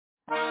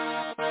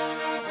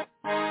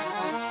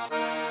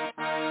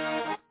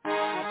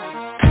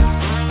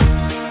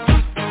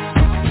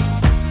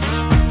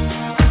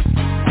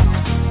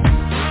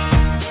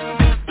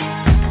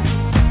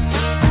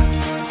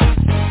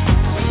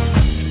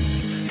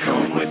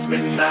me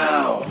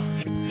now.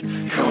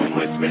 Come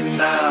with me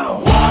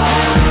now.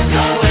 Walk,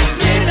 go with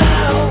me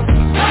now.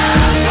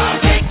 I'll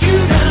take you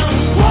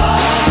down.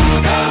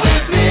 Walk, go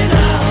with me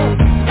now.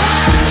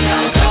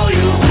 I'll show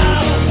you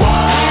how.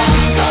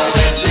 Walk, go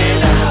with me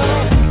now.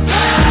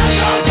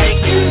 I'll take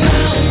you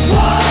down.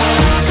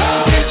 Walk, go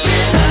with me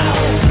now.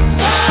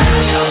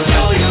 I'll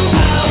show you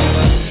how.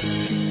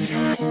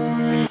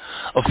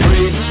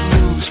 Afraid to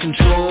lose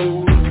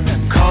control.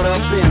 Caught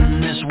up in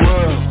this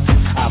world.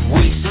 I've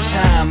wasted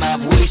time,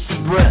 I've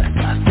wasted breath.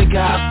 I think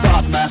I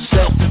thought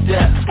myself to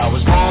death. I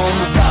was wrong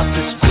about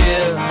this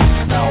fear.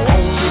 Now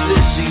only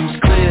this seems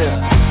clear.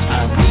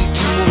 I need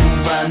to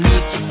move, I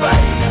need to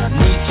fight. I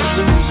need to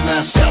lose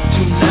myself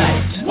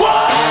tonight.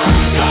 Walk,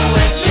 go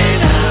with me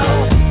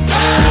now.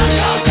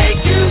 I'll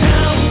take you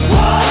down.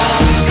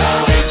 Walk,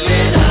 go with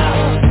me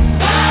now.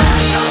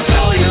 I'll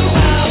show you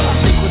how.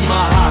 I think with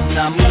my heart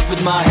and I move with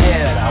my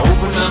head. I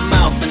open my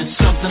mouth and it's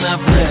something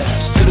I've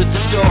read. Stood at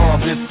the door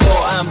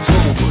before I'm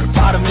told, but a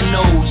part of me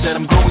knows that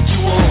I'm going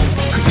too old.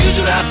 Confused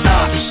what I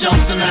thought with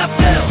something I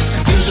felt.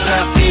 Confused what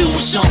I feel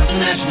with something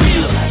that's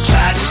real. I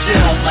tried to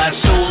sell my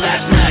soul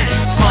last night.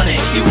 Funny,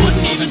 you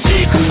wouldn't even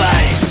take a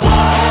bite.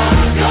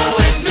 Walk, go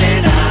with me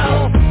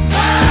now.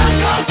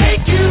 I'll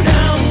take you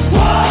down.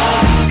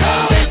 Walk,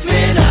 go with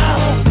me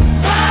now.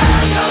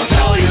 I'll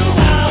show you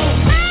how.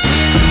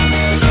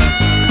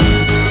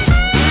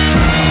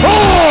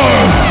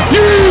 Are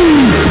you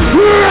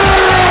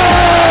ready?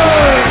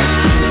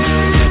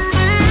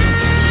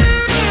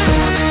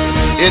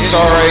 It's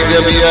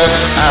RAWF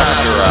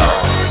After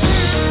Hours.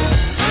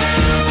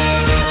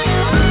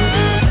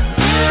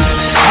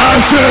 I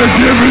said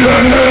give me a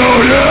hell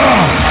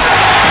yeah!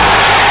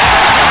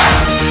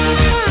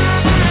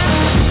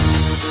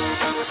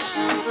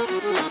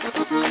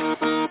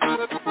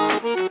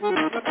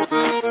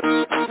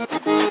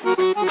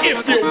 If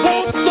you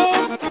want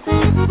some,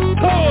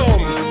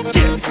 come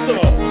get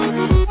some.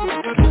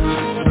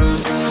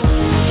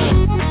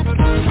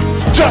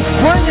 Just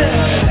bring it,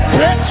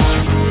 bitch.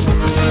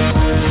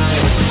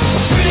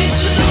 Afraid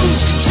to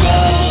lose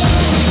control.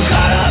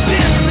 Caught up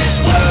in this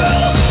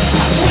world.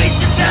 I've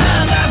wasted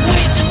time, I've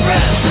wasted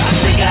breath. I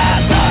think I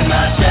thought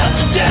myself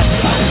to death.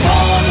 I'm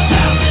wrong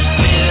about this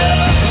fear.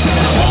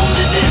 Now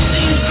only this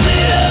seems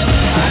clear.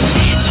 I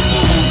need to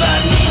move, I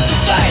need to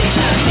fight.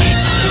 I need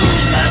to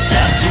lose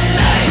myself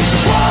tonight.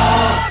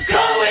 Walk,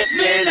 go with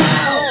me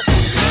now.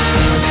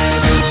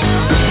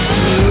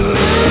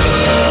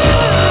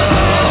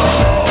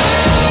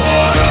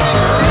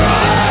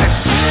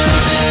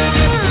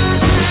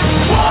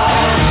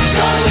 Walk,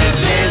 go with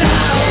me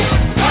now.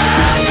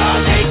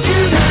 I'll take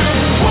you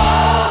down.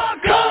 Walk,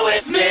 go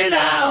with me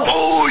now.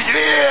 Oh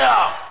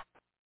yeah!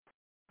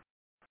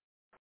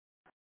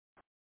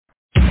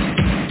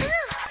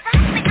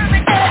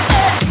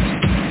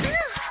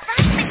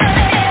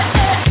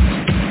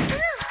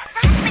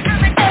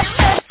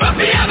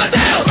 Buffy, I'm a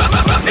down.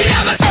 Buffy,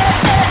 I'm a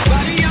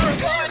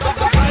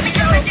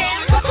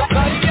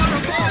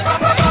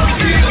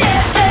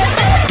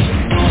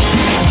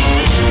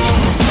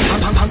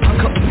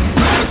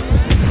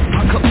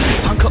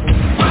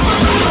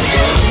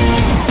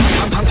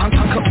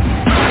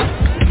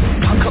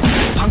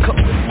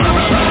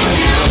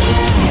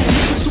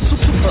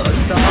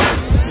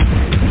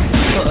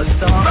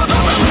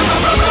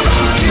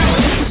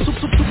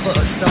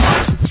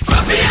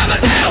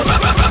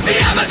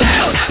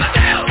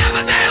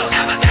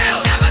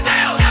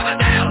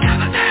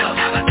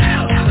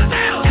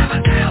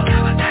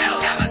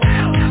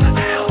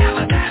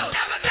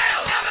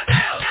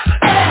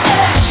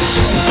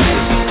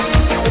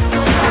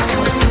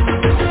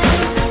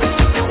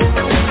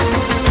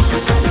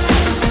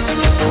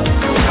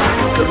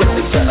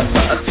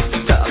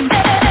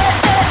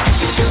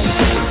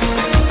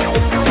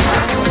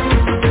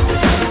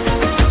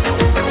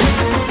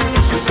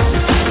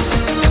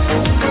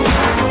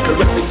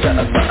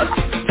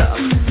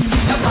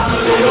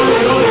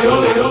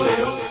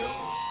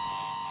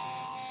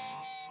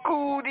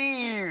Good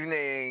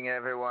evening,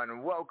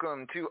 everyone.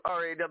 Welcome to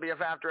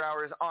RAWF After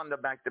Hours on the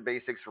Back to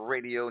Basics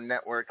Radio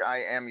Network.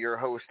 I am your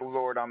host,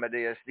 Lord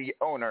Amadeus, the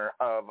owner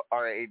of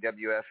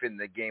RAWF in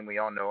the game we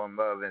all know and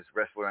love as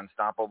Wrestler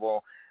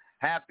Unstoppable.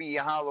 Happy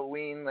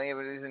Halloween,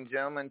 ladies and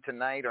gentlemen.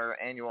 Tonight, our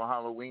annual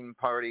Halloween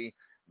party.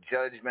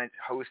 Judgment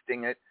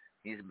hosting it.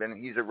 He's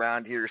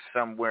around here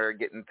somewhere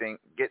getting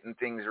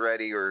things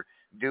ready or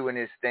doing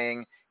his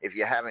thing. If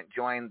you haven't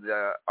joined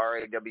the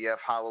RAWF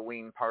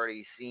Halloween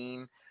party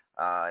scene,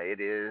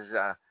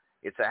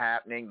 it's a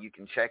happening. You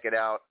can check it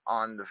out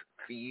on the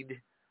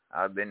feed.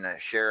 I've been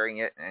sharing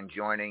it and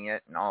joining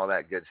it and all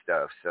that good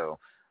stuff. So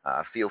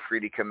feel free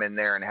to come in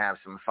there and have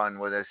some fun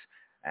with us.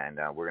 And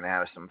we're going to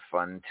have some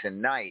fun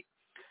tonight.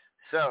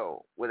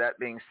 So with that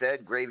being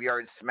said,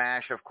 Graveyard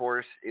Smash, of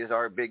course, is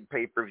our big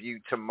pay-per-view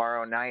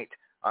tomorrow night,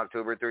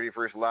 October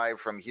 31st, live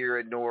from here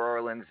in New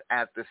Orleans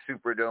at the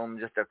Superdome,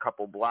 just a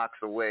couple blocks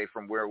away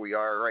from where we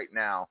are right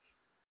now.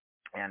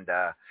 And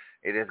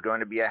it is going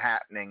to be a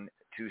happening,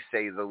 to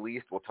say the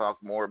least. We'll talk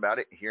more about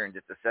it here in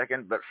just a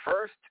second. But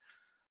first,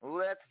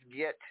 let's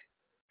get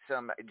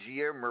some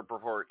GM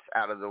reports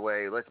out of the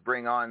way, let's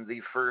bring on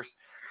the first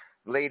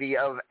lady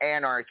of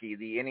anarchy,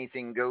 the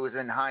Anything Goes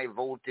in High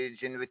Voltage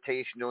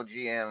Invitational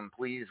GM.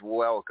 Please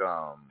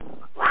welcome.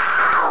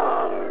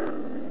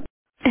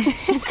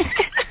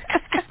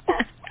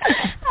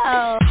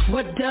 Oh.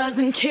 What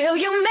doesn't kill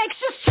you makes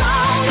you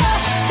stronger.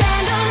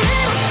 Stand a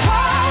little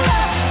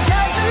taller.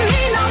 Doesn't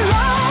mean I'm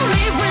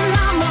lonely when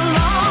I'm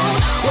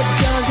alone. What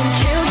doesn't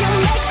kill you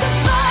makes you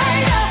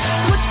fighter.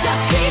 What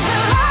just keep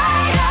it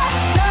lighter.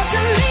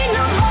 Doesn't mean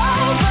I'm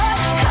over,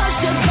 'cause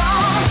you're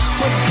gone.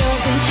 What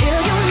doesn't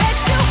kill you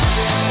makes you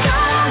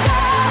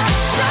stronger,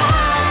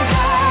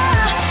 stronger.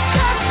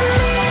 Just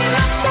me,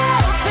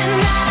 myself,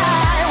 and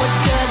I. What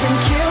doesn't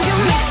kill you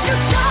makes you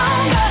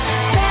stronger.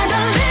 Stand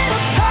a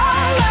little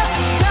taller.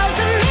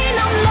 Doesn't mean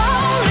I'm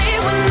lonely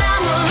when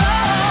I'm alone.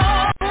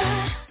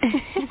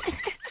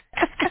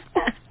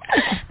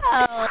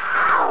 Oh.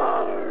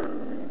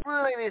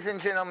 Ladies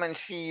and gentlemen,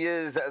 she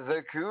is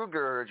the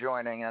Cougar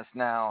joining us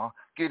now.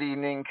 Good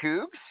evening,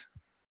 Cougs.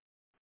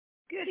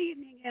 Good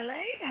evening,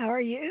 LA. How are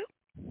you?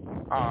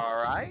 All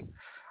right.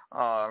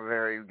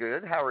 Very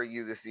good. How are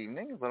you this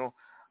evening?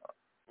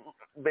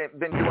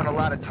 Been doing a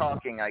lot of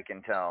talking, I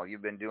can tell.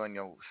 You've been doing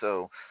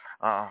so.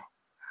 How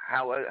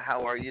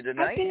are you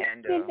tonight?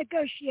 I've been in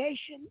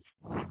negotiations.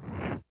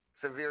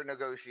 Severe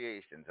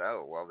negotiations.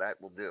 Oh, well,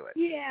 that will do it.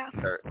 Yeah.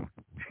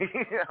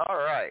 All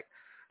right.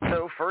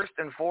 So first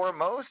and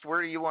foremost,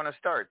 where do you want to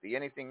start? The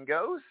Anything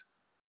Goes?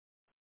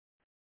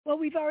 Well,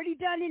 we've already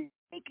done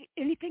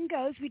Anything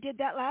Goes. We did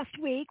that last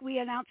week. We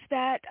announced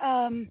that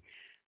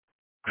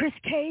Chris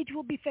Cage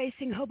will be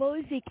facing Hobo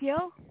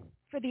Ezekiel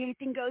for the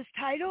Anything Goes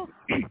title,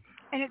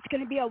 and it's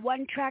going to be a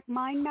one-track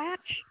mine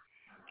match,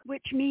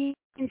 which means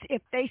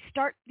if they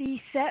start the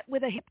set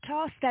with a hip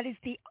toss, that is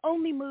the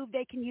only move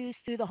they can use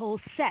through the whole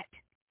set.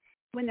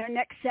 When their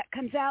next set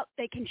comes out,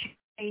 they can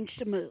change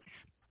the moves.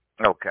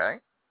 Okay.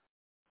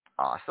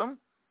 Awesome.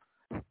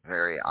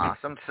 Very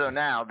awesome. So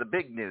now the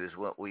big news,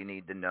 what we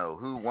need to know.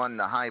 Who won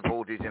the High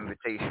Voltage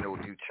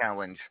Invitational to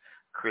challenge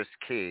Chris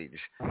Cage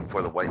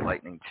for the White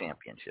Lightning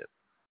Championship?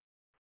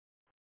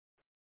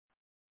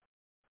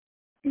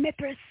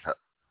 Mithras.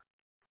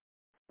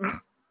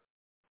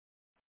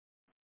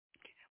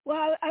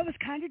 Well, I was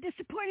kind of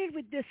disappointed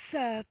with this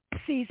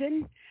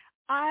season.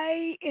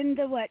 In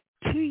the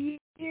 2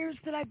 years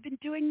that I've been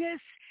doing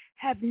this,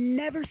 have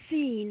never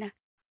seen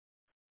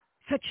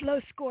such low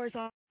scores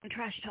on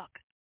Trash Talk.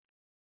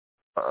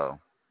 Uh-oh.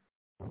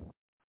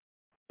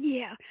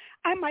 Yeah,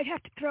 I might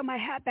have to throw my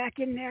hat back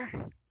in there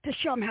to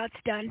show them how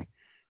it's done.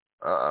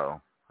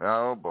 Uh-oh.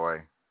 Oh,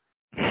 boy.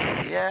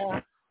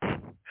 Yeah.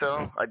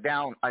 So a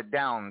down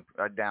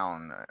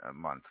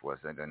month, was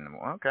it?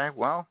 Okay,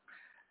 well,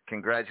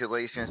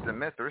 congratulations to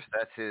Mithras.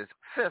 That's his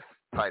 5th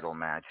title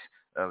match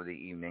of the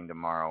evening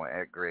tomorrow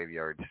at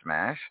Graveyard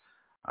Smash.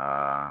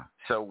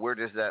 So where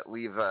does that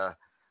leave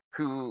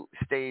who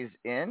stays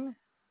in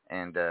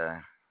and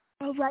to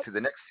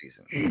the next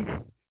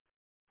season?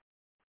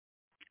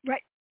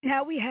 Right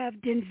now we have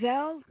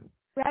Denzel,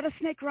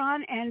 Rattlesnake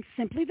Ron, and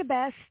Simply the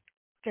Best.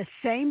 The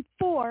same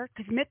 4,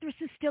 because Mithras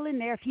is still in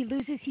there. If he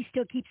loses, he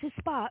still keeps his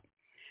spot.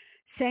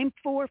 Same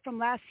 4 from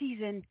last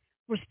season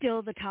were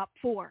still the top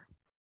 4.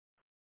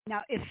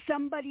 Now, if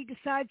somebody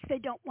decides they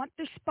don't want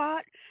their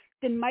spot,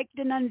 then Mike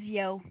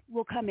D'Annunzio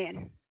will come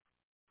in.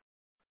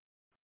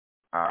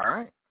 All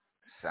right.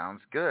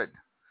 Sounds good.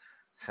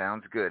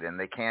 And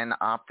they can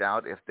opt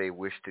out if they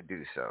wish to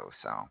do so.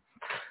 So,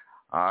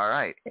 all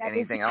right.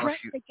 Anything else?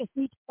 They just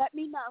need to let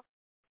me know.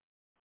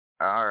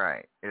 All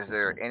right. Is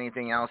there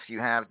anything else you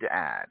have to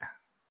add?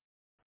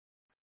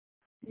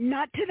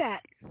 Not to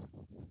that.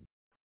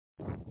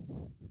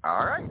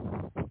 All right.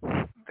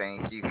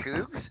 Thank you,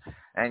 Cougs.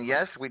 And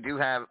yes,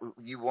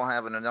 you will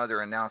have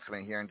another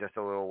announcement here in just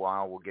a little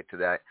while. We'll get to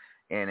that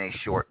in a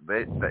short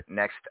bit. But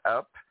next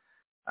up,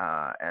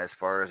 as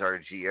far as our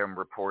GM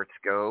reports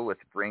go,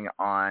 let's bring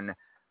on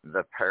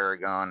the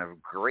Paragon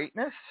of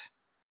Greatness.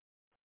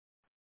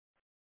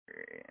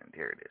 And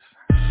here it is.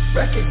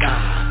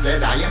 Recognize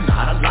that I am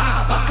not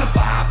alive. I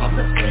survive. I'm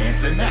the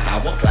sands in the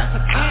hourglass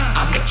of time.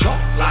 I'm the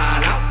chalk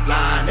line,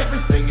 outline.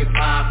 Everything is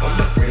mine. From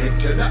the grid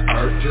to the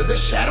earth to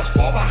the shadows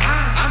far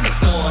behind. I'm the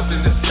stars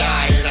in the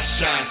sky and I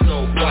shine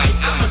so bright.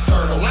 I'm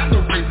eternal. I'm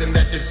the reason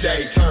that the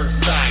day turns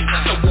night.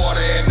 I'm the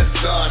water and the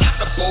sun. I'm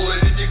the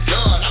bullet in your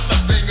gun. I'm the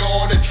finger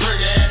on the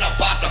trigger and I'm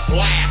about to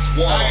blast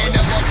one. I ain't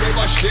never give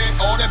a shit.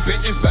 All the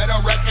bitches better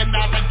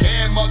recognize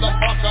again.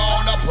 Motherfucker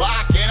on the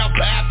block and I'm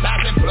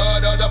baptizing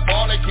blood of the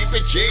ball and keep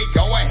it G.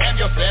 Go and have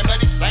your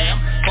family slam.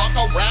 Fuck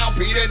around,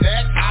 beat the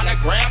neck,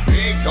 hologram.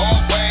 Big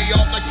dog way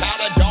off the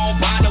collar. Don't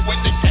bother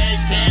with the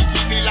case. Can't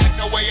keep me like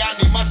the way I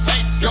need my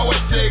face. Go at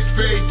 6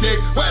 feet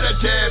deep, where the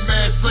dead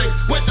man sleep.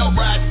 With the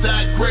rats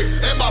that creep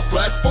in my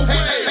flesh for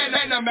weed.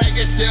 And the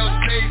maggot still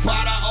sleep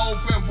by the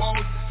open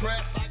wounds.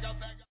 Press like a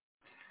bag.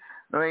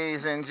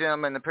 Ladies and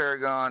gentlemen, the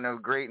Paragon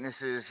of Greatness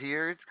is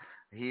here.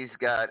 You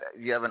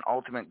have an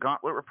ultimate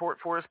gauntlet report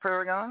for us,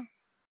 Paragon?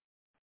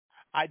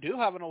 I do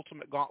have an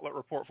Ultimate Gauntlet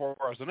report for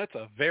us, and it's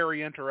a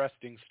very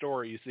interesting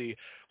story. You see,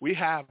 we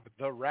have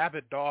the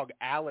rabid dog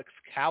Alex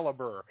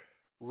Caliber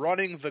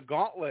running the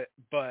gauntlet,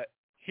 but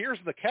here's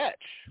the catch.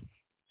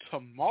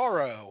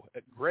 Tomorrow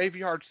at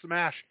Graveyard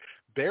Smash,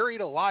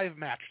 Buried Alive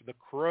match, the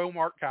Crow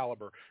Mark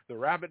Caliber, the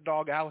rabid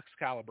dog Alex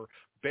Caliber,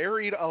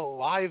 Buried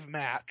Alive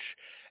match,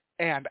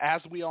 and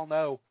as we all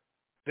know,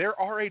 their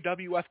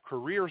RAWF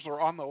careers are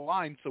on the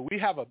line, so we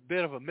have a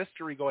bit of a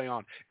mystery going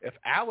on. If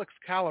Alex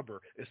Caliber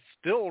is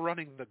still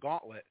running the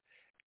gauntlet,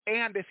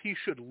 and if he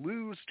should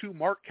lose to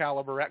Mark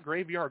Caliber at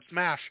Graveyard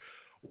Smash,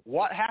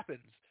 what happens?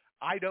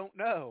 I don't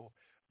know.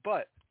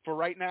 But for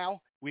right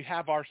now, we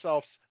have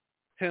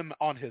him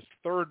on his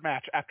third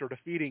match after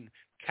defeating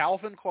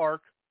Calvin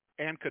Clark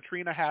and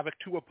Katrina Havoc,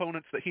 two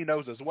opponents that he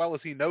knows as well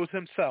as he knows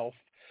himself.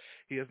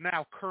 He is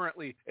now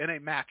currently in a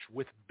match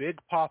with Big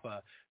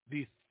Papa,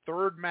 the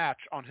third match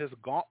on his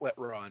gauntlet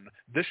run.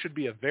 This should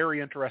be a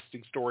very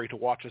interesting story to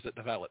watch as it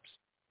develops.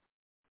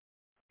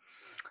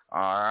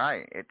 All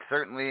right.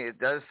 It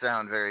does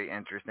sound very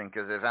interesting,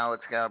 because if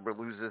Alex Caliber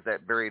loses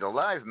that Buried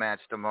Alive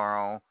match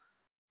tomorrow,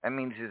 that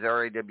means his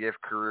RAWF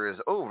career is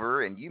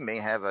over, and you may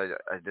have a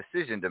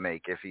decision to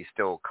make if he's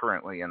still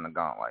currently in the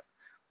gauntlet.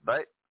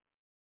 But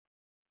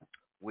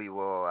we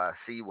will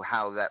see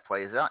how that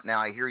plays out.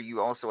 Now, I hear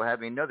you also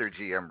have another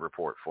GM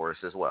report for us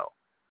as well.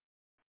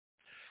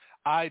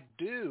 I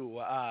do.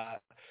 I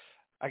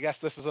guess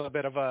this is a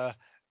bit of a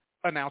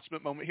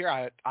announcement moment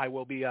here. I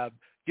will be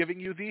giving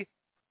you the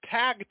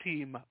tag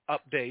team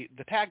update,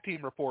 the tag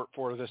team report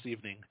for this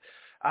evening.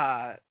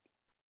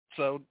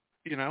 So,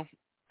 you know,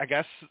 I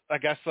guess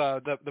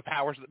the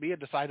powers that be had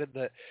decided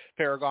that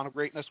Paragon of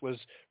Greatness was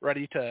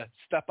ready to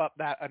step up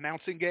that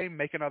announcing game,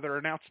 making other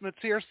announcements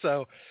here.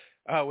 So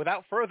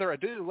without further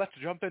ado, let's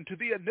jump into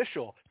the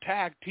initial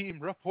tag team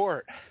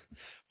report.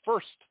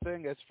 First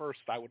thing is first,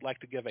 I would like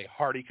to give a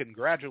hearty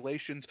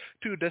congratulations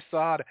to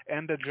Desaad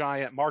and the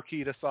Giant,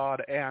 Marquis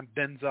Desaad and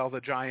Denzel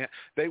the Giant.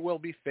 They will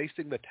be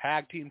facing the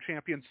tag team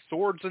champions,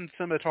 Swords and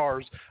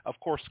Scimitars, of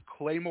course,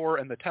 Claymore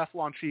and the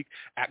Teflon Sheik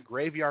at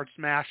Graveyard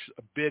Smash,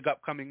 a big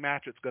upcoming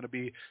match. It's going to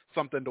be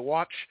something to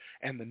watch.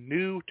 And the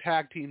new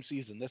tag team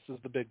season, this is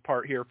the big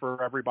part here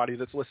for everybody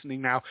that's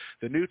listening now.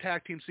 The new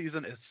tag team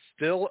season is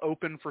still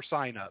open for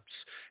signups.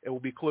 It will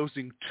be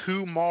closing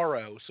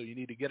tomorrow, so you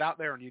need to get out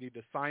there and you need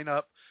to sign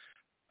up.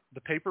 The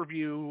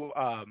pay-per-view,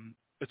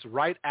 it's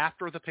right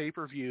after the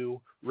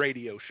pay-per-view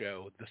radio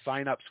show. The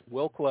sign-ups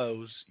will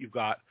close. You've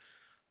got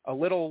a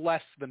little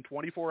less than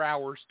 24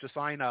 hours to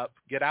sign up.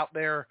 Get out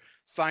there,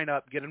 sign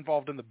up, get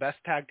involved in the best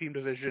tag team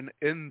division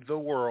in the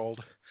world.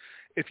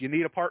 If you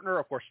need a partner,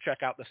 of course,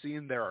 check out the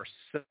scene. There are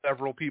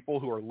several people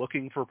who are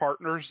looking for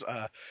partners.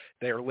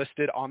 They are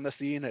listed on the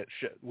scene.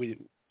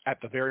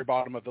 At the very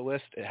bottom of the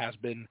list, it has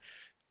been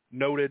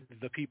noted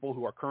the people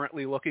who are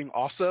currently looking.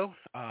 Also,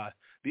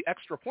 the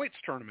Extra Points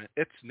tournament,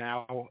 it's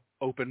now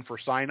open for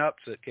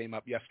signups. It came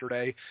up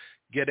yesterday.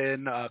 Get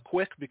in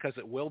quick, because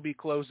it will be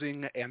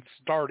closing and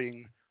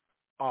starting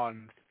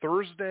on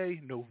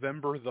Thursday,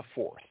 November the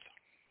 4th.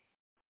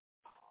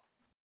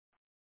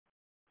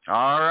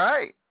 All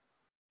right.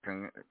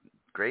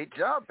 Great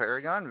job,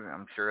 Paragon.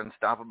 I'm sure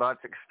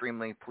Unstoppabot's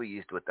extremely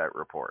pleased with that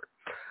report.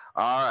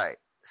 All right.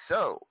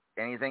 So,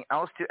 anything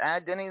else to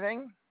add to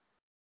anything?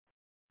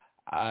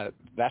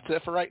 That's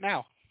it for right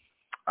now.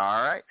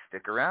 All right.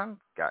 Stick around.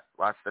 Got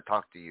lots to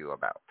talk to you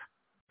about.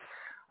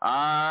 All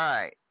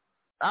right.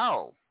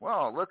 Oh,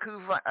 well, look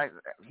who...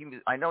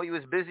 I know he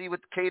was busy with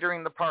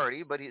catering the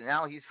party, but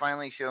now he's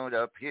finally showed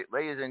up.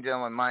 Ladies and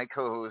gentlemen, my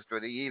co-host for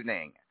the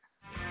evening.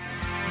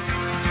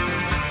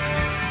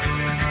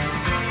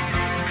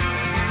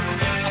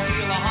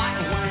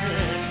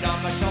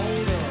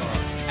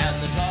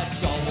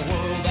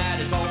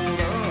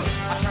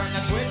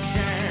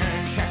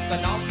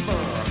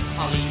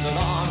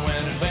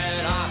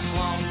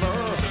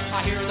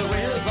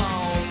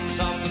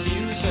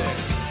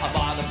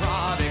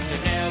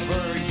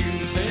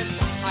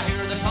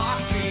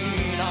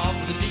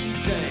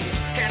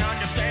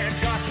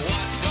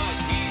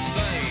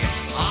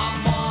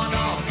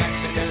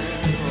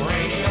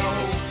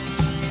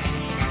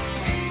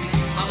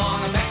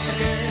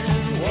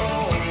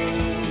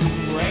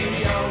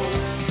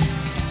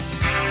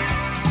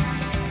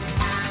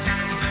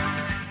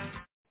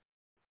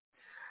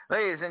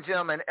 Ladies and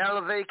gentlemen,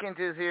 El Vacant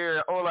is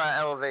here. Hola,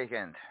 El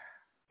Vacant.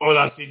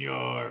 Hola,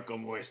 señor.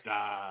 ¿Cómo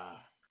está?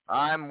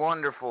 I'm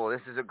wonderful.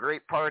 This is a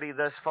great party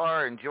thus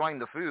far. Enjoying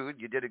the food.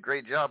 You did a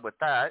great job with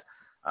that.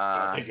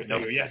 Thank you.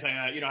 Yes,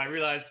 I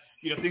realized,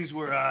 things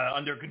were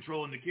under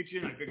control in the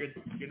kitchen. I figured,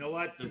 you know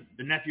what?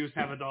 The nephews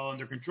have it all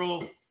under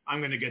control. I'm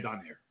going to get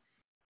on there.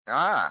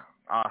 Ah,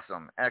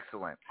 awesome.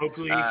 Excellent.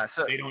 Hopefully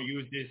they don't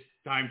use this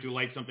time to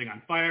light something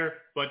on fire.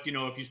 But,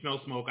 if you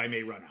smell smoke, I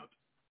may run out.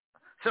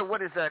 So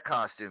what is that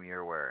costume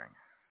you're wearing?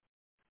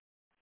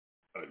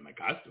 My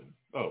costume?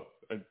 Oh.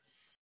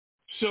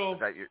 So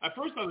at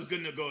first I was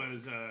going to go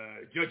as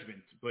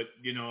Judgment, but,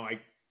 I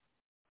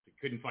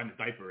couldn't find a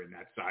diaper in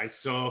that size.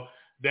 So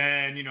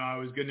then, I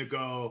was going to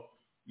go,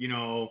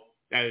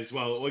 as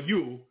well,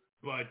 you,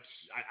 but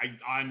I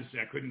honestly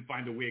I couldn't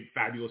find a wig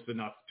fabulous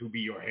enough to be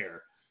your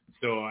hair,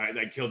 so I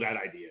killed that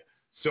idea.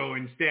 So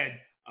instead,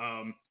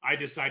 I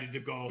decided to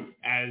go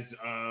as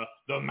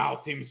the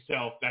Mouth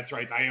himself. That's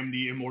right, I am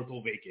the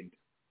immortal vacant.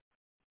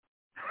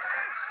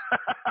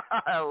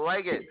 I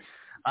like it.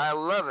 I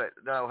love it.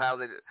 No, how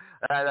they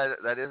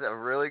that is a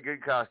really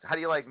good costume. How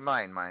do you like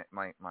mine? My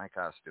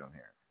costume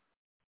here.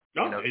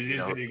 No, it is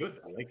very good.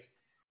 I like it.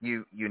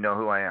 You know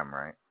who I am,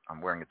 right?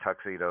 I'm wearing a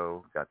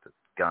tuxedo, got the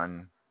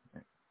gun.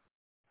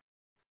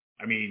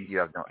 I mean, you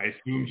have no. I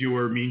assumed you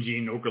were Mean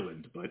Gene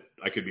Okerlund, but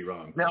I could be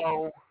wrong.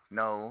 No.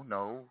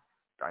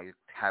 I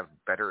have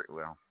better.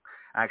 Well,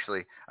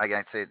 actually, I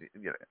can't say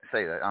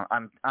that.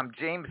 I'm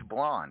James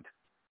Blonde.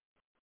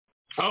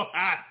 Oh,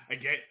 I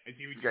get. I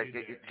see what you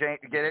did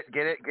there.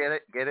 Get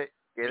it.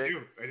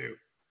 I do.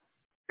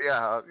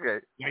 Yeah.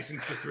 Okay.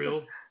 License to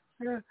thrill.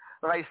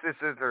 License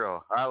to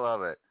thrill. I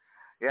love it.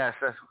 Yes,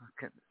 that's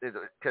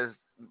because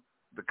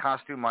the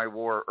costume I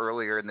wore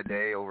earlier in the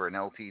day over in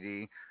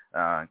LTD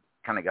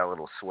kind of got a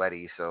little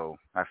sweaty, so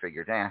I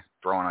figured,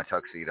 throw on a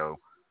tuxedo.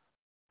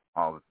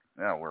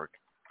 That'll work.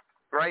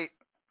 Right?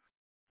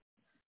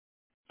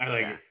 I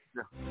like it.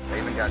 I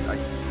even got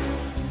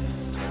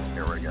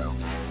here we go.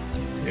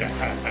 Yeah.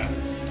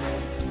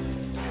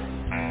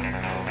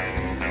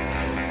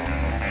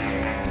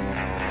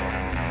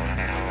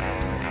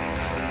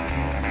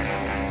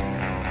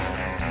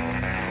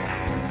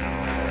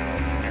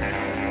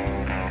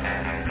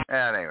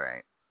 At any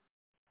rate.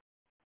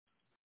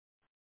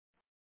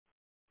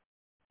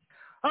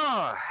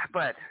 Oh,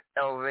 but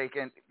El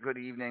Vacant, good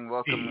evening.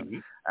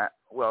 Welcome.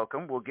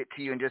 Welcome. We'll get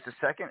to you in just a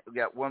second. We've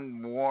got one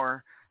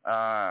more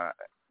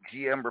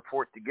GM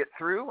report to get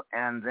through,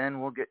 and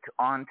then we'll get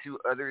on to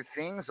other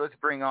things. Let's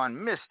bring on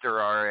Mr.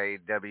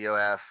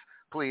 RAWF.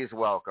 Please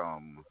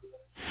welcome.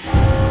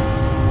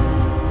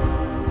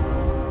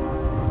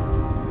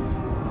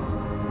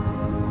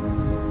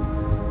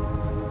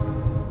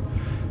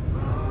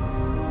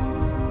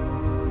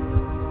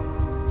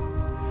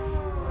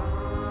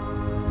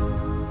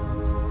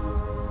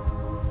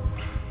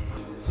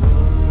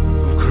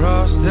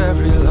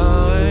 Every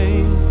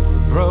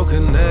line,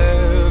 broken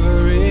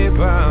every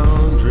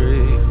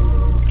boundary.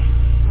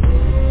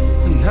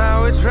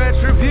 Now it's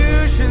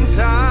retribution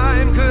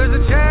time, 'cause the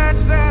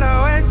church that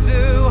I went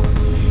to,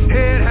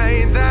 it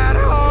ain't that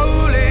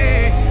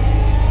holy.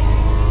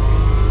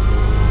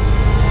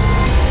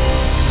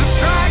 So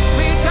strike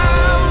me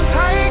down,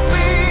 take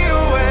me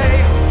away.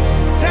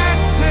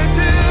 That's to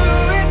do,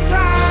 it's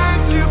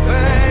time to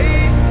pay.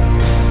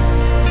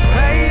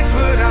 Pays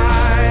what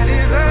I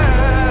deserve.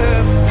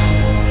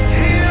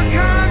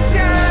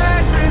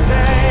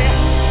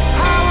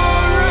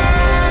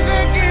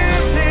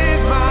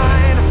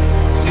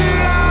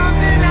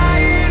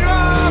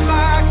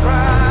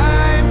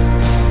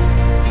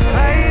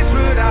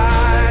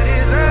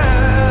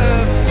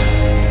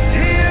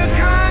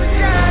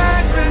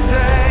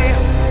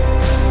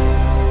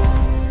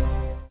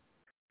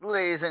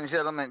 Ladies and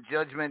gentlemen,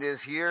 Judgment is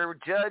here.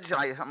 Judge,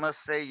 I must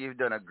say you've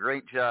done a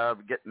great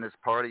job getting this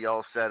party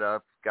all set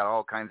up. Got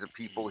all kinds of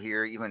people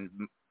here. Even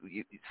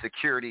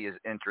security is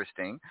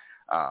interesting,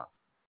 to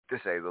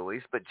say the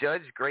least. But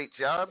Judge, great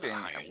job,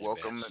 and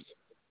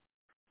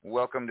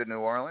welcome to New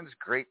Orleans.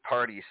 Great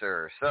party,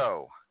 sir.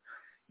 So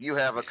you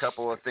have a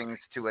couple of things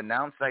to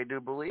announce, I do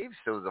believe,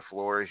 so the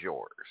floor is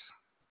yours.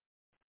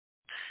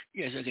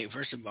 Yes, okay.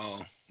 First of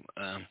all,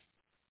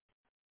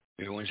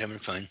 everyone's having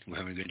fun. We're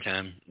having a good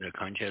time. The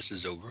contest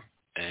is over,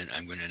 and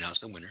I'm going to announce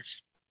the winners.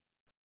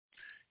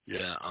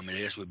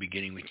 Amadeus will be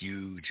getting with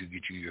you to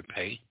get you your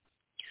pay.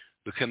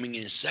 But coming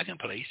in second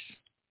place,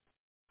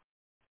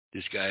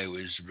 this guy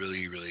was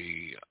really,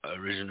 really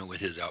original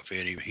with his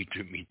outfit. He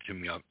took me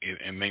up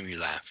and made me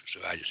laugh,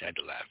 so I just had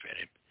to laugh at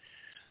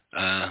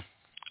him.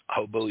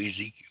 Hobo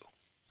Ezekiel.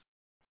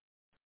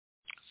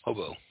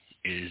 Hobo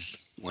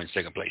won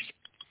second place.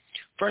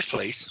 First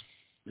place,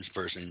 this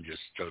person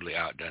just totally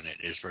outdone it.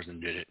 This person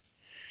did it.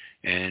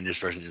 And this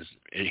person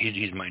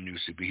he's my new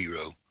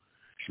superhero.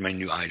 He's my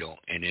new idol.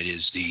 And it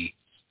is the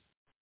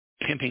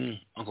Pimping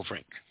Uncle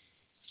Frank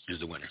is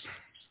the winner.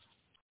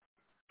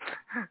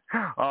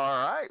 All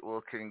right.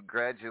 Well,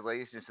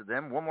 congratulations to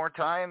them. One more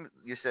time,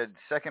 you said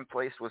second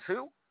place was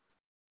who?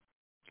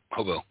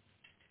 Hobo.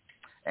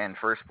 And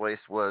first place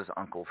was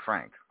Uncle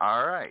Frank.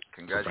 All right.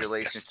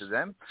 Congratulations to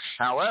them.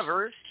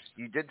 However,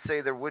 you did say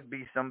there would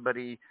be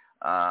somebody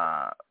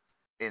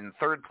in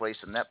third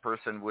place, and that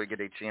person would get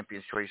a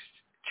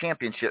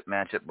championship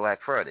match at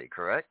Black Friday,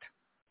 correct?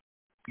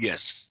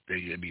 Yes. They're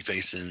going to be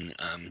facing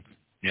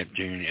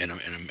Neptune in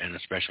a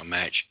special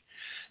match.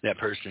 This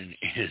person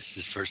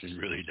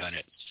really done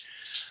it.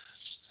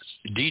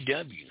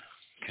 DW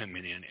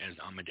coming in as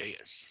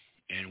Amadeus.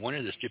 And one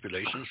of the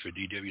stipulations for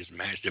DW's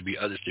match, there'll be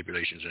other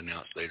stipulations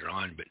announced later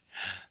on, but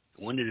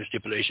one of the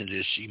stipulations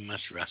is she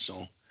must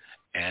wrestle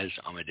as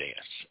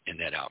Amadeus in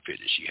that outfit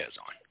that she has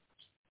on.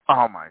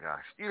 Oh, my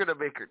gosh. You're going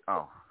to make her...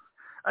 Oh.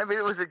 I mean,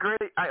 it was a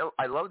great...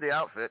 I love the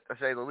outfit, to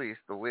say the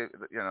least. The wig,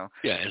 Yeah,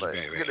 it's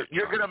very, very...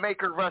 You're going to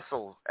make her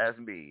wrestle as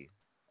me.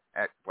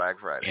 at Black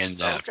Friday.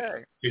 And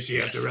okay. Does she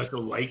have to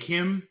wrestle like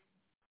him?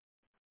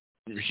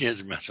 She has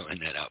to wrestle in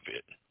that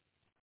outfit.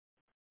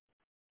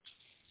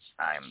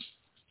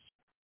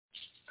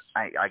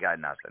 I got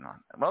nothing on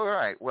them. All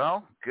right.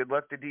 Well, good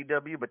luck to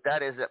DW, but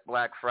that is at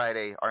Black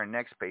Friday, our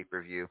next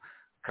pay-per-view,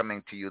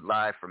 coming to you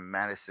live from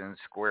Madison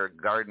Square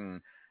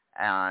Garden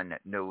on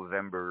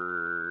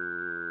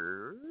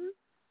November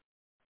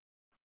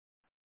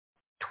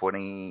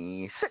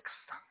 26th,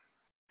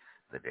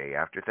 the day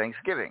after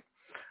Thanksgiving.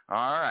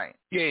 All right.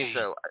 Yay.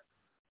 So,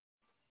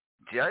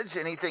 Judge,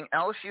 anything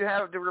else you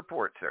have to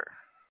report, sir?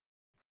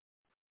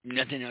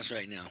 Nothing else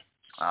right now.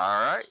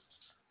 All right.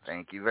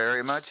 Thank you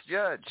very much,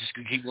 Judge. Just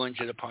keep going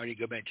to the party,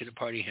 go back to the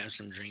party, have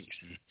some drinks,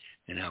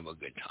 and have a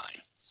good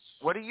time.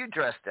 What are you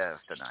dressed as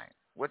tonight?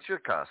 What's your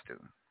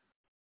costume?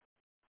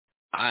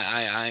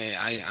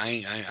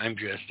 I'm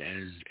dressed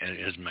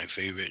as my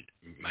favorite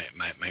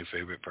my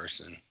favorite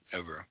person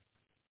ever.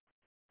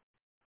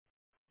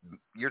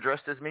 You're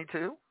dressed as me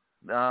too?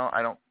 No,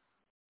 I don't.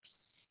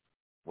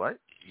 What?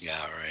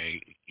 Yeah,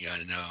 right. Yeah,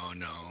 no, I'm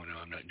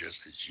not dressed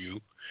as you.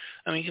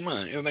 I mean, come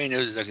on, everybody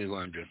knows exactly who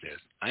I'm dressed as.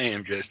 I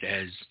am dressed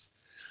as.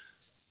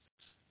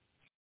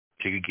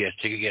 Take a guess.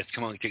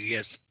 Come on, take a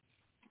guess.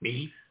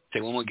 Me?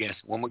 Take one more guess.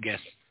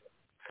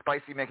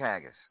 Spicy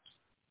McHaggis.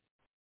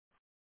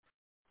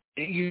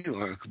 You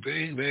are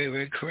very, very,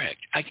 very correct.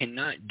 I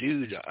cannot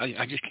do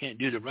I just can't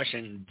do the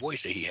Russian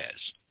voice that he has.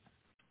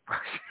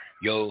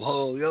 Yo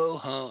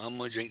ho, I'm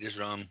gonna drink this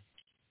rum.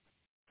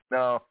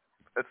 No,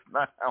 that's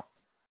not how.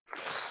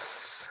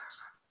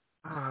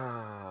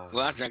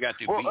 Well, after I got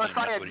through beating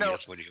him,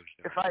 that's what he was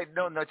doing. If I had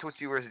known that's what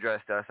you were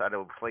dressed as, I'd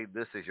have played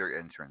this as your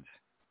entrance.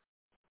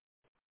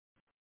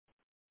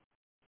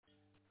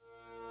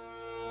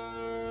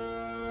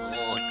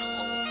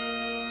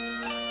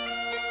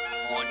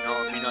 Oh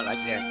no, me not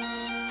like that.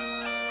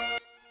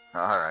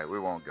 All right, we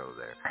won't go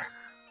there.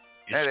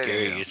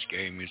 It's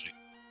scary music.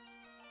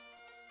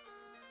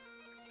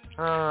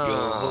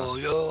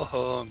 Yo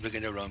ho, I'm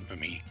drinking the rum for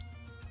me.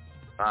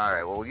 All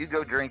right, well, you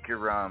go drink your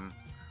rum.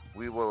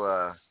 We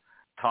will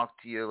talk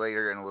to you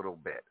later in a little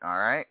bit, all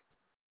right?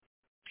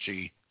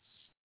 See.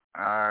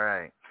 All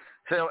right.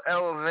 So,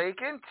 El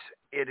Vacant,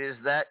 it is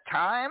that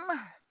time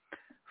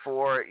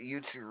for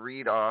you to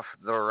read off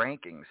the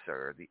rankings,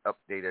 sir, the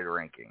updated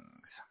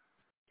rankings.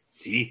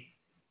 See?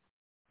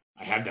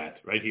 I have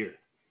that right here.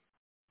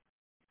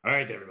 All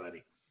right,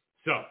 everybody.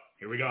 So,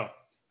 here we go.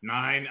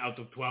 9 out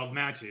of 12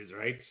 matches,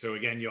 right? So,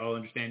 again, you all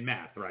understand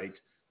math, right?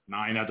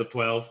 9 out of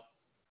 12.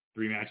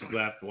 3 matches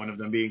left, one of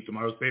them being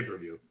tomorrow's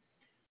pay-per-view.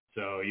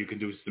 So you can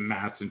do some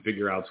maths and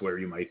figure out where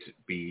you might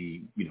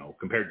be,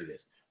 compared to this.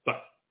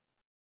 But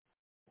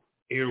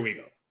here we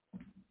go.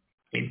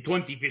 In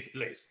 25th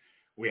place,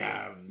 we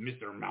have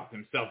Mr. Mouth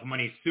himself,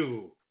 Money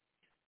Sue.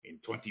 In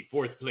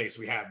 24th place,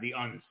 we have the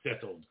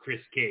unsettled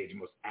Chris Cage,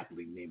 most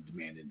aptly named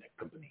man in that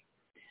company.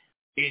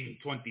 In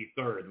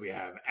 23rd, we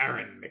have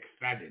Aaron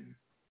McFadden.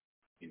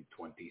 In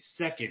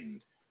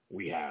 22nd,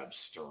 we have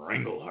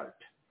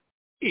Strangleheart.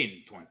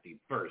 In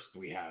 21st,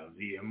 we have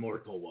the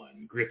immortal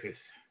one, Griffith.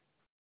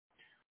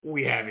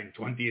 We have in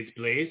 20th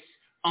place,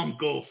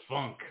 Uncle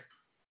Funk.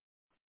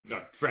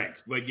 Not Frank,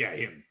 but yeah,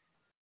 him.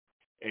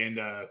 And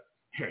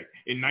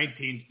in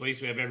 19th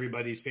place, we have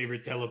everybody's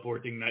favorite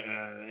teleporting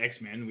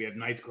X-Men. We have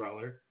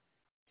Nightcrawler.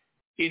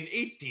 In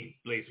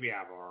 18th place, we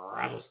have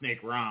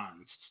Rattlesnake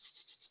Ron.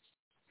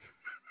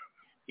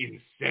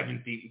 In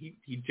 17th,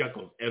 he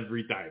chuckles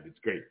every time. It's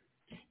great.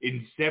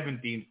 In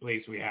 17th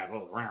place, we have,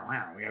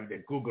 we have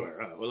the Cougar.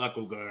 Hola,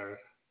 Cougar.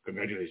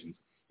 Congratulations.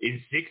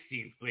 In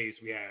 16th place,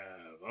 we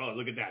have,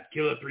 look at that.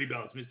 Killer 3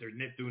 belts, Mr.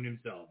 Neptune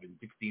himself in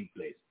 16th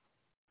place.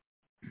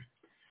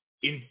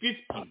 In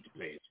 15th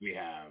place, we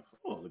have,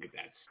 look at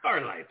that.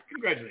 Starlight.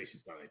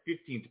 Congratulations, Starlight.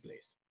 15th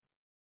place.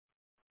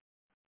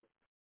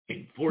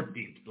 In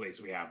 14th place,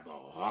 we have the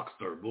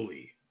Hawkster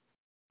Bully.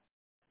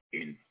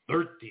 In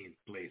 13th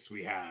place,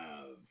 we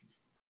have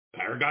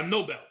Paragon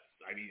No Belts.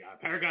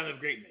 Paragon of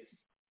Greatness.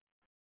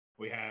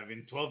 We have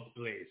in 12th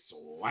place,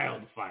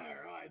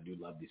 Wildfire. I do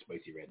love these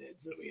spicy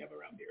redheads that we have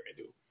around here. I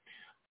do.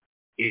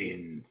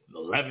 In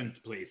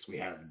 11th place, we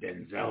have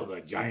Denzel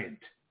the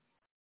Giant.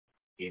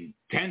 In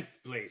 10th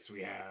place,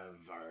 we have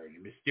our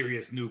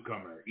mysterious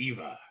newcomer,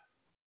 Eva.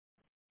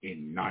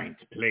 In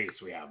 9th place,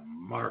 we have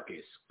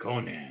Marcus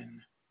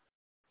Conan.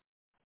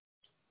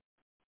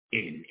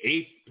 In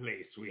 8th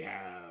place, we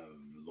have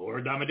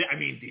Lord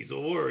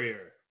Diesel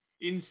Warrior.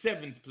 In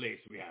 7th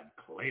place, we have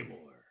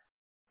Claymore.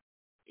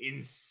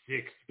 In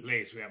 6th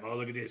place, we have,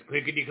 look at this,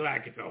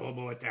 clickety-clack, it's a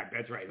hobo attack.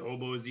 That's right,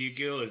 Hobo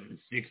Ezekiel is in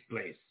 6th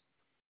place.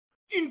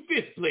 In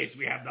 5th place,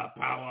 we have the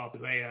power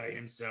player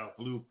himself,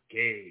 Luke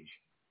Cage.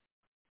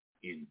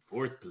 In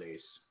 4th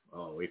place,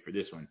 wait for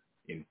this one.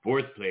 In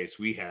 4th place,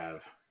 we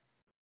have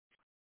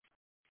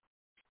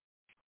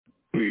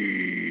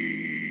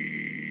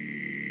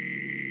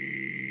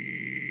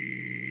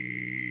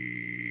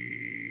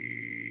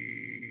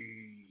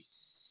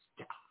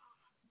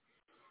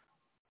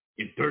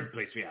In 3rd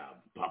place, we have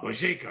Papa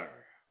Shaker.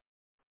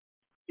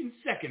 In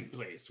second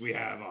place, we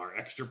have our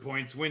extra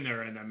points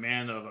winner and a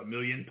man of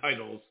 1,000,000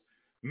 titles,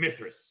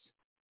 Mithras.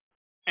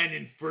 And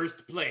in first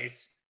place,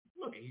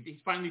 look,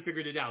 he's finally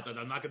figured it out that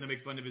I'm not going to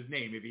make fun of his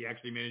name if he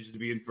actually manages to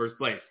be in first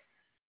place.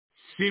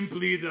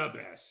 Simply the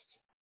best.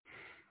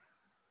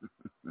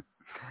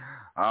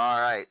 All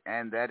right,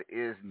 and that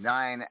is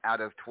 9 out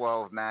of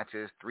 12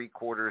 matches,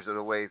 3/4 of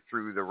the way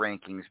through the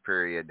rankings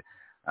period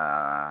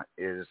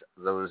is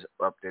those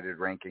updated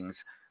rankings.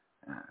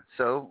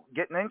 So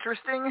getting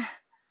interesting,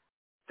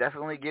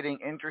 definitely getting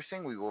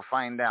interesting. We will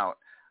find out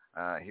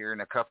here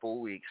in a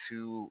couple weeks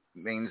who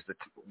means the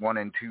 1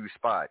 and 2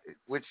 spot,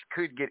 which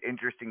could get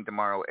interesting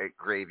tomorrow at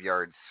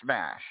Graveyard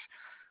Smash.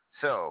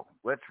 So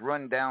let's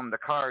run down the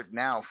card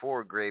now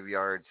for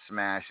Graveyard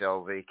Smash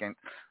L Vacant,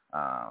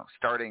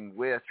 starting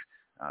with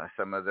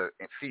some of the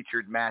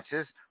featured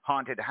matches.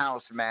 Haunted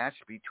House match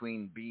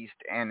between Beast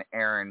and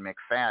Aaron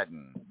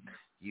McFadden.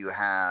 You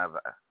have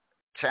a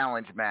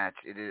challenge match.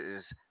 It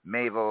is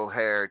Maeve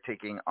O'Hare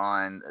taking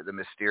on the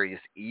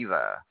mysterious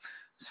Eva.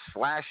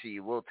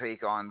 Slashy will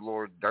take on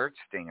Lord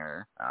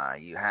Dartstinger.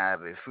 You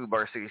have a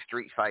Fubar City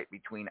street fight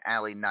between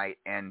Alley Knight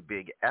and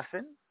Big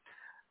Effin.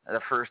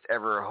 The first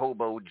ever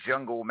Hobo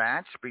Jungle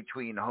match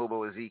between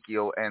Hobo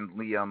Ezekiel and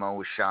Liam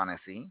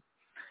O'Shaughnessy.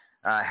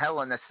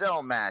 Hell in a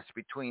Cell match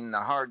between the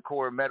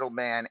Hardcore Metal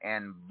Man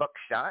and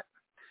Buckshot.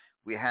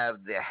 We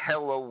have the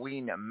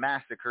Halloween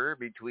Massacre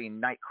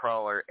between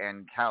Nightcrawler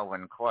and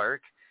Calvin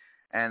Clark.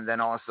 And then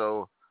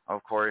also,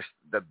 of course,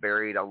 the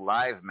Buried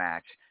Alive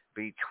match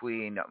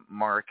between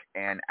Mark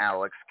and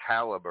Alex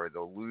Caliber.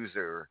 The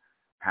loser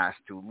has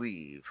to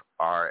leave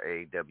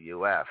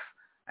RAWF,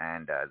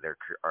 and their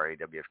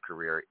RAWF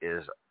career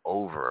is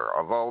over.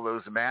 Of all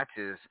those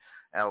matches,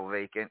 L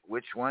Vacant,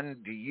 which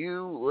one do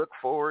you look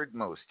forward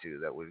most to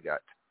that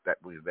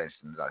we've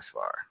mentioned thus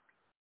far?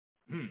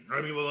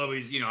 I mean, we'll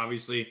always,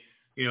 obviously,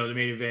 the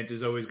main event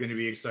is always going to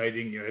be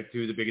exciting. You have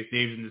two of the biggest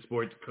names in the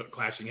sport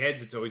clashing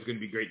heads. It's always going to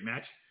be a great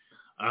match.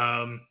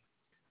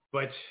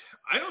 But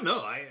I don't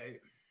know.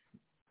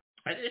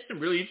 There's some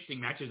really interesting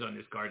matches on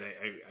this card.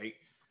 I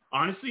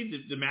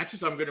honestly, the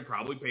matches I'm going to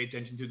probably pay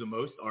attention to the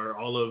most are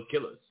all of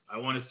Killa's. I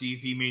want to see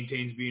if he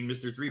maintains being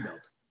Mr. 3-Belt.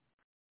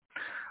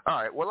 All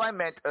right. Well, I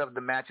meant of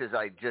the matches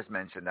I just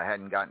mentioned. I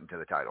hadn't gotten to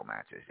the title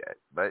matches yet,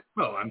 but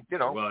they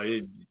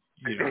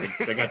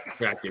got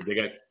distracted. They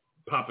got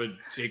Papa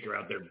Shaker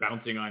out there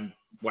bouncing on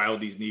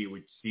Wildy's knee,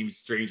 which seems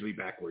strangely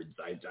backwards.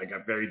 I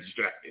got very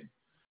distracted.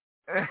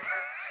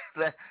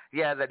 That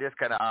is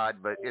kind of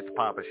odd, but it's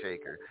Papa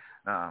Shaker.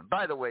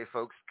 By the way,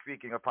 folks,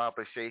 speaking of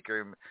Papa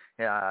Shaker,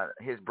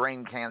 his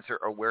brain cancer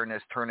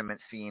awareness tournament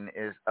scene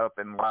is up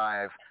and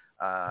live.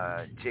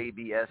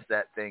 JBS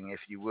that thing, if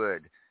you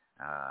would,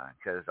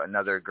 because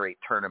another great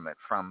tournament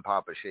from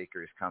Papa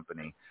Shaker's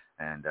company,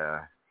 and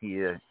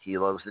he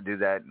loves to do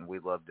that, and we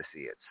love to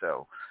see it.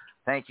 So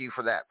thank you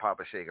for that,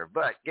 Papa Shaker.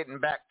 But getting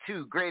back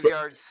to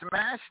Graveyard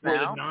Smash now. For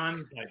the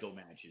non-title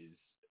matches,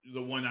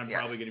 the one I'm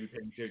probably going to be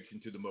paying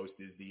attention to the most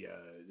is the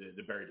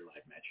Buried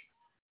Alive match.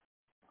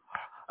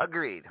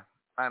 Agreed.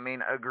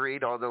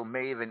 Agreed. Although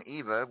Maeve and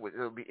Eva,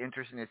 it'll be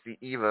interesting to see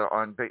Eva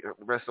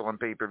wrestle on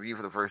pay-per-view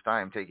for the first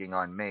time, taking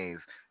on Maeve,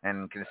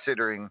 and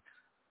considering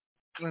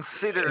what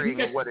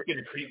it's going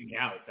to creep me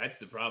out. That's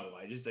the problem.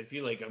 I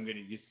feel like I'm going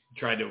to just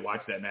try to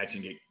watch that match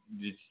and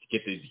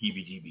get the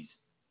heebie-jeebies.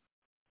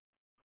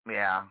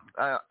 Yeah,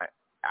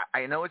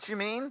 I know what you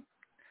mean,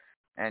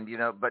 and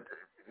but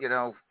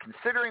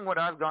considering what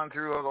I've gone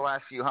through over the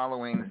last few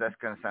Halloweens, that's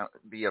going to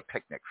be a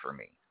picnic for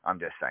me. I'm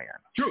just saying.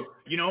 True.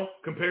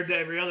 Compared to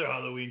every other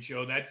Halloween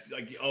show, that's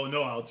like, oh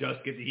no, I'll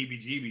just get the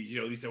heebie-jeebies.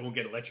 At least I won't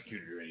get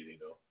electrocuted or anything,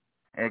 though.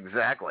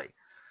 Exactly.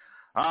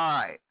 All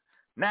right.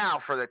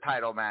 Now for the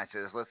title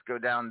matches. Let's go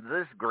down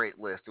this great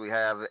list. We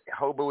have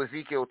Hobo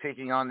Ezekiel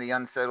taking on the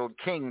Unsettled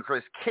King,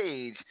 Chris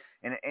Cage,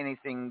 in an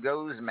Anything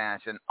Goes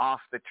match, an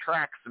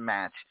off-the-tracks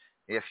match,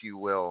 if you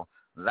will.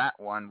 That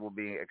one will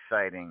be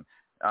exciting.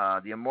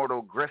 The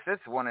Immortal Griffith,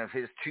 one of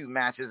his 2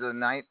 matches of the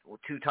night,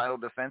 2 title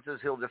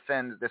defenses. He'll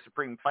defend the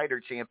Supreme Fighter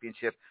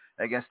Championship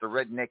against the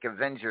Redneck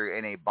Avenger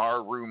in a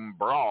barroom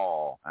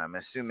brawl. I'm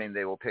assuming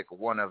they will pick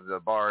one of the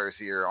bars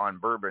here on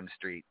Bourbon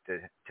Street to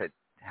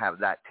have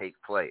that take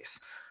place.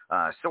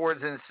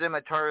 Swords and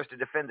Scimitars to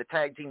defend the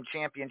Tag Team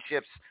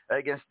Championships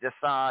against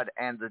Desaad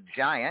and the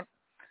Giant.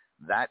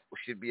 That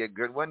should be a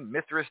good one.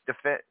 Mithras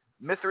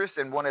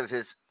in one of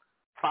his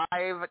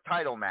 5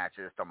 title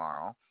matches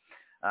tomorrow.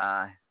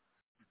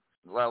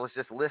 Well, let's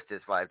just list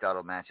his 5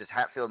 title matches.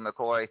 Hatfield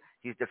McCoy,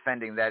 he's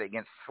defending that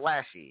against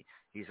Slashy.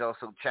 He's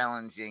also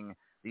challenging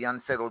the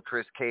Unsettled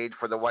Chris Cage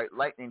for the White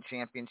Lightning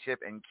Championship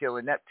and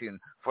Killer Neptune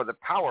for the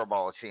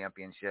Powerball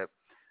Championship.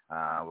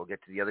 We'll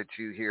get to the other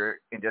 2 here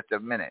in just a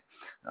minute.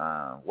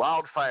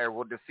 Wildfire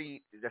will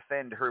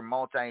defend her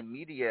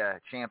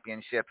Multimedia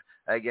Championship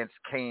against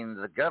Kane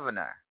the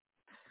Governor.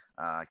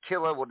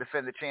 Killa will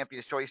defend the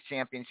Champion's Choice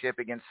Championship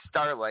against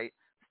Starlight.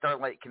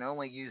 Starlight can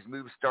only use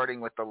moves starting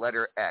with the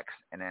letter X,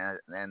 and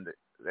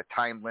the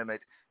time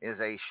limit is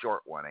a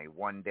short one, a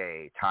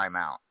 1-day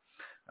timeout.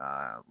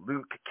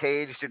 Luke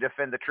Cage to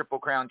defend the Triple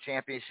Crown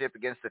Championship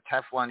against the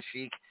Teflon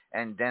Sheik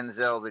and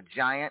Denzel the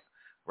Giant.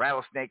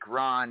 Rattlesnake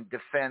Ron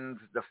defends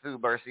the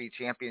Fubar City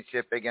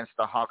Championship against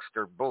the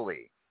Hawkster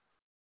Bully.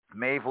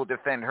 Maeve will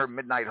defend her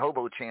Midnight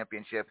Hobo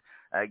Championship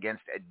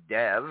against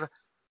Dev.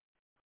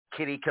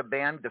 Kitty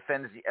Caban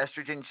defends the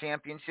Estrogen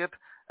Championship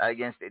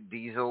against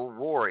Diesel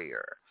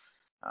Warrior.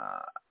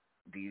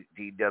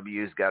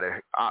 DW's got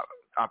an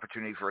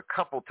opportunity for a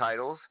couple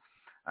titles.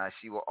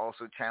 She will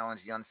also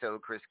challenge young fellow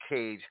Chris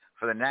Cage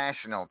for the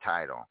national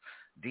title.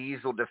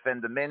 Deez will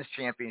defend the men's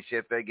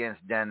championship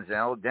against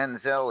Denzel.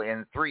 Denzel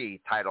in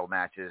 3 title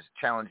matches,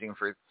 challenging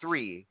for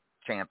 3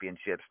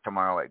 championships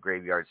tomorrow at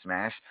Graveyard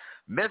Smash.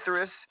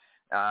 Mithras,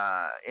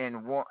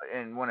 in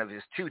one of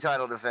his 2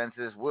 title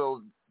defenses,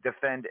 will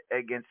defend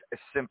against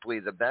Simply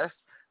the Best.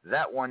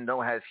 That one,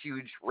 though, has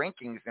huge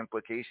rankings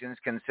implications,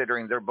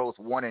 considering they're both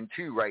 1 and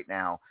 2 right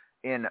now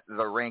in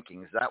the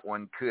rankings. That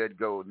one could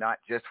go not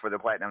just for the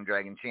Platinum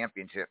Dragon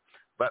Championship,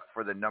 but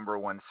for the number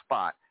 1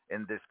 spot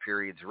in this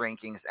period's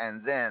rankings.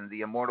 And then the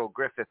Immortal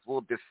Griffith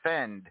will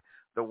defend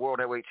the World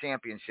Heavyweight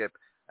Championship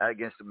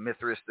against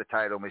Mithras, the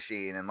Title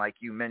Machine. And like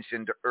you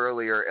mentioned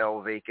earlier,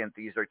 El Vacant,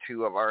 these are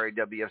 2 of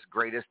RAWF's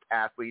greatest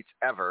athletes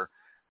ever.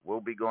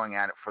 Will be going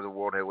at it for the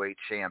World Heavyweight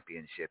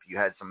Championship. You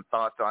had some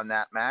thoughts on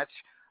that match.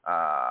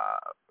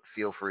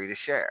 Feel free to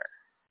share.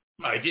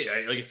 I did.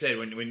 Like I said,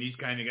 when these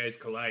kind of guys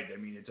collide, I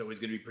mean, it's always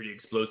going to be pretty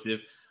explosive.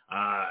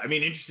 I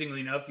mean,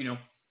 interestingly enough, you know,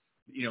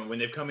 when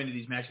they've come into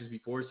these matches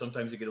before,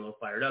 sometimes they get a little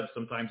fired up.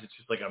 Sometimes it's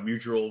just like a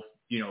mutual,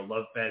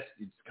 love fest.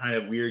 It's kind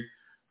of weird.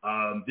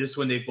 This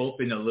one, they've both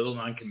been a little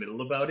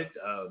non-committal about it.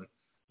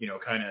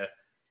 Kind of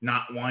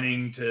not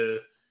wanting to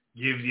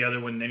give the other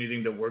one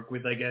anything to work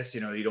with, I guess. You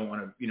don't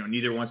want to,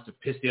 neither wants to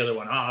piss the other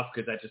one off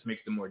because that just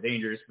makes them more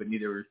dangerous, but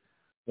neither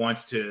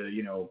wants to,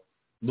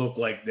 look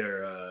like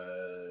they're,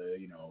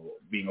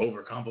 being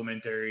over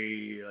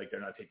complimentary, like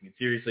they're not taking it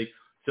seriously.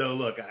 So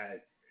look,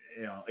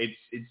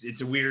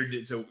 it's a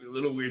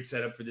little weird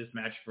setup for this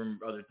match from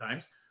other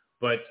times.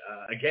 But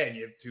again,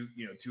 you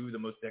have two of the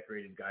most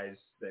decorated guys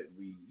that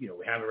we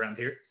have around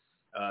here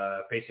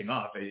facing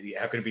off.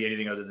 How could it be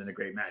anything other than a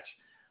great match?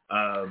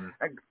 But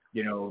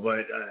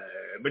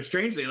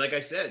strangely, like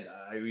I said,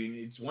 I mean,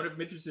 it's one of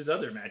Mithras's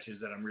other matches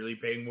that I'm really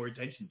paying more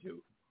attention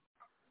to.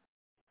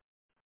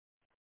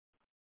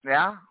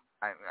 Yeah,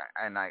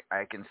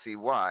 I can see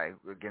why.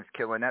 Against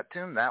Killer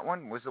Neptune, that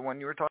one was the one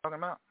you were talking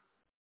about?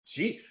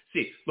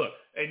 Look,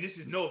 and this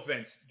is no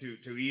offense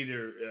to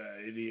either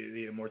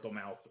the Immortal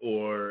Mouth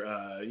or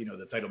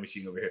the Title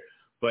Machine over here,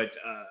 but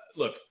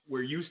look,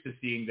 we're used to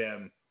seeing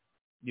them,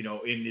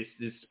 in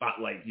this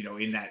spotlight,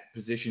 in that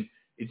position.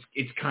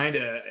 It's kind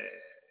of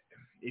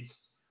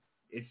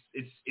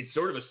it's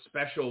sort of a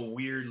special,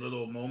 weird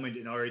little moment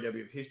in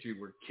RAWF history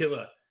where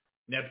Killer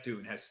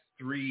Neptune has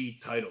 3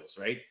 titles,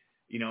 right?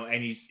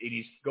 And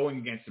he's going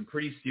against some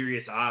pretty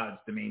serious odds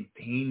to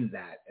maintain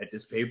that at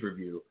this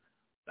pay-per-view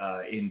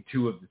in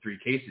 2 of the 3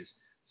 cases.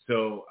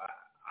 So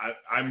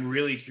I'm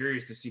really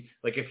curious to see,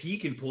 like, if he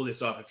can pull this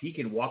off, if he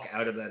can walk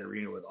out of that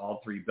arena with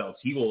all 3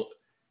 belts, he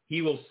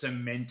will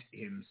cement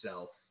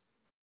himself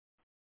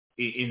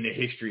in the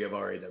history of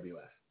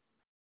RAWF.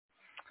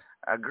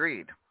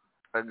 Agreed.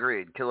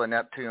 Killer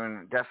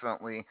Neptune,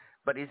 definitely.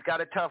 But he's got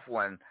a tough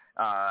one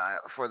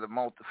for the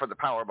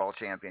Powerball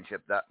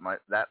Championship. That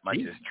much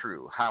is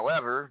true.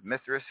 However,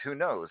 Mithras, who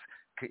knows?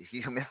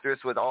 Mithras,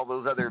 with all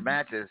those other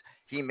matches,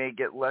 he may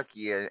get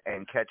lucky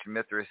and catch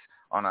Mithras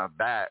on a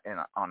bad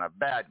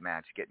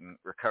match,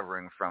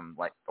 recovering from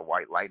like the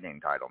White Lightning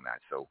title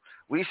match. So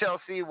we shall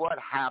see what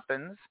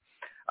happens.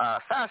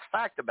 Fast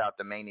fact about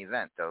the main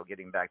event, though,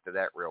 getting back to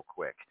that real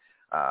quick.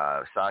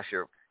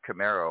 Sasha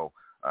Camaro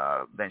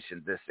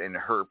mentioned this in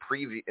her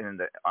preview in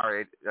the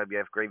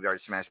RAWF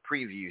Graveyard Smash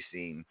preview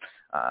scene.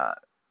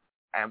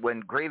 And when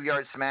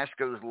Graveyard Smash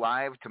goes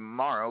live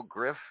tomorrow,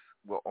 Griff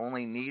will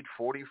only need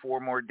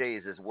 44 more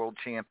days as world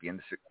champion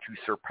to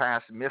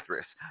surpass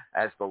Mithras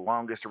as the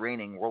longest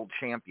reigning world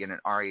champion in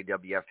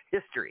RAWF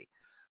history.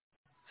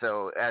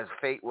 So as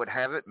fate would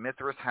have it,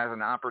 Mithras has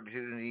an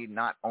opportunity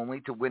not only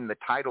to win the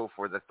title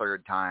for the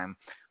 3rd time,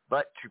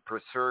 but to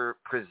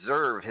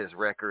preserve his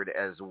record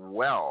as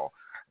well.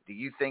 Do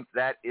you think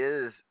that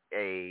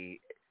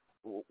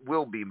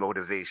will be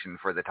motivation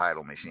for the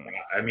Title Machine?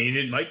 I mean,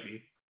 it might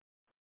be.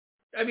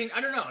 I mean,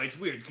 I don't know. It's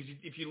weird because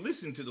if you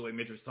listen to the way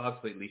Mithras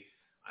talks lately,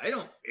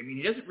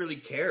 he doesn't really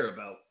care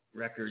about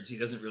records. He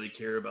doesn't really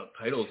care about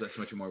titles that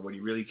much more. What he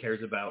really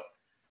cares about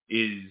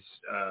is,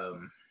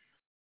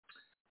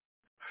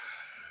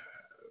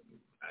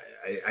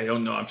 I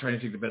don't know. I'm trying to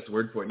think the best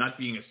word for it. Not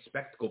being a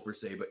spectacle per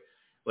se, but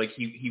like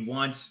he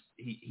wants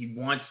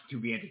to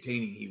be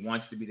entertaining. He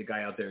wants to be the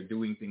guy out there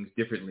doing things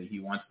differently. He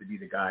wants to be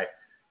the guy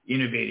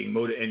innovating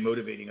and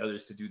motivating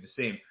others to do the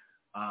same.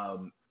 I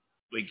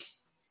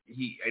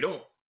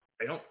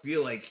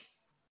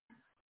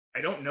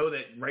don't know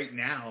that right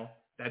now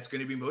that's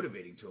going to be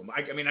motivating to him.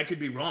 I mean, I could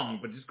be wrong,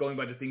 but just going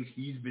by the things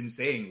he's been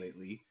saying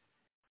lately,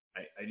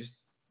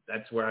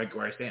 that's where I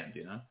stand,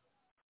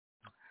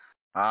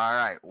 All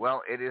right.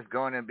 Well, it is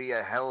going to be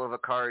a hell of a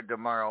card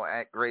tomorrow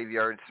at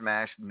Graveyard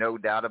Smash. No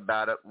doubt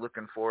about it.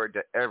 Looking forward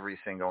to every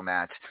single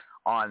match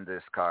on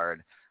this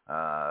card.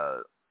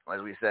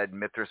 As we said,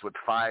 Mithras with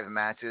 5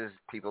 matches.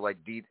 People like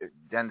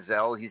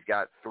Denzel, he's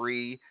got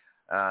 3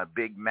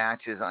 big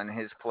matches on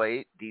his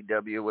plate.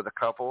 DW with a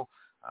couple.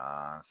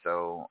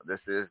 So this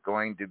is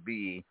going to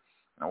be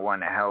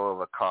one hell of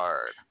a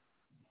card.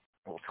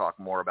 We'll talk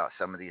more about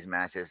some of these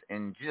matches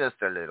in just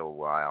a little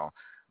while.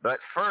 But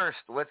first,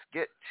 let's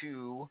get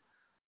to,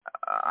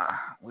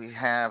 we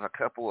have a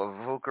couple of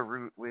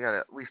Vocaroo. We had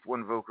at least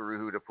one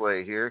Vocaroo to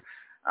play here.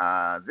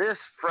 This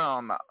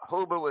from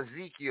Hobo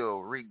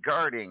Ezekiel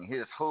regarding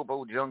his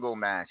Hobo Jungle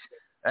match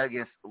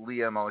against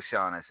Liam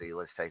O'Shaughnessy.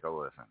 Let's take a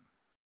listen.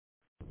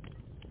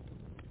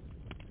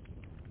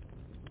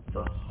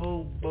 The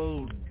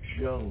Hobo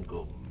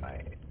Jungle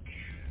match.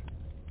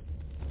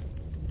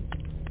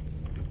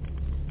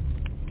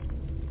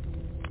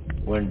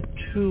 When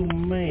 2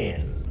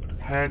 men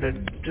had a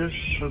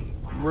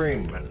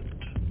disagreement,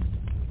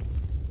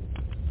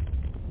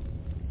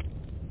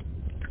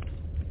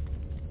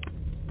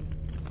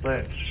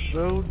 that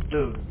so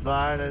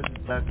divided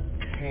the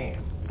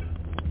camp,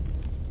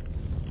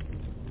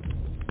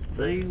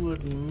 they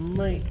would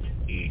meet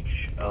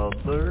each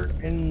other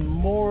in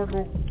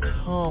mortal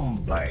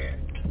combat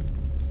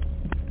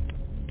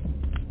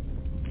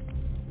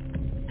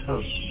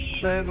to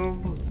settle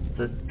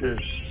the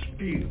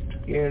dispute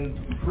in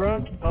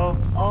front of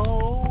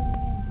all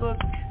the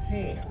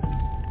camp.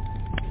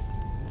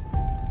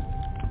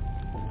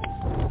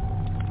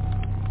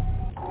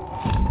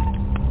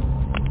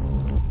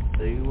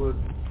 They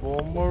would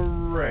form a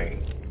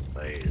ring,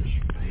 these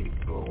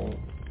people,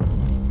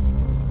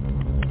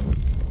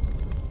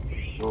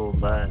 so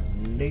that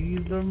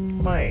neither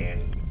man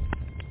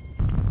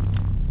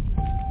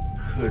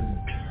could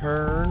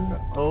turn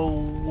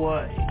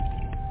away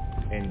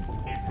in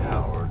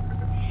cowardice.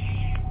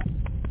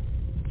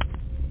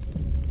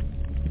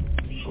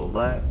 So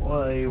that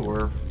way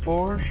we're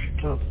forced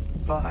to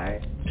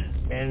fight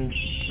and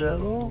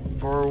settle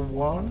for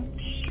once,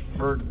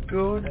 for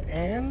good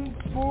and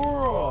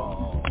for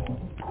all.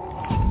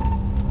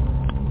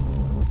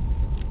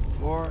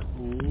 For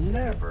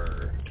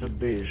never to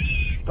be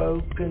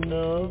spoken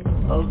of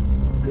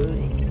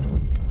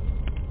again.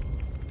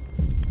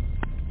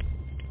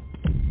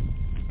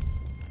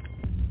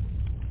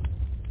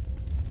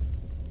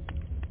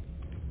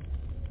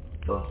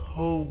 The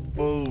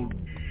Hobo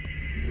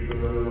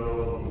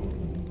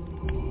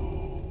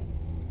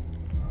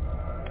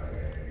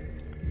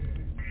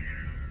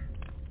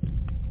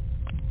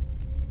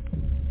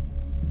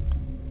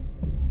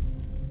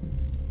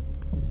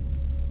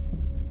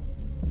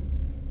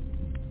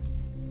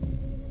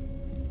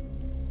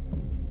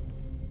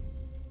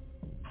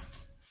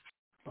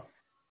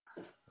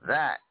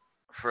That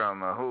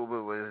from a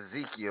Hobo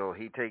Ezekiel.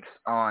 He takes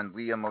on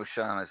Liam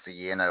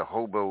O'Shaughnessy in a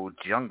Hobo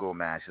Jungle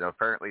match. Now,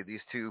 apparently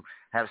these two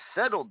have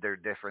settled their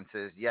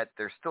differences, yet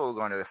they're still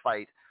going to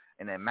fight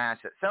in a match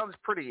that sounds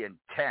pretty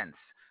intense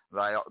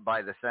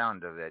by the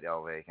sound of it,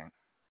 El Vacant.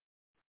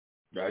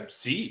 I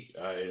see.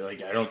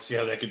 I don't see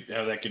how that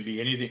could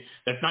be anything.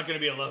 That's not going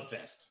to be a love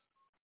fest.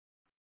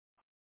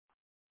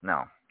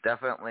 No,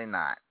 definitely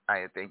not.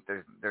 I think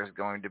there's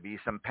going to be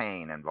some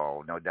pain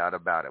involved, no doubt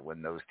about it,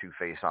 when those two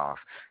face off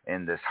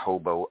in this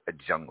Hobo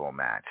Jungle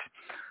match.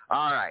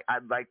 All right,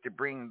 I'd like to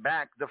bring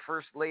back the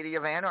First Lady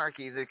of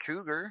Anarchy, the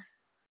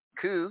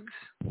Cougs.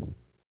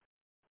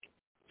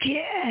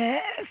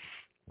 Yes.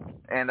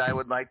 And I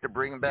would like to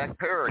bring back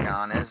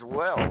Paragon as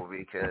well,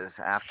 because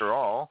after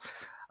all,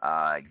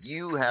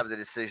 you have the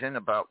decision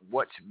about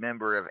which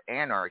member of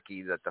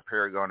Anarchy that the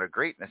Paragon of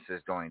Greatness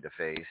is going to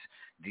face.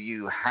 Do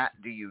you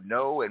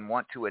know and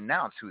want to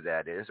announce who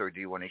that is, or do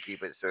you want to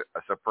keep it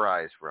a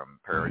surprise from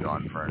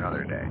Paragon for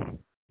another day?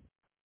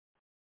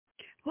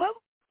 What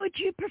would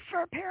you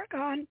prefer,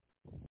 Paragon?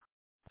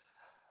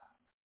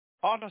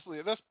 Honestly,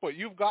 at this point,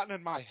 you've gotten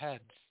in my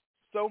head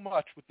so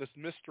much with this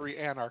mystery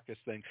anarchist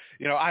thing.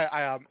 You know,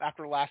 I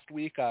after last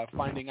week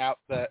finding out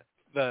that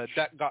the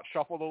deck got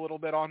shuffled a little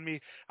bit on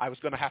me, I was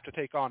going to have to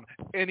take on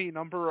any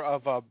number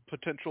of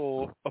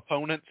potential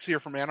opponents here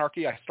from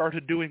Anarchy. I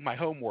started doing my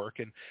homework,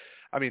 and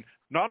I mean,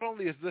 not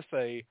only is this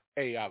a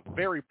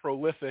very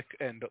prolific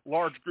and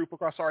large group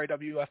across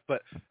RAWF,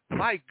 but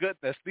my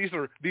goodness, these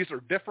are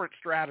different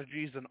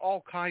strategies and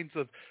all kinds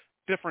of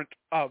different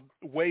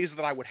ways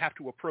that I would have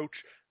to approach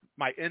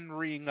my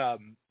in-ring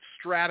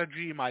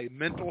strategy, my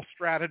mental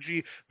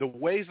strategy, the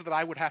ways that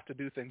I would have to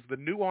do things, the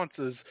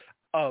nuances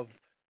of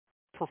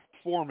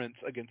performance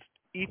against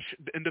each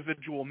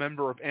individual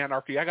member of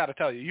Anarchy. I got to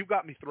tell you, you've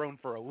got me thrown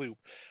for a loop.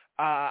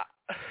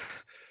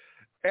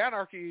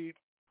 Anarchy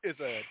is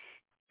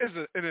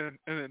an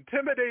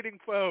intimidating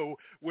foe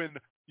when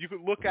you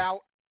can look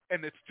out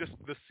and it's just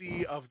the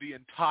sea of the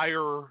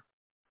entire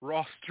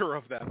roster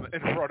of them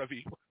in front of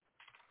you.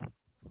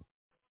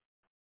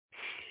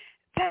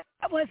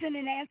 That wasn't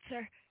an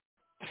answer.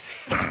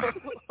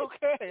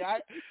 Okay,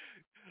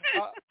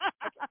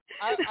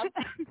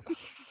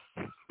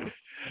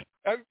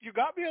 You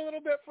got me a little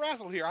bit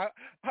frazzled here.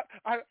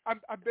 I'm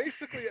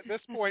basically at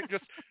this point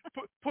just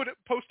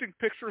posting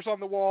pictures on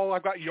the wall.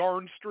 I've got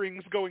yarn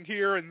strings going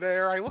here and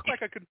there. I look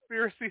like a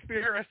conspiracy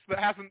theorist that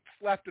hasn't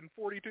slept in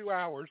 42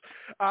 hours.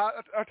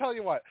 I'll tell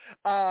you what.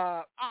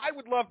 I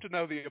would love to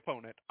know the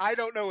opponent. I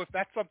don't know if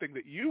that's something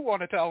that you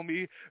want to tell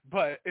me,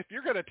 but if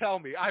you're going to tell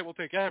me, I will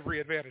take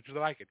every advantage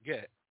that I can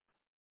get.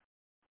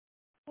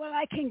 Well,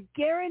 I can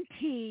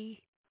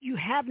guarantee you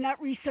have not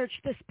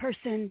researched this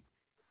person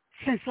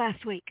since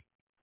last week.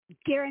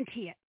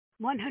 Guarantee it,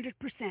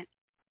 100%.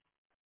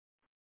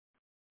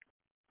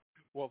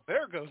 Well,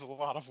 there goes a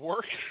lot of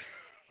work.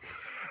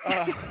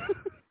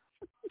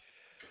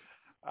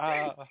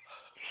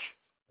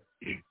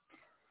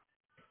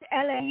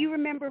 Ella, you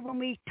remember when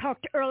we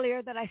talked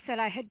earlier that I said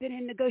I had been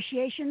in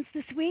negotiations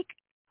this week?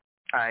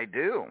 I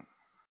do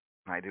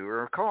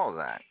recall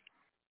that.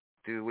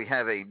 Do we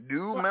have a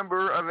new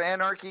member of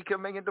Anarchy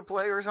coming into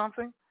play or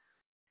something?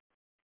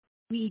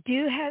 We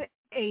do have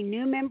a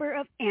new member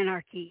of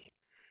Anarchy.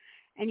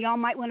 And y'all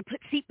might want to put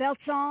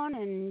seatbelts on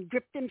and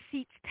grip them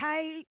seats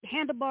tight,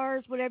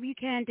 handlebars, whatever you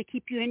can to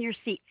keep you in your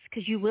seats,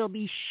 because you will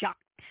be shocked.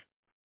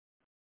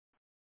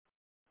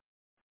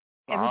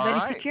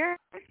 Everybody secure?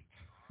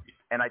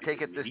 And I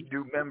take it this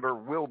new member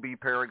will be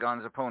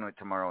Paragon's opponent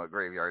tomorrow at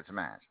Graveyard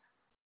Smash.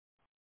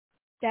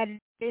 That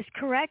is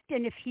correct,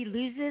 and if he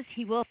loses,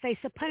 he will face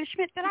a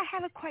punishment, but I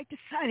haven't quite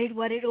decided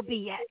what it'll be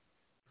yet.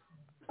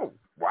 Oh,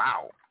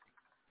 wow.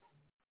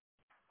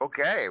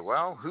 Okay,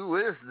 well, who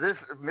is this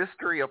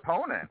mystery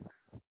opponent?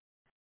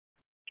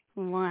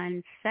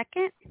 1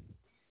 second.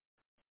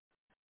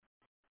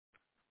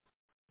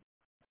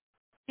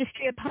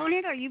 Mystery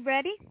opponent, are you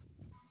ready?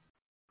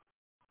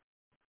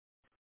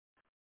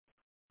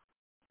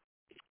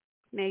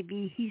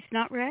 Maybe he's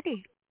not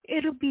ready.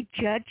 It'll be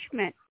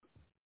Judgment.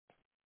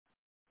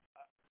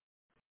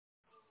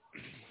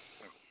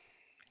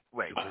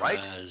 Wait, what?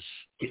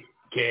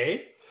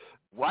 Okay.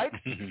 What?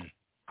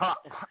 Huh?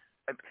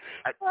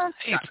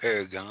 Hey,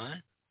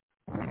 Paragon.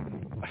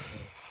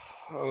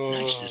 Oh.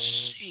 Nice to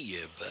see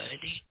you,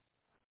 buddy.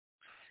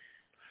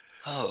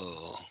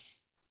 Oh,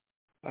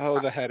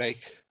 the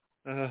headache.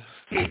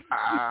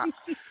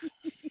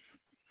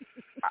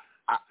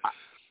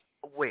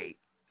 Wait.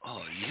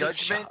 Oh, you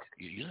Judgment?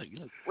 You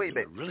look Wait a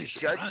minute. really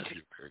surprised,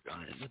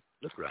 Paragon. It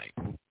look right.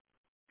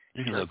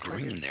 You look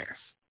green there.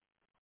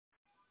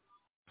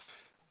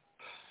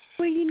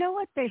 Well, you know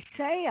what they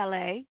say,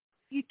 L.A.?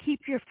 You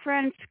keep your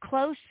friends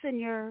close and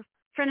your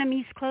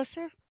frenemies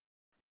closer.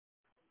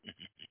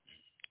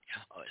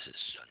 Oh, this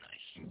is so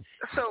nice.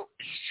 So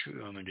it's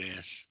true,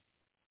 Amadeus.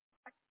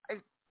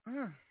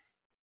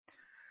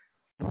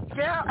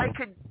 Yeah, I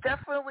could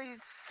definitely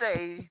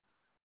say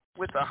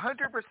with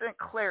 100%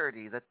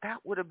 clarity that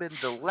would have been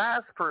the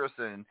last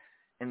person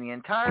in the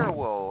entire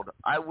world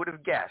I would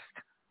have guessed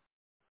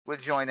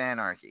would join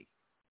Anarchy.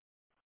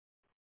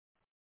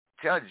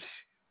 Judge.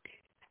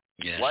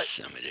 Yes, what?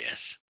 Amadeus.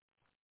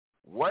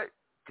 What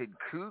did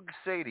Coog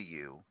say to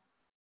you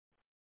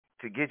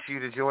to get you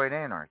to join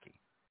Anarchy?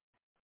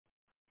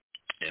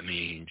 I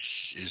mean,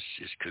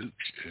 it's Coog.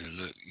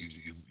 Look,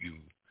 you.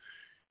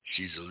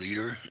 She's a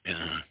leader.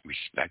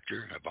 Respect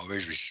her. I've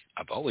always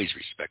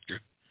respected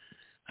her.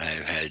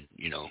 I've had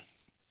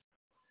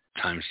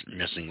times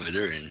messing with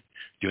her and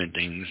doing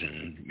things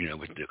and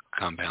with the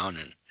compound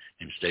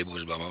and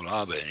stables, blah blah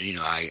blah. But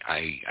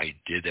I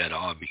did that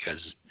all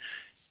because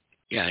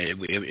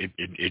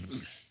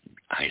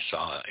I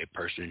saw a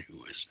person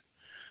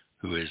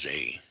who's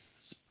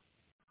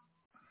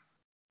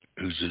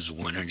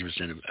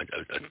 100%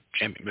 a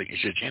champion. Like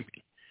she's a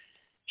champion.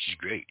 She's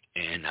great,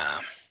 and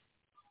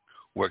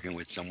working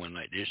with someone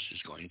like this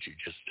is going to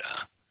just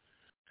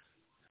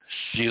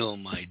seal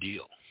my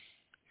deal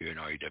here in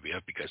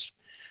RAWF because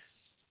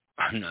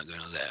I'm not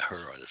going to let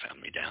her or the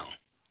family down.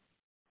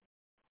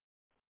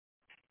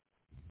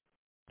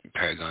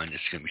 Paragon,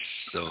 it's going to be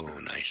so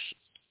nice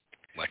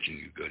watching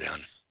you go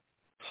down.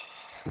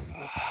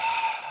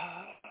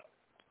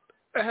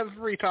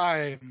 Every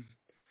time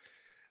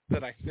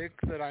that I think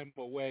that I'm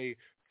away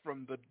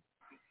from the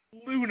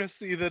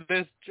lunacy that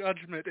is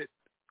Judgment, it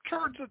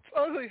turns its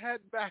ugly head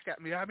back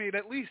at me. I mean,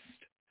 at least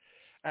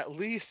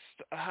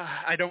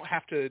I don't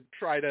have to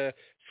try to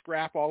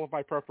scrap all of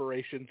my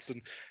preparations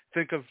and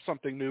think of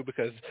something new,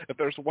 because if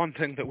there's one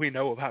thing that we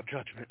know about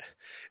Judgment,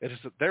 it is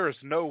that there is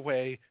no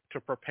way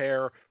to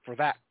prepare for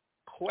that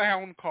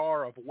clown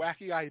car of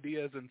wacky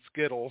ideas and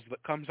skittles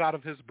that comes out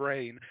of his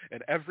brain in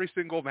every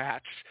single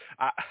match.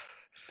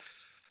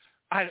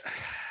 I've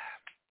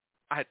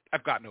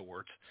got no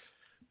words.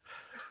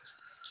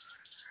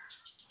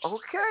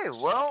 Okay,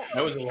 well,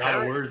 that was a lot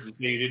of words to say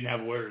you didn't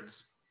have words.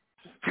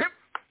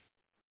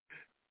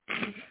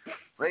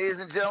 Ladies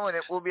and gentlemen,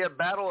 it will be a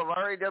battle of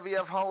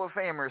RAWF Hall of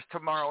Famers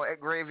tomorrow at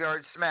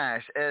Graveyard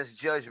Smash as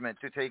Judgment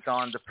to take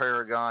on the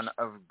Paragon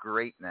of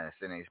Greatness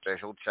in a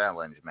special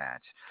challenge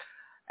match.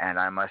 And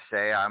I must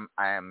say, I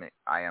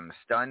am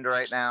stunned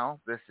right now.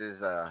 This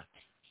is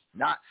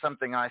not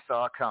something I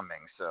saw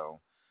coming. So,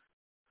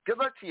 good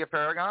luck to you,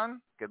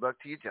 Paragon. Good luck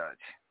to you, Judge.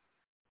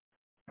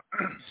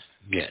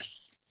 Yes.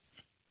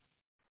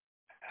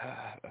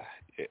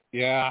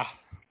 Yeah.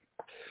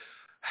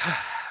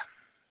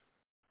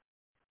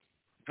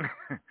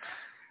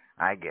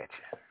 I get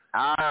you.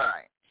 All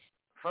right.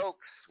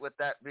 Folks, with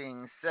that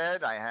being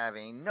said, I have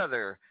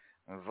another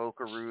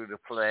Vocaroo to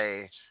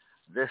play.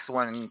 This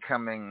one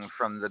coming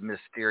from the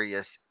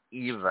mysterious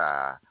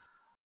Eva.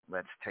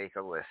 Let's take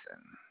a listen.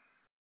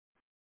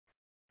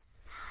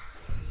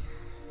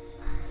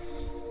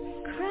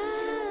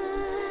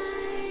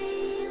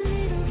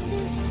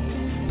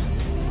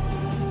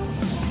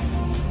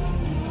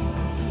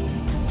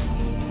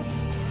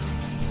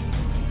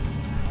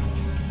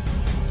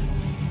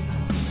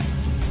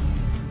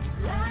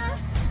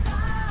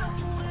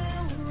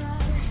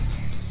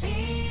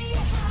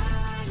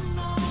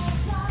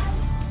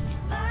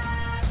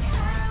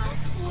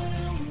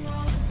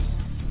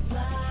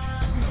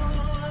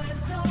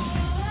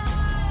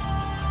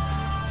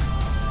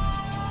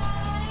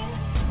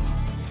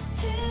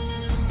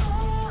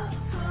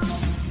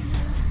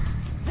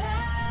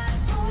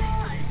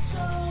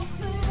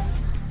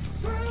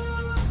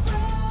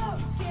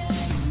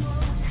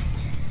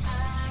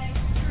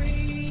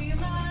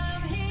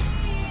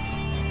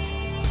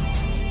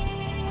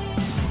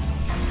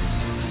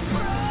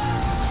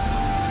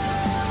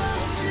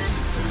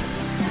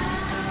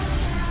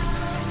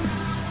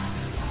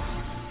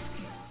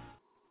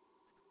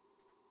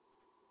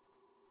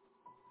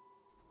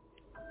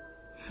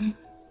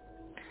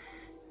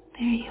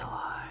 There you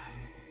are.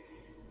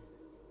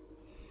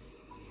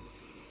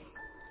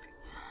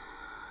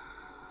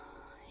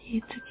 You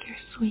took your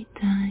sweet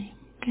time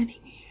getting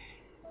here.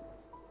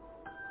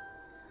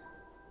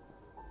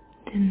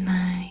 Didn't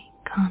I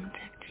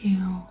contact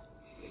you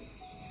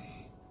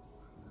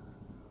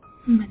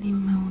many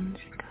moons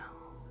ago?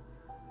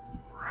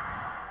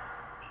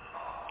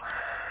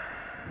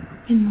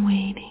 Been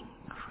waiting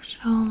for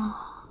so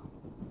long.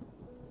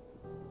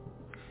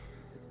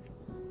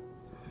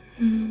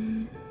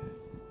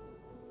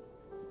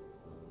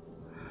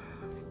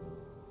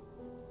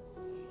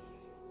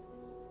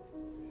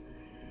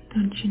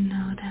 Don't you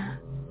know that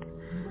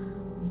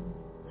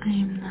I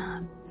am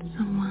not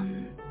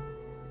someone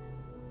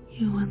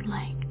you would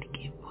like to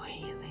keep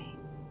waiting?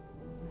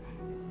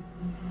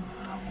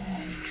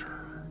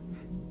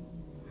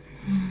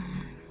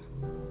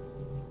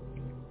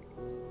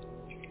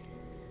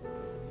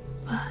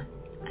 But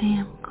I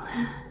am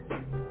glad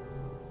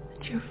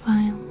that you're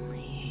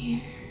finally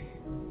here.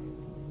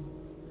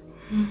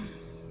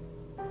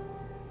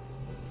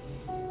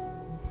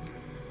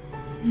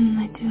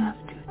 I do have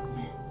to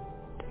admit,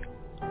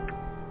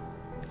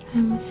 I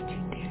missed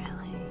you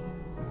dearly.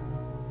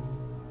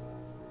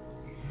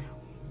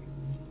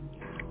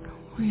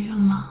 Were you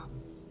lost,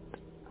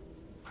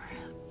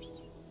 perhaps?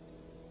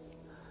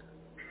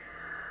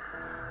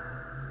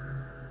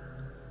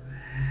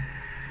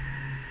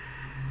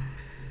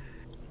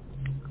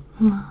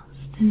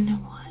 Lost in the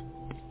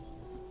woods,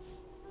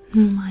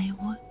 in my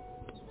woods.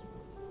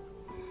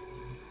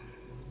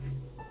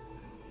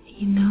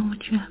 You know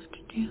what you have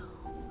to do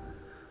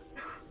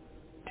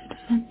to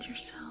defend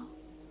yourself.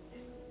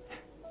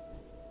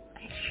 I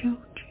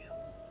showed you.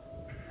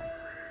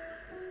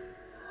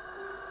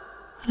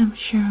 But I'm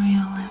sure we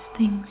all have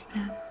things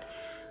that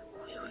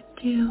we would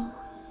do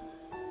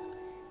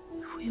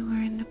if we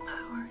were in the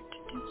power to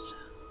do so.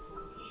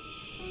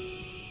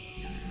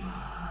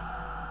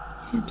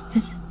 You should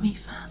visit me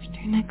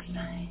faster next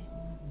time.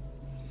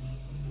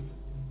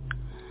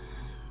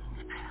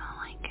 I don't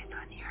like it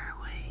when you're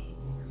away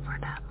for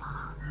that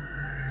long.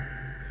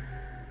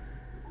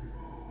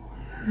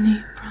 Do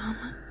you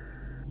promise?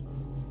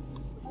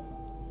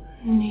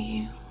 Do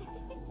you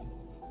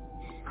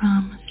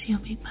promise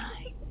you'll be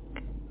back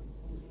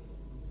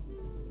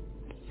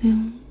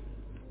soon?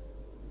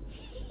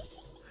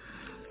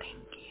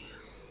 Thank you.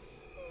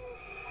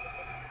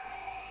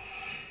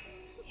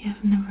 You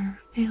have never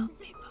failed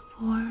me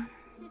before.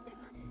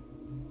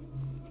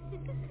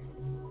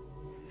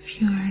 Have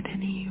you heard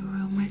any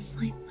rumors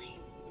lately?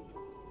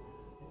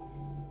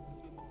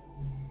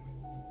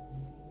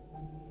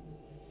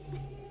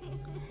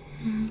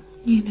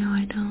 You know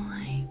I don't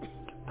like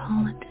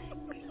politics,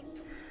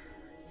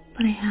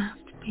 but I have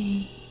to be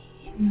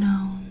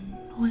known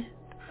with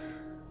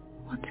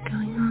what's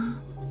going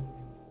on.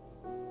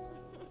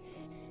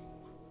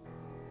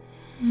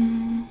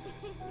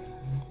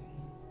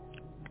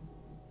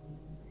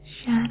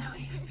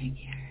 Shadowy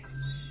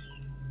figures.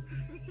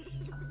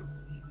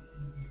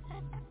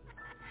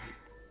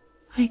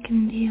 I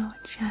can deal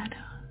with shadows.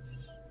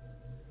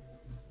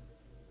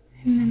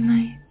 In the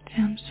night,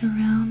 I'm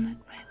surrounded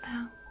by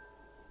them.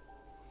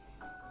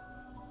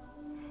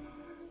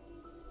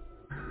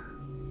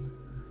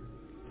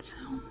 So,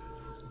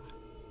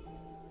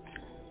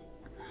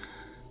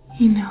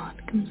 you know what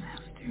comes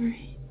after,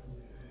 right?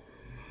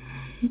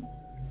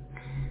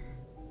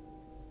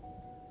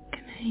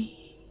 Can I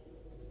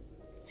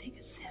take a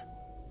sip?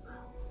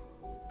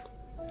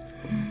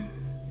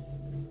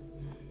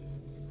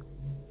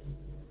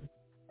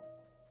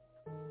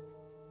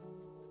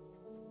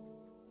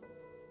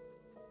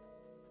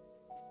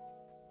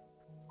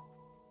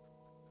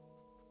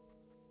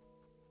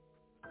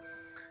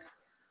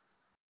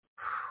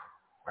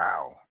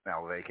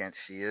 Vacant.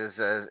 She is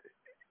the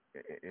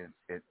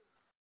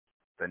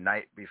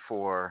night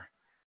before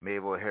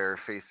Mabel Hare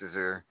faces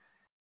her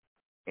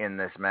in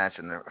this match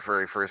in the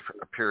very first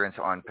appearance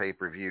on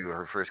pay-per-view,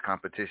 her first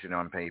competition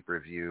on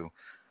pay-per-view.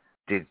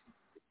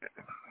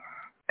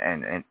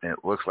 And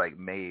it looks like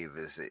Maeve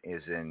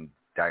is in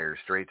dire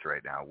straits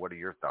right now. What are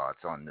your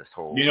thoughts on this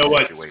whole You know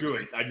what? situation? Screw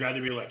it. I'd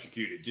rather be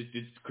electrocuted.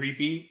 It's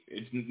creepy.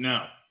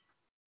 No.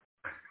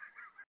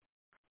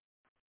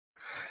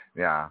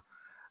 Yeah.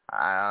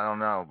 I don't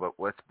know, but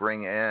let's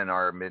bring in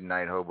our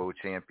Midnight Hobo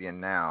champion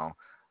now.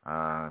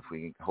 If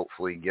we can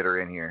hopefully get her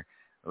in here.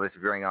 Let's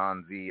bring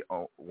on the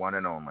one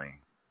and only.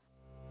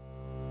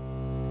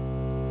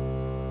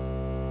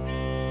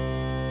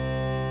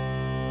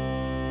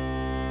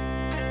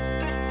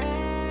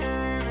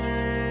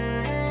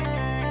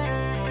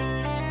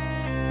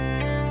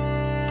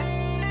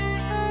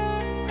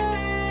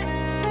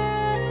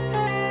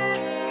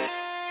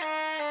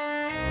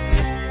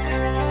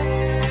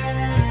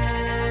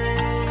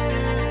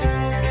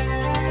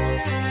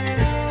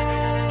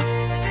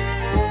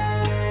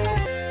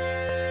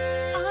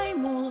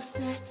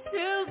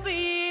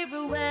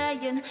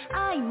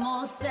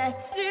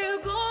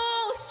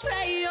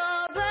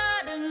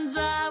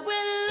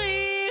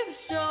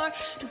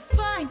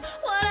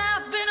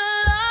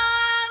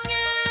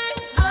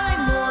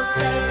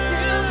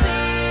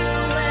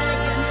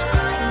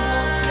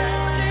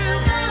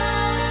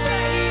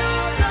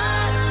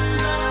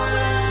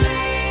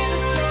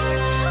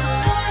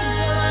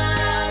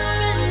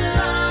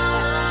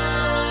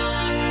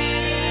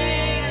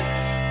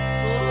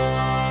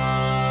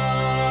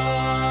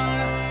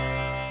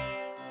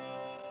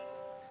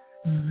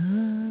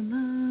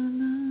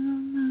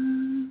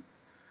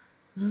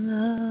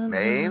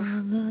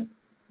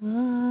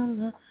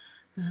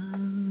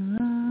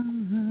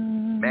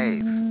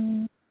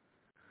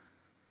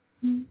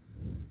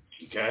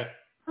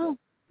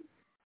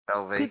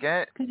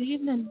 Good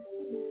evening.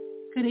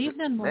 Good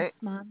evening,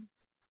 Wolfman.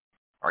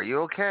 Are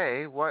you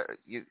okay?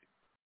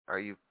 Are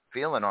you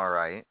feeling all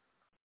right?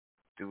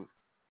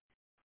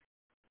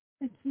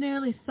 It's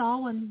nearly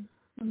Samhain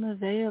and the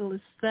veil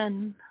is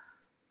thin.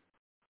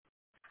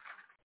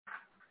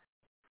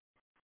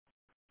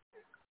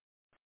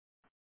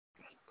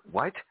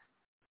 What?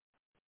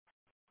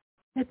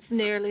 It's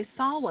nearly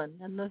Samhain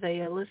and the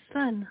veil is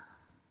thin.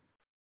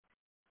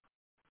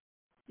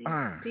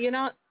 Do you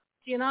not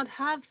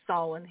have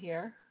Samhain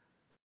here?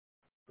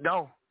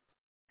 No.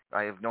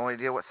 I have no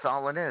idea what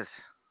Samhain is.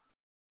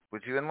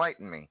 Would you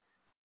enlighten me?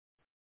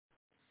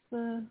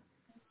 The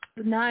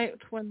night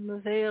when the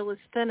veil is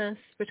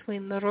thinnest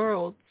between the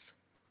worlds.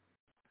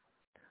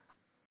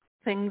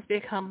 Things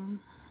become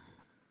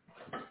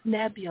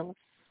nebulous.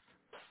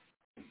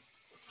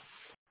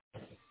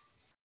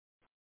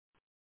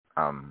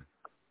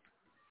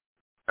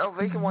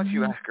 Vacant wants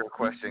you to ask her a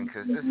question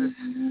because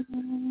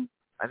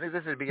I think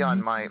this is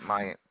beyond my.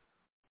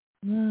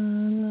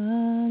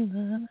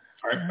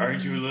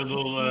 Aren't you a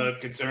little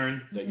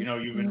concerned that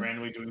you've been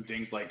randomly doing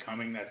things like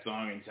humming that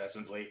song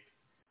incessantly?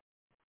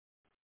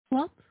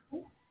 What?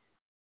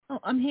 Oh,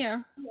 I'm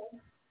here.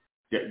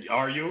 Yeah,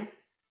 are you?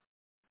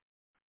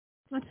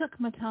 I took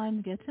my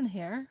time to get in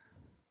here.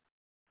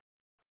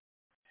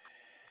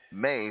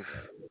 Maeve,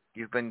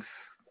 you're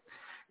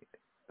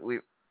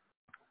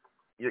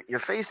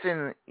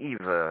facing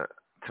Eva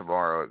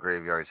tomorrow at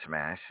Graveyard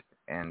Smash,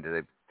 and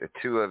the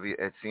two of you,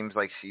 it seems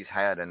like she's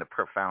had a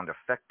profound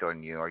effect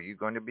on you. Are you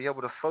going to be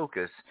able to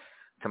focus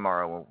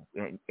tomorrow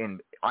in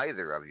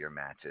either of your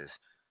matches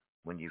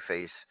when you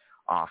face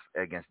off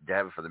against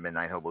Deb for the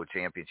Midnight Hobo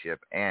Championship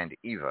and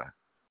Eva?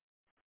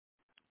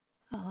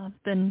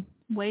 I've been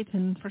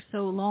waiting for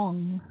so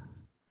long,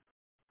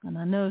 and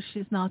I know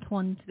she's not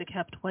one to be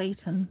kept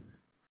waiting.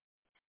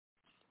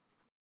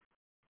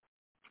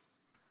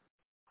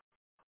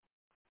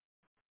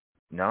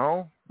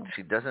 No,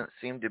 she doesn't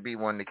seem to be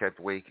one to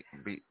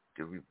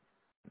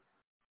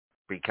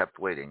be kept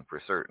waiting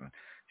for certain.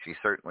 She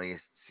certainly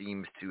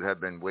seems to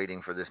have been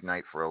waiting for this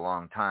night for a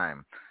long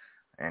time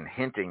and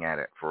hinting at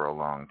it for a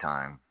long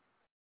time.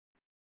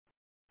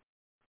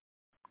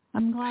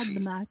 I'm glad the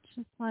match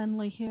is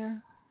finally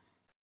here.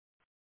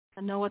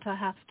 I know what I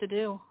have to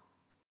do.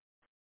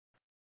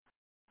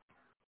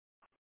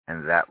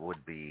 And that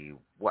would be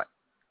what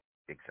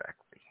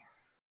exactly?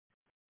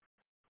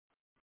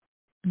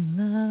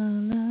 La,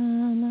 la,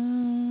 la,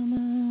 la,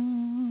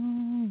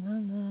 la,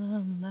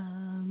 la,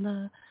 la,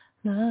 la,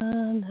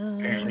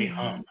 Apparently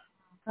hum.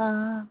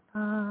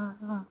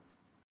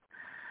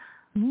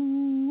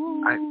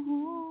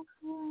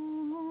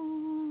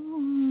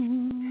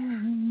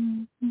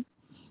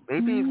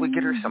 Maybe we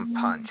get her some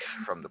punch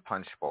from the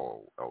punch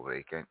bowl,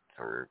 Vacant,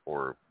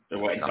 or the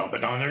white dump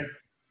it on her.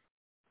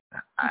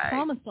 I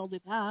promise I'll be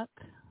back.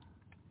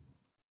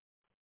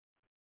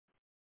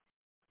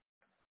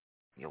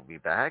 You'll be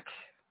back?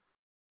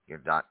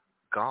 You're not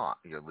gone.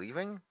 You're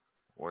leaving?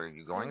 Or are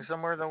you going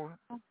somewhere, though?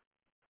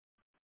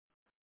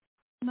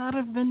 There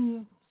have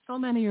been so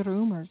many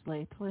rumors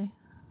lately.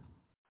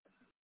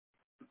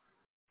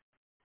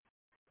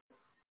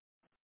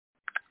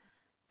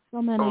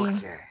 So many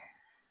Okay.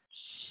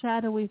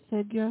 shadowy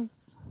figures.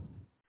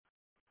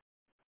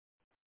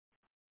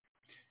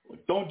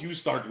 Don't you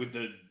start with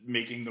the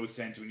making no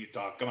sense when you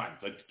talk. Come on.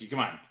 But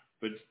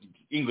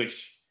English.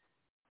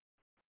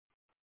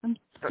 I'm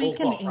Full speaking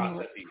thought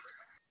English. processes.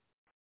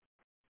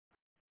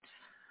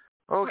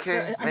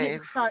 Okay,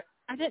 Maeve.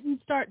 I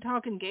didn't start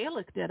talking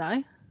Gaelic, did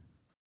I?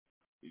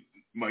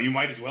 Well, you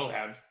might as well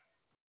have.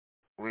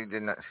 We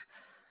did not.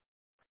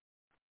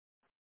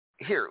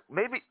 Here,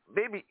 maybe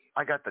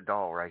I got the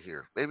doll right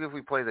here. Maybe if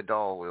we play the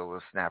doll,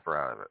 we'll snap her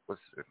out of it.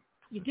 Let's.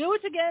 You do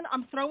it again,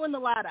 I'm throwing the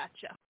lad at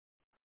you.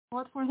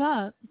 What for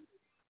that?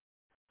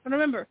 But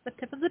remember, the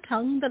tip of the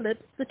tongue, the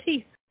lips, the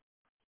teeth.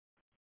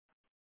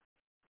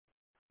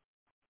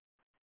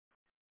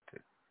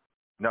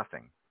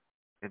 Nothing.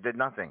 It did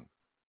nothing.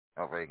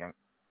 Oh, Reagan.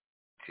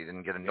 She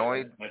didn't get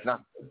annoyed.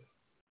 Nothing.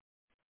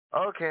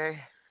 Okay.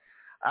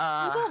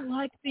 I don't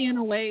like being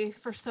away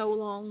for so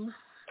long.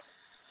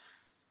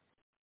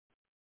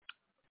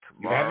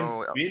 You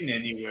haven't been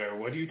anywhere.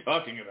 What are you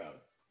talking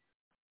about?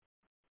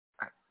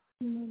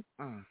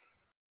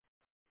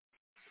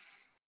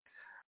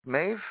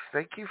 Maeve,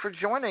 thank you for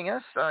joining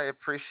us. I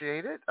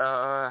appreciate it.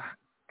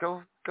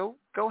 Go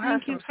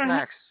have some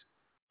snacks.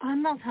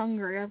 I'm not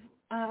hungry.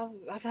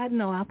 I've had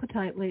no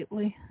appetite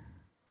lately.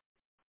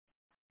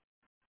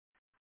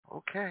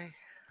 Okay.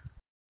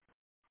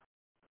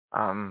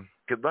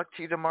 Good luck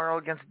to you tomorrow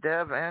against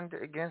Deb and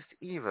against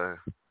Eva.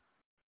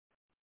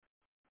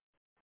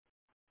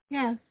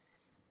 Yes.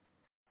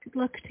 Good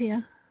luck to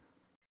you.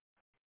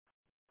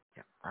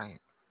 Yeah,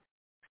 right.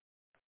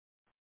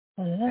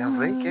 Now,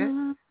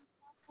 Vacant.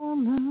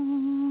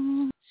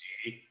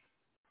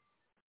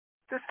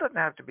 This doesn't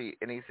have to be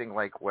anything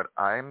like what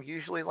I'm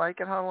usually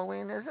like at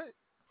Halloween, is it?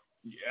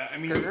 Yeah, I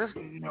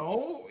mean,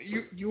 no.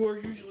 You are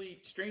usually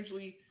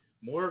strangely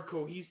more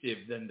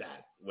cohesive than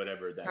that,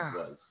 whatever that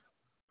was.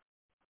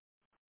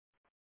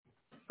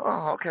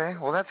 Oh, okay.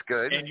 Well, that's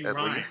good. And you at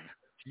rhymed. least.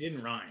 You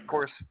didn't rhyme. Of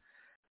course,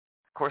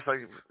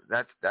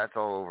 that's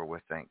all over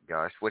with. Thank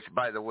gosh. Which,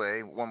 by the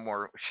way, one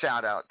more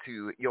shout out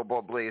to your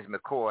boy Blaze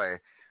McCoy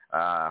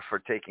for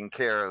taking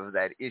care of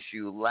that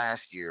issue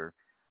last year,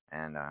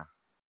 and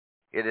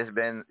it has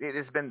been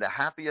the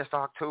happiest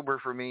October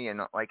for me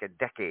in like a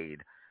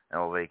decade.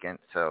 Vacant.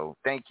 So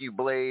thank you,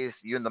 Blaze.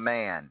 You're the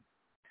man.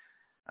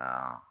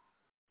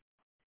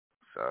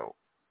 So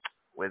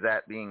with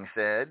that being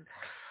said,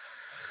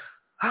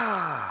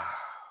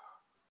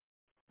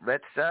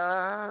 let's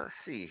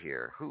see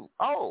here. Who?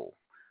 Oh,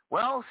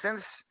 well,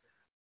 since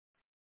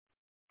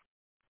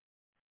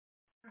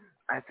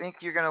I think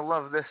you're going to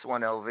love this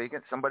one,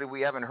 Vacant. Somebody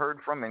we haven't heard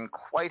from in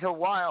quite a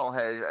while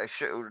has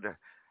showed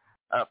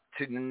up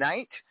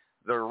tonight.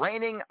 The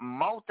reigning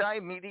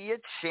multimedia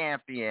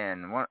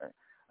champion.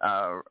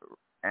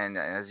 And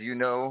as you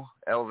know,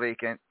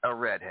 Vacant, a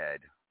redhead.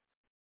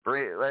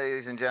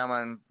 Ladies and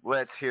gentlemen,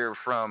 let's hear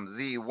from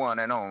the one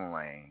and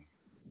only.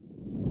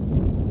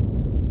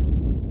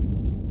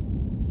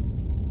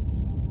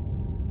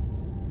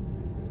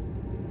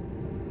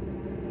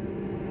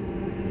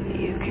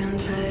 You can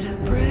try to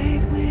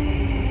break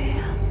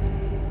me.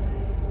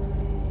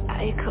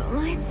 I cut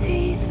my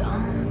teeth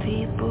on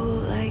people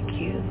like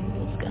you.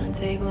 It's gonna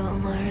take a lot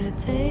more to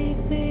take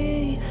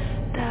me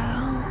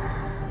down.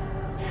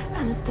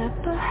 And a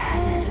step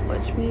ahead,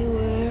 watch me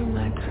wear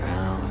my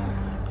crown.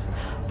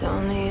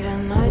 Don't need a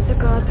knight to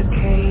guard the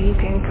cave.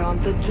 Can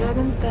count the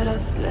dragons that I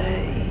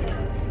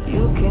slayed.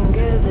 You can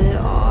give it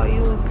all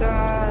you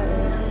got,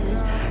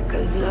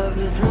 'cause love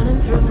is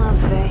running through my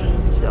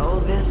veins. Oh,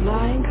 this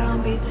lion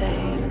can't be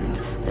tamed.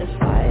 There's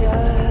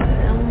fire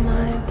in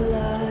my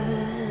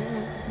blood.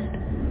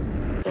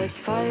 There's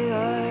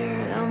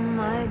fire in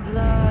my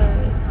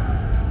blood.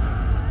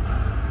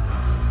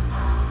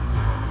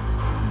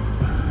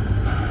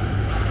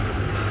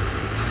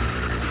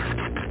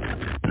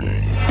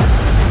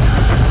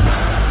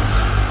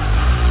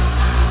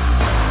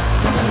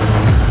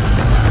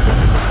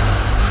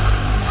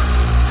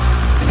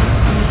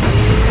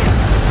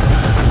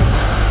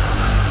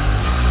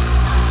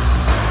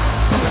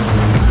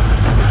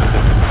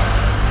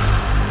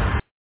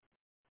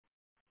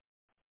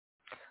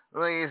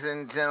 Ladies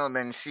and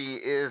gentlemen, she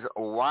is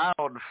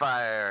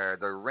Wildfire,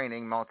 the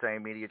reigning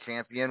multimedia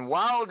champion,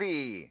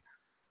 Wildy.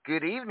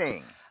 Good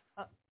evening.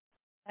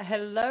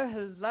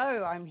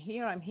 Hello. I'm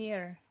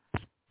here.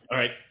 All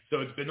right.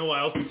 So it's been a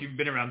while since you've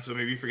been around, so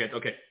maybe you forget.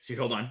 Okay. See,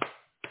 hold on.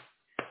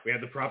 We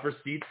have the proper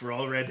seats for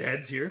all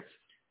redheads here,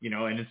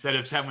 and instead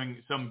of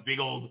having some big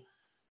old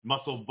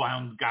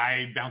muscle-bound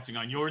guy bouncing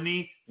on your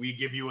knee, we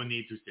give you a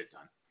knee to sit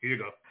on. Here you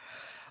go.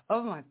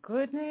 Oh, my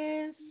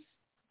goodness.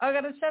 I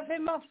got to shove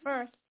him off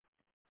first.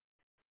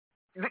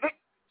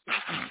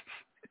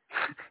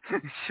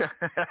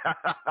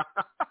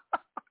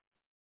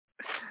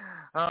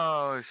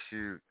 Oh,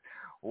 shoot.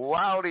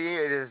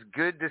 Wildy, it is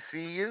good to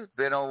see you.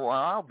 Been a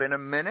while, been a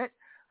minute.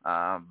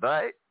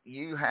 But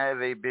you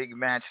have a big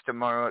match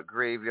tomorrow at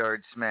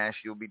Graveyard Smash.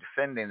 You'll be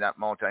defending that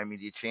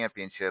multimedia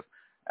championship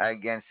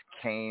against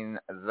Kane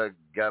the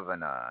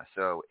Governor.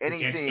 So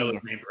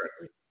anything...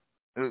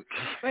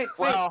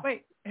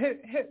 Wait.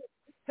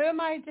 Who am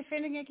I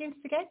defending against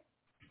again?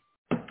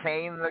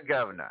 Kane the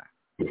Governor.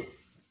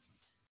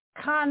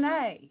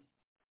 Kane.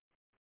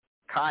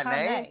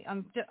 Kane?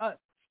 I'm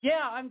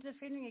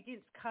defending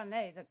against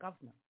Kane the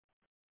Governor.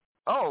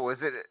 Oh, is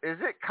it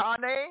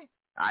Kane?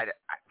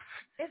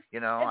 It's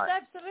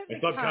absolutely I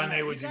thought Kane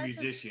Kane was a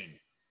musician.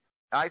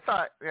 I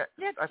thought. Yeah,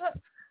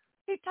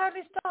 he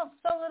totally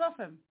stole it off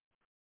him.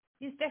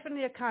 He's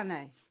definitely a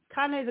Kane.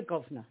 Kane the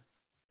Governor.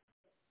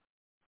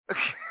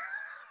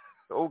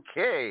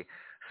 Okay,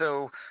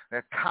 so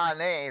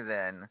Kane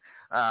then.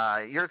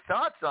 Your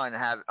thoughts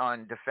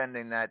on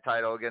defending that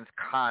title against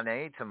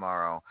Kane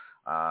tomorrow?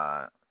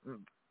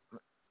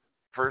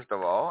 First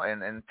of all,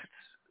 and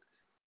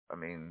I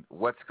mean,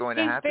 what's going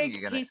to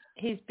happen?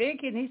 He's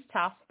big and he's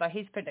tough, but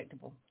he's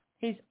predictable.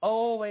 He's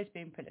always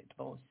been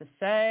predictable. It's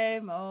the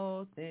same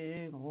old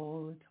thing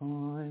all the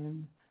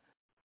time.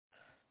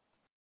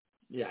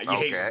 Yeah, you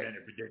hate men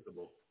are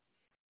predictable.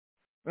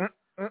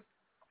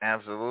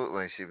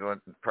 Absolutely, she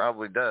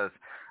probably does.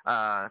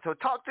 So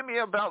talk to me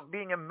about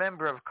being a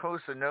member of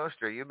Cosa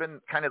Nostra. You've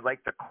been kind of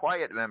like the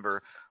quiet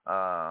member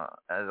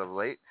as of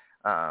late,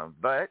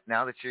 but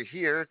now that you're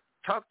here,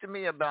 talk to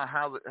me about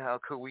how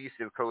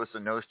cohesive Cosa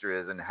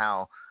Nostra is and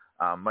how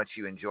much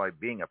you enjoy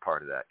being a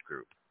part of that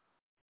group.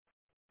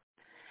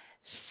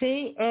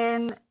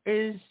 CN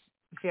is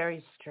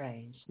very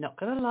strange. Not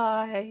going to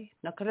lie.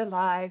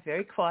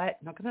 Very quiet.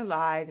 Not going to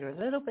lie. They're a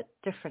little bit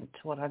different to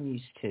what I'm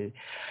used to.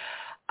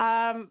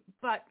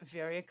 But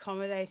very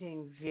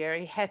accommodating,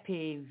 very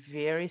happy,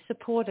 very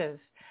supportive,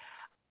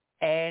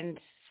 and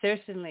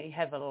certainly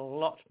have a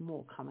lot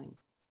more coming.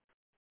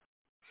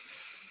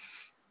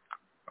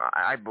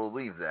 I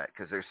believe that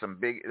because there's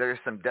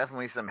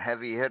definitely some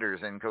heavy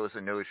hitters in Cosa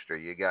Nostra.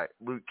 You got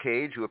Luke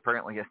Cage, who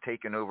apparently has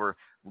taken over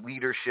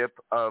leadership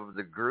of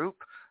the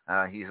group.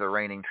 He's a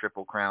reigning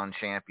Triple Crown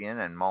champion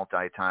and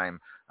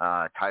multi-time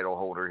title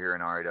holder here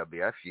in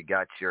RAWF. You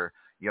got your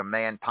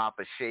man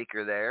Papa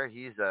Shaker there.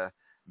 He's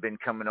been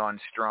coming on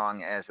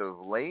strong as of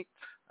late.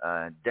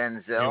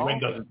 Denzel. Yeah, when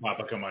doesn't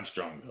Papa come on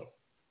strong though?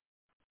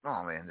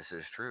 Oh man, this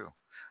is true.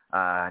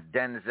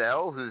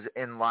 Denzel, who's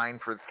in line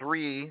for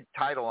 3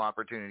 title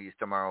opportunities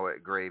tomorrow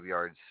at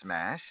Graveyard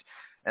Smash.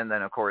 And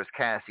then, of course,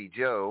 Cassie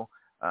Joe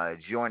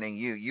joining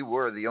you. You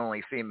were the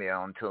only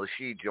female until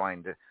she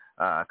joined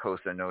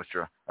Cosa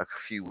Nostra a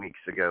few weeks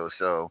ago.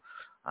 So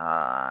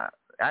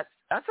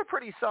that's a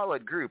pretty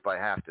solid group, I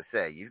have to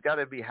say. You've got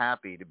to be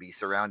happy to be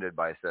surrounded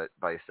by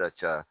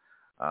such a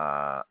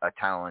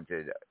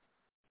talented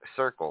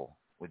circle.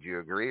 Would you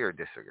agree or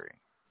disagree?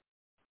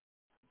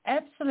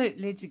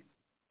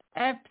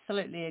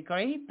 Absolutely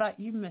agree, but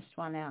you missed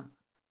one out.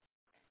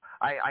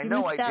 I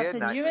know I did.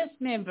 The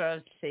newest member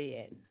of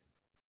CN.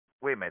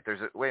 Wait a minute.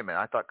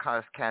 I thought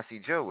Cassie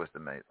Joe was the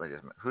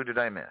latest. Who did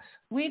I miss?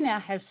 We now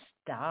have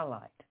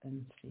Starlight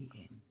in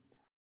CN.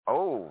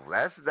 Oh,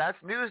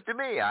 that's news to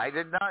me. I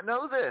did not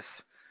know this.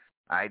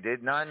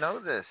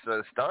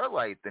 So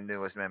Starlight, the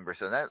newest member.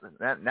 So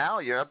that now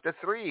you're up to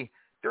three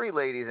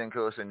ladies in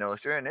Cosa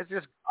Nostra, and it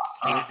just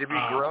seems to be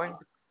growing.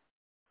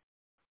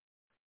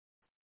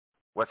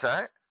 What's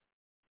that?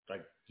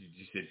 Like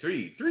you said,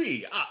 three.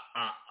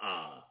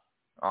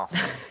 Oh.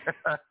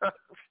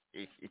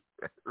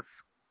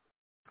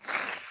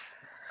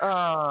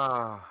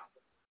 Oh,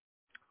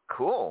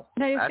 cool.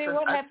 Now you see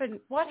what happened.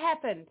 What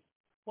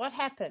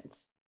happened?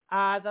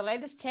 The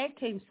latest tag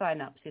team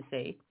sign-ups, you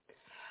see.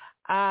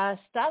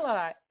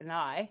 Starlight and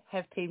I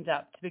have teamed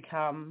up to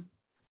become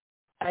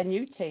a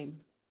new team.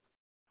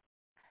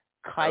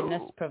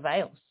 Kindness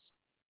Prevails.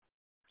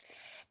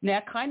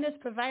 Now, Kindness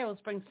Prevails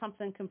brings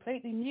something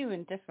completely new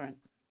and different,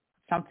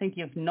 something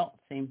you've not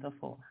seen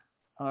before,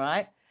 all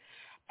right?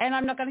 And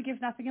I'm not going to give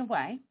nothing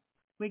away.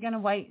 We're going to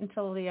wait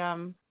until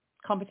the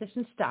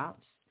competition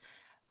starts,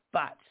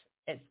 but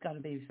it's going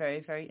to be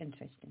very, very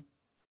interesting.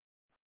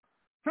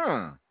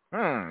 Now,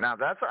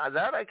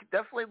 that I could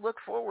definitely look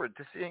forward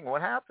to seeing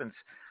what happens.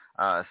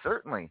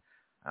 Certainly.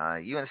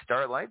 You and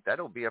Starlight,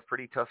 that'll be a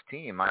pretty tough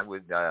team. I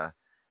would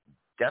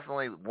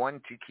definitely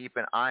one to keep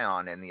an eye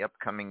on in the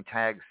upcoming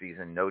tag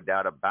season, no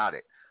doubt about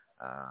it.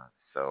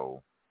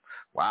 So,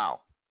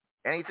 wow.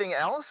 Anything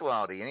else,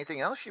 Wildy?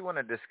 Anything else you want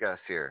to discuss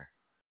here?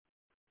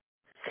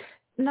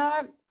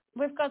 No,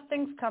 we've got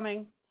things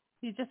coming.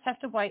 You just have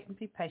to wait and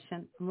be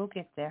patient, and we'll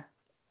get there.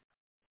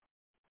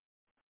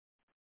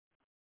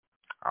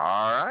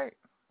 All right.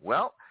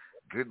 Well,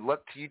 good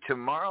luck to you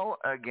tomorrow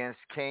against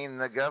Kane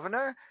the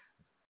Governor,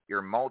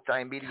 your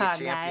multimedia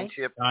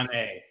championship.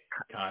 Kane.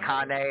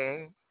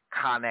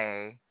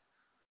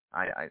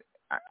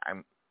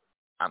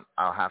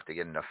 I'll have to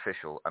get an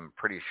official. I'm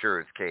pretty sure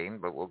it's Kane,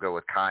 but we'll go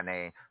with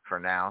Kane for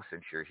now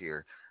since you're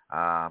here.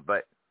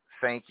 But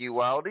thank you,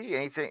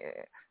 Wildy.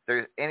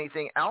 There's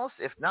anything else?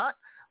 If not,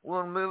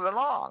 we'll move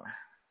along.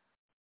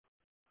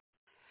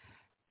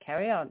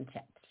 Carry on,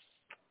 Ted.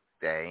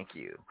 Thank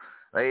you.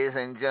 Ladies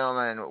and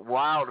gentlemen,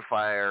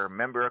 Wildfire,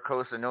 member of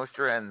Cosa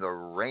Nostra and the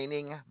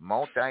reigning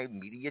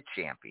multimedia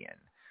champion.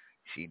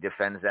 She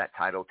defends that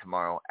title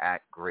tomorrow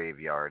at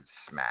Graveyard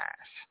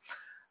Smash.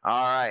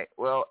 All right.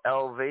 Well,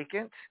 L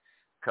Vacant,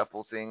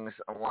 couple things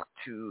I want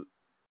to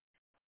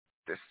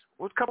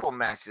a couple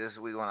matches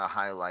we want to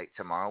highlight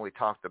tomorrow. We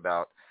talked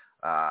about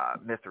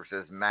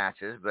Mithras's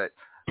matches, but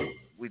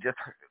we just,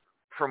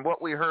 from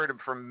what we heard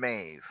from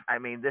Maeve, I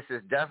mean, this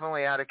is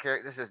definitely out of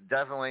character. This is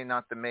definitely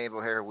not the Maeve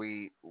O'Hare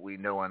we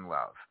know and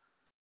love.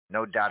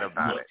 No doubt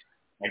about it.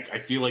 I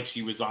feel like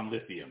she was on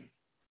lithium.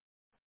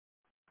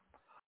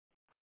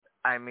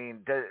 I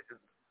mean,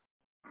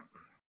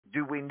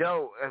 do we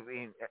know? I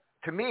mean,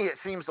 to me, it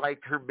seems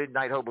like her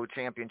Midnight Hobo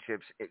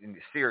Championship's in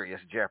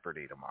serious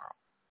jeopardy tomorrow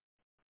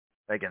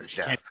against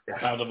Jeff.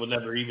 How that was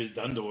ever even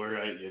done to her.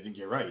 I think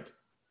you're right.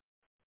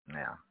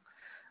 Yeah.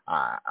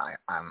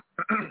 I'm.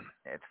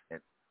 It's.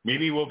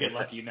 Maybe we'll get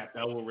lucky and that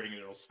bell will ring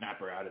and it'll snap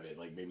her out of it.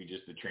 Like maybe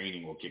just the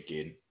training will kick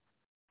in.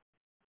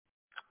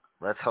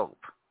 Let's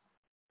hope.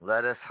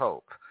 Let us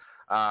hope.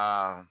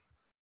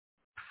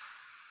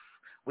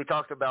 We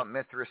talked about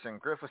Mithras and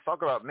Griff. Let's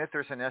talk about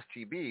Mithras and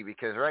STB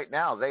because right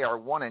now they are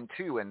 1 and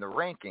 2 in the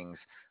rankings.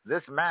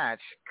 This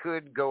match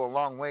could go a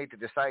long way to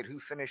decide who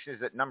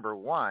finishes at number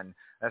 1,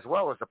 as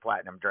well as the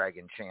Platinum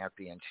Dragon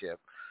Championship.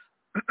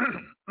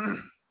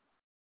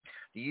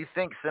 Do you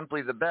think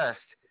Simply the Best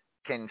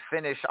can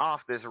finish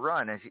off this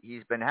run as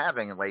he's been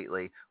having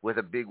lately with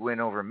a big win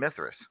over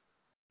Mithras?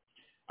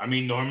 I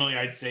mean, normally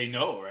I'd say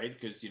no, right?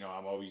 Because,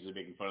 I'm always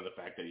making fun of the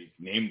fact that he's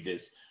named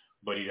this,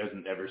 but he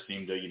doesn't ever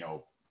seem to,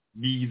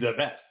 be the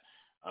best.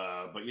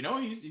 But,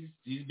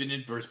 he's been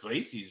in first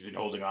place. He's been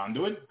holding on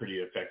to it pretty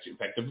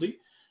effectively.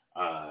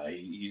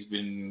 He's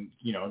been,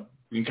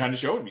 been kind of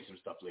showing me some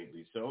stuff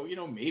lately. So,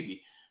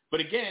 maybe. But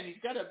again,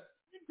 he's got a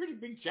pretty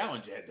big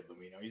challenge ahead of him.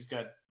 He's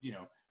got,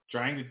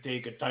 trying to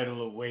take a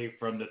title away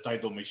from the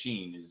title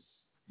machine is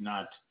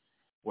not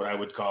what I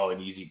would call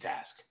an easy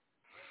task.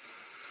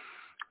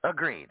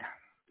 Agreed.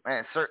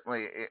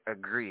 Certainly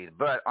agreed.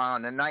 But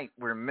on a night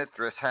where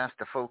Mithras has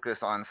to focus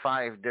on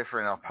 5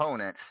 different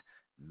opponents,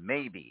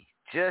 maybe,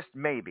 just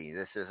maybe,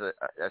 this is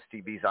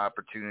STB's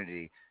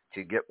opportunity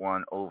to get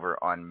one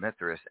over on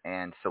Mithras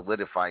and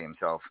solidify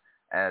himself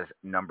as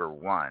number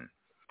 1.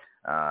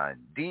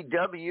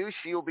 DW,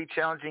 she will be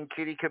challenging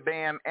Kitty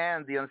Kabam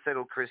and the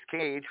unsettled Chris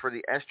Cage for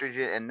the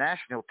Estrogen and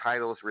National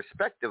titles,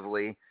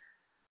 respectively.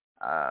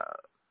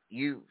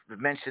 You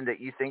mentioned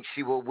that you think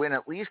she will win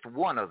at least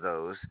one of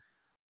those.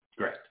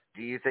 Correct.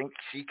 Do you think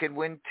she can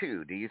win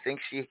 2? Do you think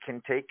she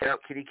can take out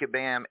Kitty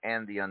Kabam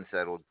and the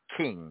unsettled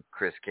King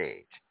Chris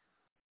Cage?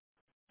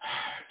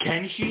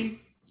 Can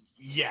she?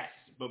 Yes,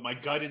 but my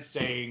gut is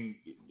saying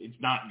it's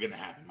not going to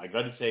happen. My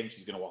gut is saying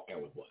she's going to walk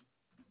out with 1.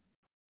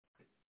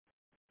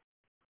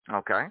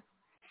 Okay.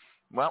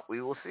 Well,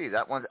 we will see.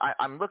 That one's.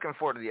 I'm looking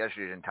forward to the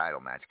estrogen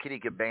title match. Kitty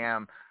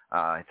Kabam,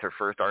 it's her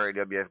first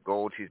RAWF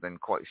Gold. She's been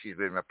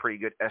a pretty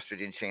good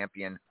estrogen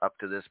champion up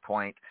to this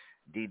point.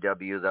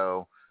 DW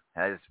though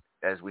has,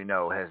 as we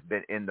know, has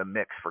been in the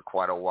mix for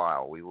quite a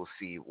while. We will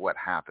see what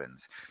happens.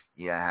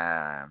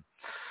 Yeah.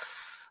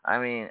 I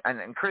mean,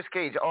 and Chris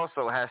Cage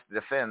also has to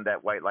defend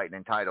that White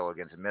Lightning title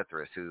against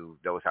Mithras, who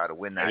knows how to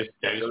win that.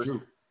 That is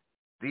true.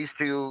 These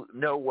two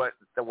know what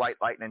the White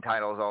Lightning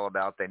title is all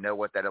about. They know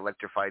what that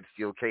electrified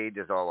steel cage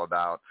is all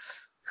about.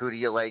 Who do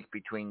you like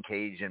between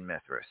Cage and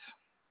Mithras?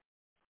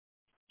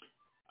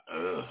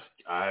 How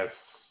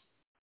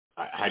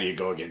do you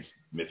go against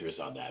Mithras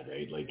on that,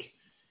 right? Like,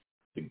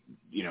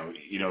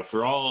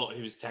 for all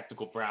his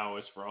technical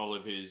prowess, for all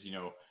of his,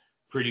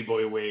 pretty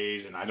boy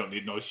ways, and I don't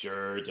need no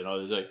shirts and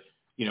all this, like,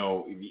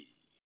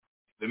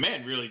 the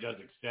man really does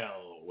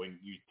excel when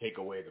you take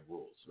away the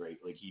rules, right?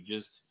 Like he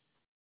just.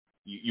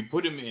 You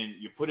put him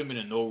in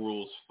a no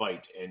rules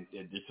fight, and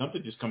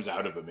something just comes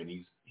out of him, and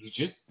he's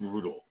just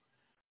brutal.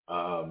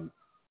 And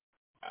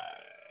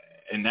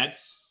that's,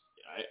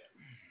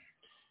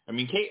 I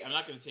mean, Cage, I'm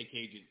not going to say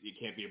Cage he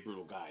can't be a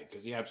brutal guy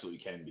because he absolutely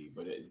can be,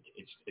 but I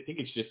think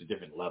it's just a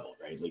different level,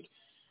 right?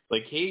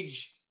 Like Cage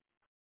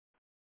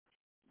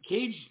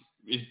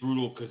is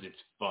brutal because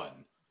it's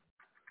fun.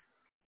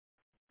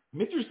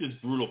 Mithras is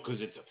brutal because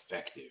it's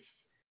effective.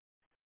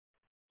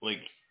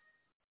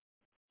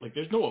 Like,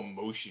 there's no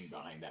emotion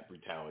behind that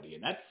brutality,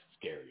 and that's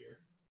scarier.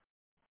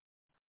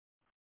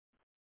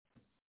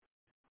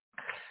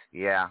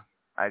 Yeah,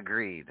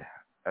 agreed.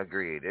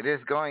 It is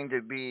going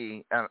to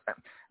be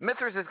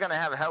Mithras is going to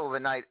have a hell of a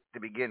night to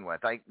begin with.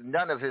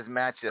 None of his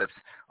matchups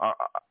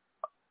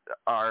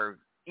are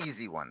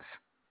easy ones.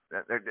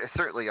 They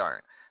certainly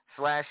aren't.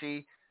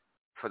 Slashy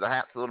for the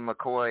Hatfield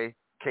McCoy,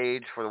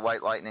 Cage for the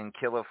White Lightning,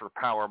 Killa for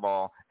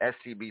Powerball,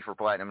 SCB for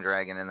Platinum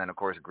Dragon, and then, of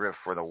course, Griff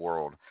for the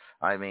World.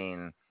 I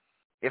mean,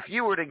 if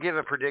you were to give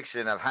a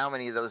prediction of how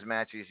many of those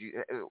matches,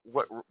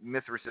 what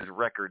Mithras's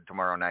record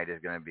tomorrow night is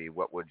going to be,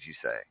 what would you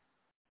say?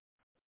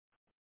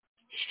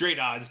 Straight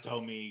odds tell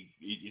me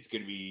it's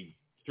going to be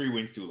 3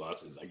 wins, 2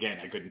 losses. Again,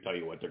 I couldn't tell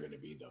you what they're going to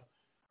be, though.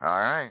 All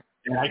right.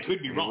 And I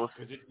could be wrong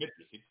because it's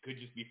Mithras. It could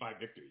just be 5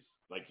 victories.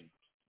 Like,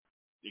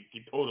 it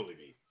could totally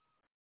be.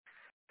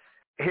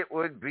 It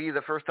would be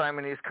the first time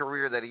in his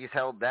career that he's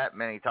held that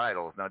many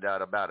titles, no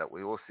doubt about it.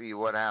 We will see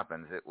what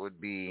happens. It would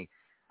be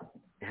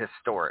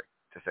historic,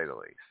 to say the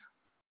least.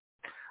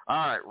 All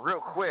right,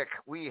 real quick,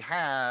 we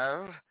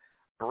have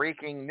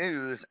breaking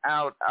news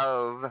out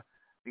of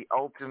the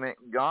Ultimate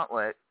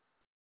Gauntlet.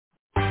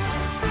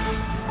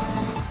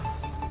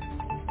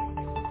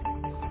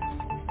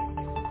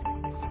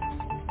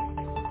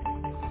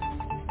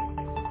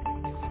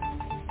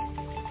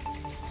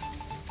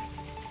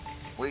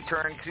 We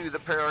turn to the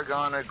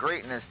Paragon of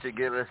Greatness to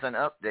give us an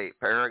update.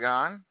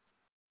 Paragon?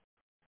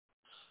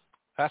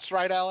 That's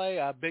right,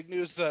 LA. Big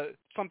news,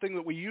 something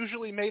that we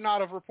usually may not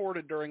have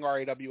reported during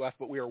RAWF,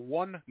 but we are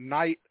one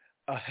night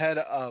ahead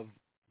of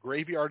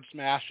Graveyard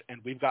Smash,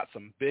 and we've got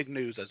some big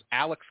news as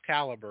Alex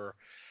Caliber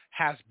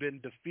has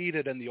been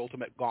defeated in the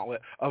Ultimate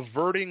Gauntlet,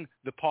 averting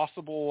the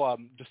possible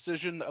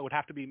decision that would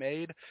have to be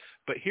made.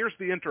 But here's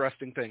the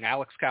interesting thing.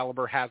 Alex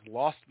Caliber has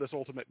lost this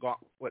Ultimate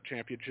Gauntlet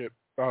championship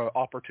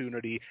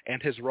opportunity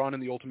and his run in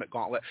the Ultimate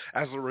Gauntlet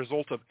as a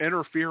result of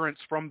interference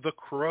from the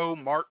Crow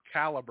Mark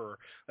Caliber.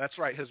 That's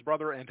right, his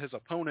brother and his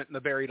opponent in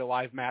the Buried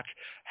Alive match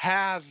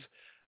has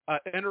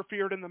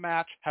interfered in the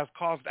match, has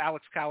caused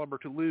Alex Caliber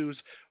to lose,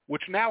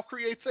 which now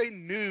creates a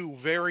new,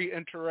 very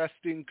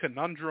interesting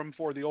conundrum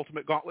for the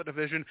Ultimate Gauntlet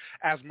division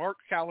as Mark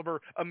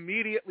Caliber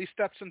immediately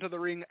steps into the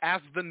ring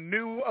as the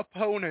new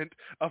opponent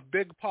of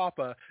Big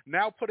Papa,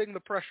 now putting the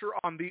pressure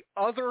on the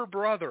other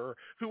brother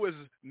who is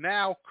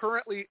now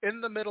currently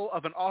in the middle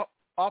of an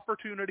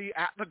opportunity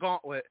at the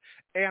Gauntlet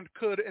and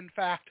could, in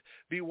fact,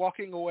 be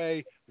walking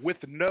away with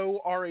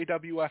no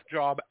RAWF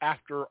job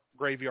after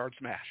Graveyard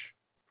Smash.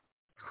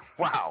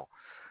 Wow.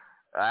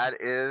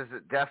 That is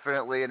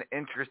definitely an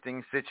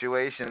interesting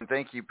situation.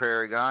 Thank you,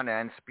 Paragon.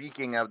 And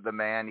speaking of the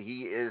man,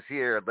 he is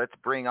here. Let's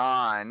bring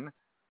on...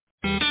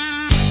 Well,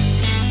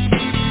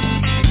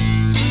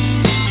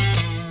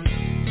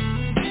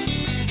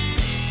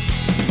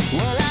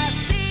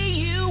 I see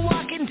you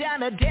walking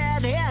down a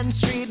dead-end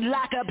street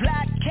like a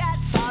black cat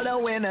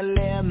following a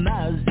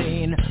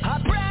limousine. A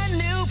brand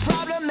new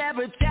problem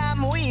every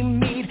time we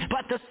meet,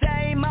 but the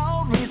same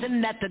old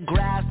reason that the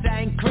grass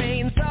ain't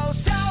green. So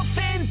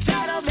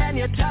self-entitled and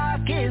your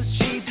talk is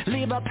cheap.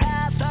 Leave a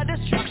path of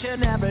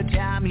destruction every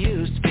time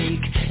you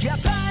speak. You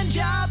burn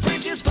your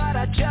bridges, but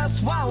I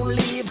just won't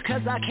leave,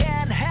 'cause I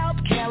can't help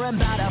caring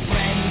about a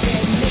friend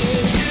in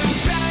need. You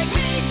drag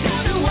me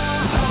down to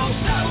a hole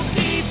so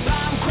deep,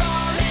 I'm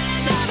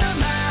crawling out of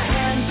my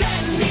hands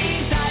and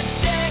knees. I'd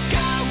stick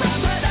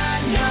around, but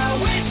I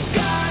know it's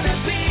gonna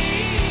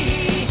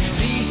be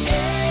the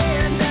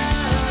end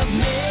of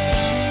me.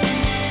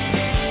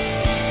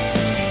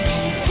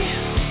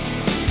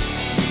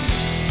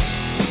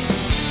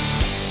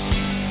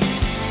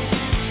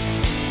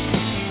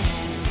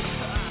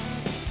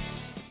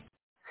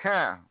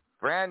 Huh.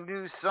 Brand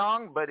new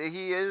song, but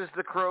he is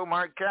the Crow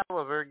Mark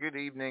Caliber. Good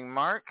evening,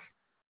 Mark.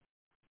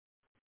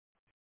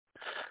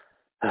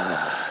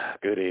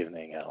 Good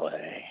evening,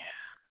 LA.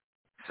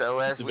 So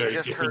as It's a we very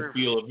just different heard,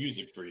 feel of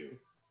music for you.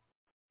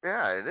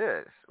 yeah, it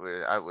is.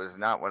 I was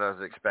not what I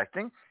was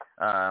expecting.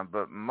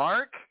 But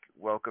Mark,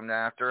 welcome to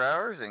After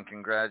Hours, and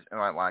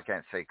well, I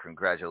can't say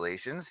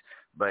congratulations,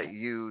 but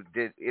you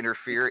did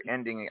interfere,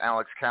 ending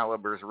Alex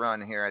Caliber's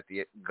run here at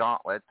the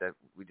Gauntlet that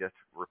we just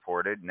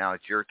reported. Now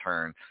it's your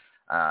turn.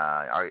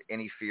 Are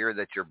any fear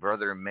that your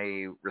brother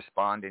may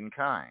respond in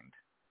kind?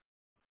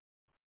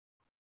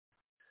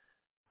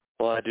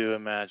 Well, I do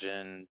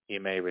imagine he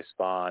may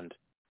respond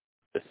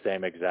the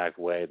same exact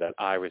way that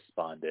I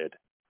responded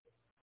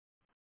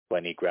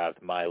when he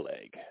grabbed my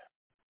leg.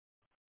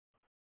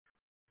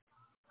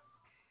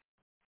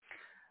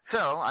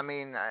 So, I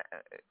mean,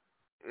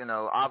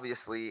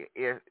 obviously,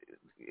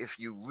 if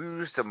you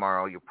lose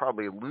tomorrow, you'll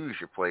probably lose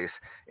your place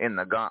in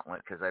the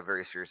Gauntlet, because I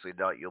very seriously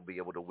doubt you'll be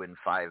able to win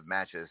 5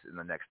 matches in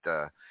the next,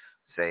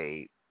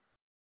 say,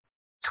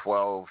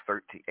 12,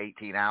 13,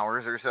 18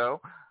 hours or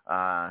so.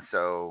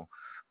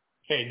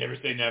 Hey, never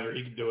say never.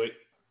 He can do it.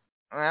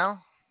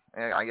 Well,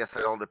 I guess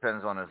it all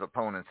depends on his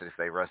opponents if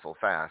they wrestle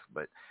fast.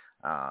 But,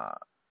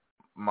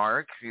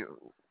 Mark,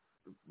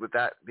 with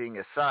that being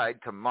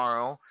aside,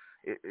 tomorrow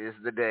is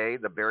the day,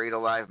 the Buried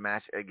Alive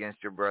match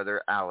against your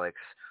brother Alex.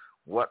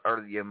 What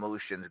are the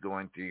emotions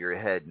going through your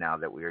head now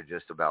that we are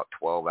just about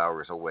 12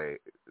 hours away,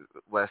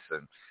 less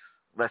than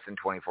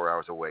 24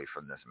 hours away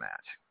from this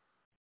match?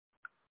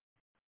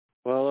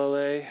 Well,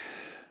 LA,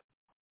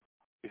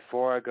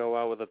 before I go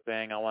out with a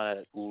bang, I want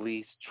to at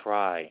least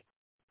try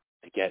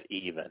to get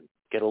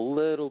a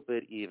little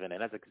bit even,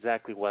 and that's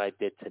exactly what I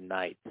did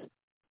tonight.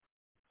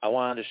 I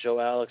wanted to show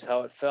Alex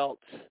how it felt.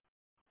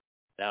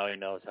 Now he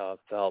knows how it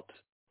felt.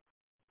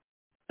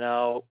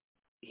 Now,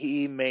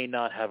 he may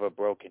not have a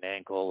broken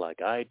ankle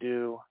like I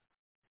do,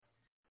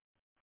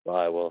 but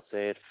I will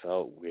say it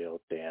felt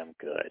real damn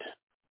good.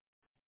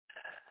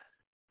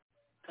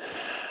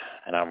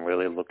 And I'm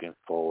really looking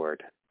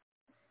forward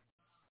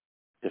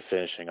to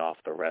finishing off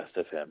the rest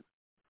of him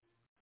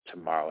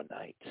tomorrow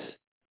night.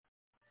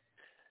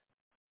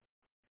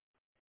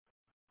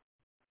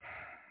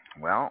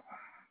 Well,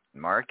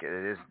 Mark,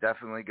 it is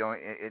definitely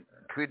it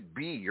could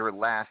be your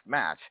last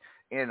match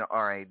in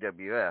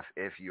RAWF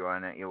if you are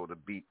unable to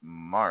beat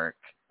Mark,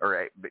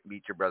 or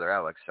beat your brother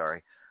Alex,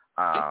 sorry.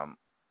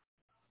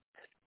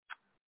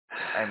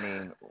 I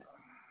mean,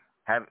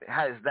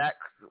 has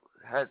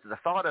the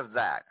thought of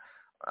that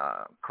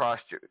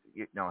crossed your,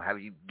 have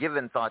you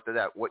given thought to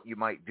that, what you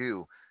might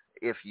do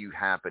if you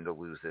happen to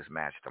lose this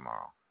match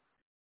tomorrow?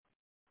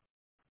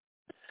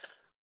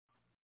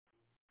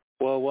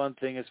 Well, one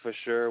thing is for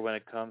sure when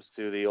it comes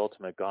to the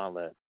Ultimate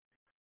Gauntlet.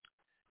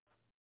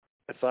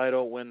 If I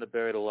don't win the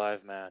Buried Alive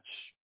match,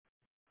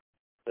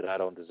 then I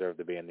don't deserve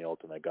to be in the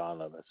Ultimate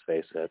Gauntlet, let's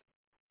face it.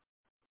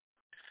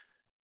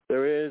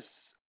 There is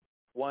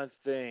one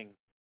thing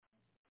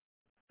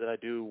that I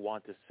do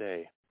want to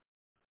say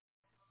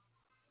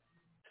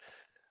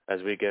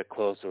as we get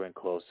closer and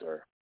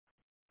closer.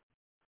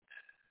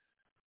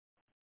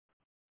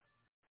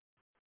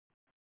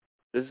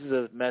 This is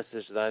a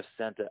message that I've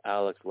sent to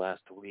Alex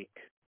last week,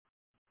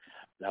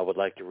 and I would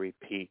like to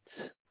repeat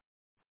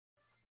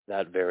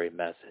that very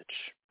message,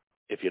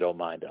 if you don't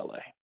mind, LA.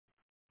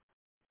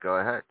 Go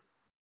ahead.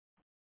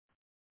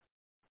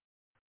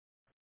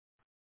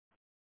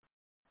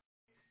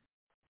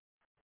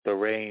 The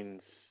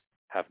rains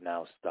have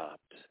now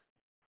stopped,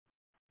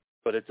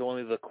 but it's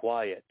only the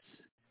quiet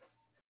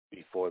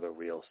before the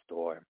real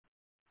storm.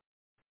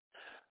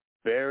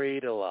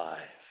 Buried alive.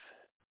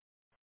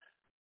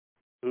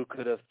 Who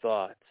could have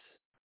thought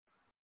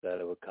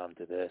that it would come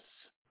to this?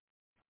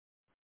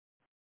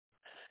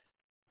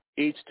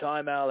 Each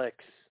time, Alex,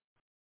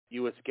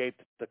 you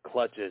escaped the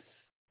clutches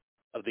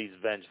of these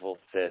vengeful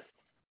fists.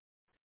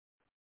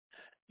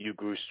 You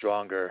grew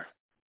stronger,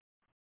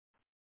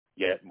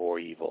 yet more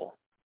evil.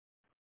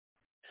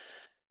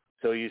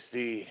 So you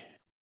see,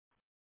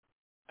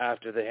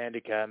 after the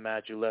handicap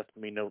match, you left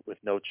me with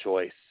no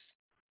choice.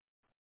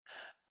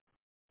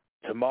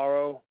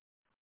 Tomorrow,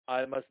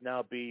 I must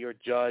now be your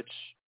judge,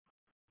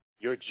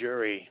 your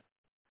jury,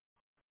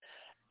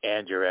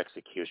 and your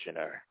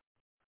executioner.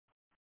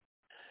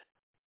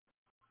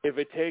 If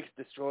it takes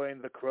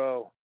destroying the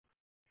Crow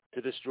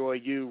to destroy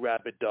you,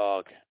 rabid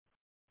dog,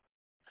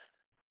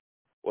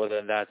 well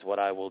then that's what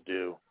I will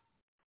do.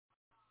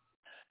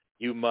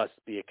 You must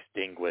be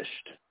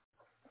extinguished.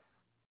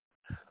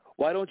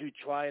 Why don't you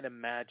try and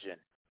imagine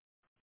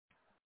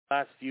the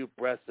last few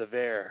breaths of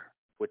air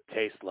would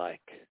taste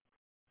like?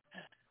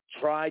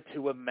 Try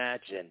to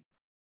imagine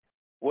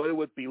what it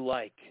would be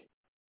like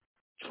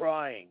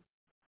trying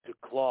to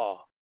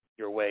claw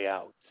your way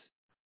out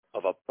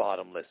of a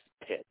bottomless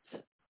pit.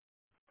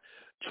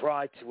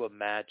 Try to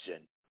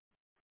imagine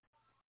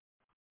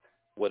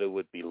what it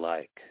would be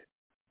like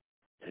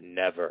to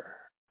never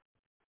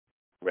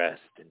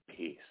rest in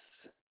peace.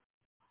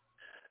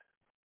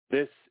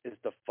 This is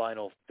the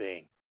final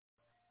thing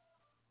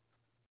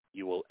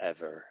you will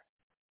ever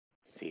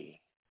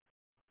see.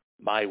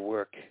 My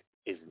work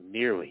is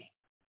nearly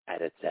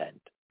at its end,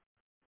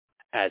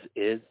 as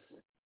is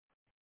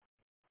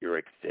your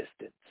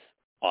existence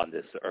on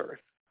this earth.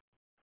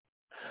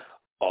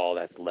 All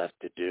that's left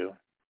to do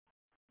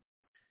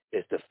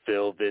is to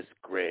fill this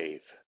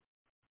grave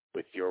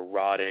with your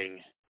rotting,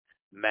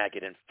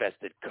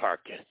 maggot-infested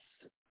carcass.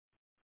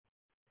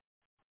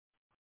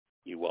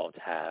 You won't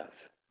have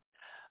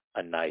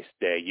a nice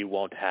day. You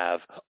won't have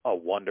a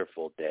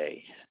wonderful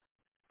day,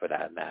 for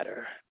that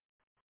matter.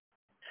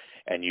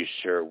 And you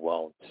sure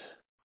won't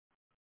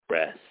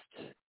rest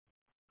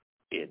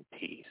in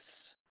peace.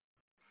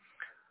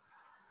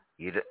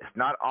 It's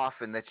not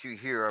often that you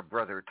hear a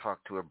brother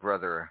talk to a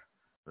brother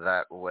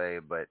that way,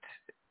 but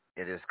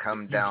it has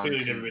come down to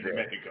never been to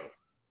Mexico.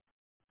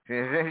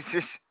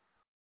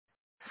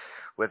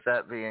 With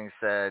that being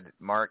said,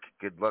 Mark,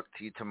 good luck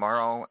to you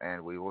tomorrow,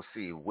 and we will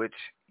see which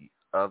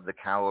of the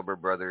Caliber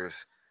brothers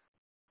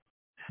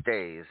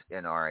stays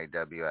in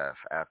RAWF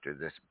after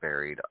this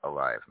Buried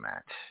Alive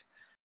match.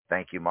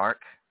 Thank you, Mark.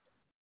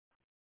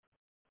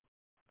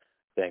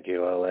 Thank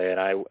you, LA.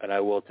 And I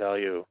will tell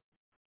you,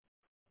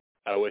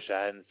 I wish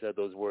I hadn't said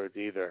those words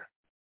either.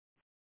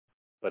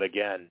 But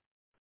again,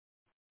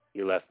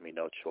 you left me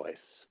no choice.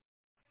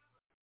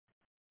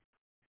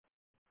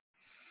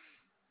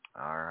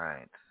 All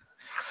right.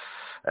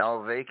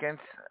 Al Vacant,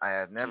 I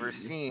have never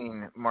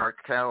seen Mark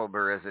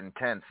Caliber as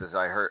intense as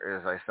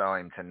I saw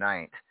him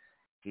tonight.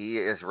 He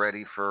is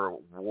ready for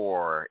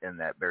war in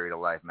that Buried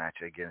Alive match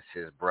against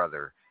his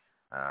brother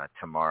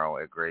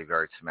tomorrow at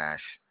Graveyard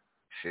Smash.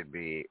 Should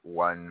be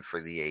one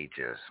for the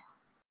ages.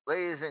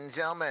 Ladies and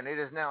gentlemen, it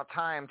is now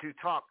time to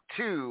talk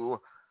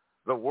to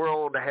the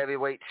World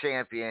Heavyweight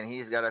Champion.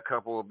 He's got a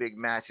couple of big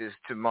matches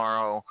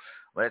tomorrow.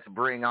 Let's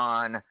bring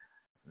on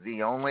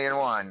the only and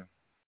one.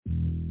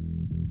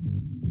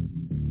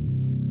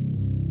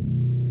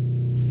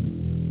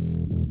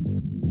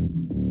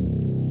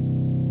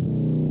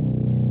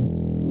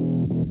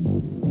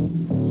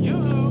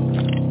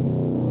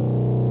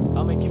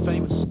 I'll make you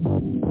famous.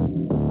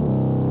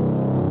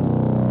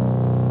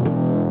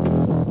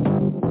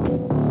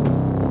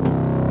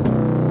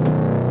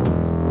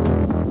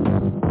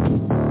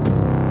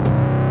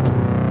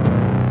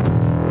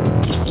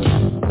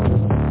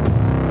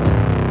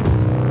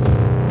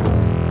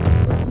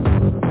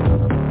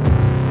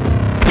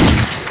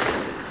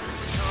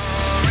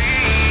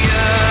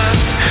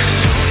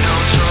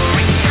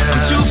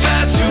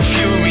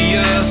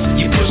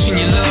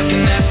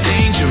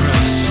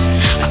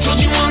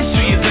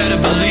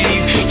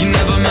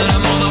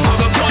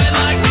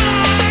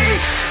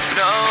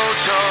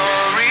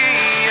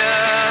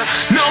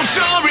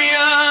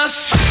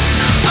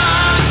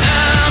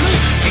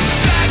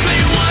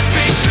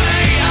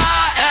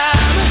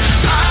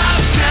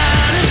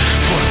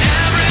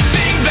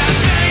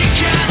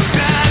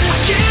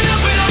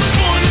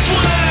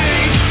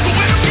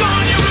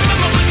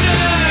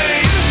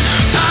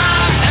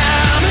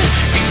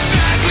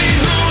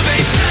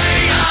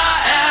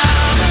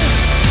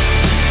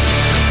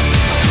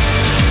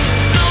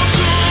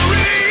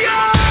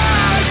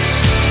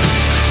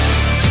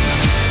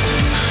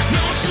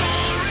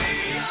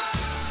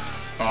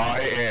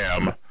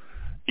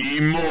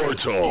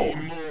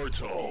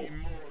 Immortal.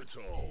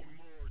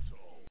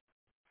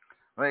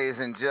 Ladies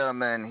and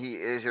gentlemen, he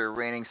is your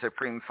reigning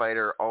Supreme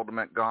Fighter,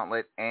 Ultimate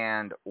Gauntlet,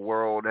 and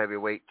World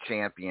Heavyweight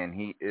Champion.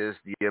 He is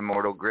the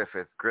Immortal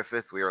Griffith.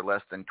 Griffith, we are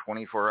less than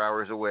 24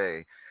 hours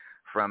away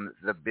from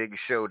the big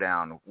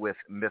showdown with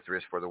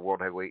Mithras for the World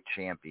Heavyweight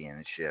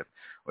Championship.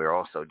 We are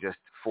also just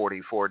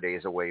 44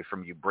 days away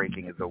from you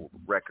breaking the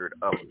record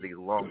of the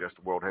longest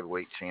World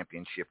Heavyweight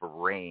Championship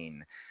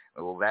reign.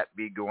 Will that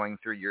be going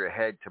through your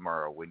head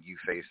tomorrow when you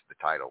face the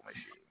title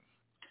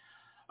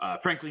machine?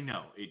 Frankly,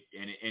 no. It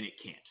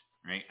can't.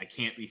 Right? I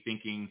can't be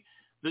thinking.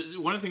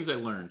 One of the things I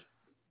learned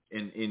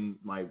in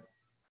my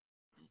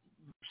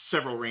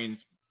several reigns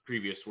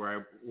previous,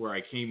 where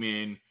I came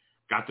in,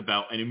 got the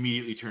belt, and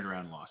immediately turned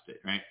around and lost it.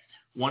 Right?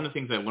 One of the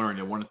things I learned,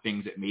 and one of the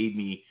things that made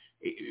me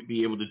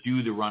be able to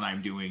do the run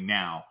I'm doing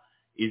now,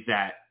 is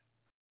that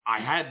I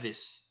had this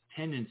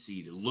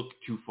tendency to look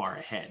too far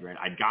ahead. Right?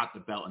 I got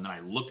the belt, and then I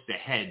looked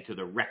ahead to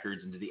the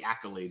records and to the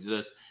accolades of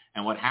this.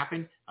 And what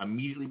happened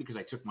immediately, because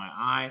I took my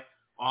eye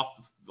off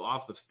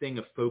the thing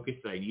of focus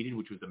that I needed,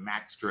 which was the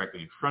match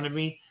directly in front of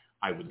me,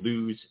 I would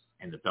lose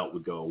and the belt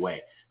would go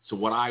away. So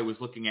what I was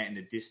looking at in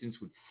the distance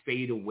would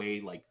fade away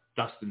like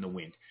dust in the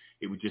wind.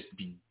 It would just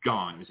be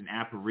gone. It was an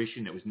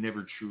apparition that was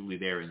never truly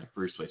there in the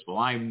first place. Well,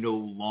 I am no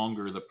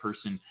longer the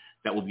person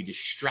that will be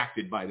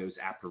distracted by those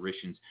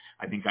apparitions.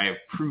 I think I have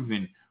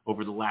proven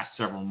over the last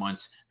several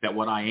months that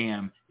what I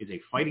am is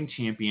a fighting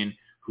champion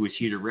who is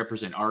here to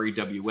represent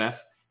RAWF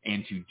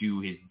and to do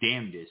his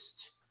damnedest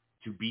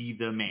to be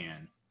the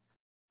man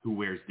who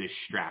wears this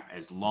strap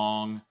as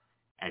long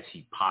as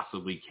he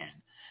possibly can.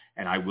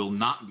 And I will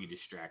not be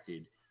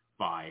distracted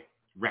by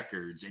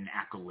records and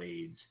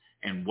accolades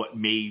and what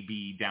may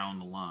be down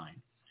the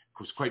line.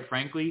 Because quite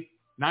frankly,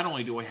 not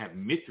only do I have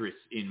Mithras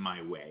in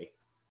my way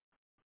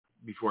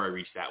before I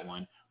reach that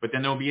one, but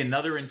then there'll be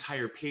another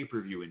entire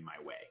pay-per-view in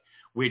my way,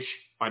 which,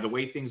 by the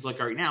way things look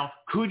right now,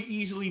 could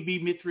easily be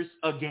Mithras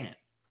again.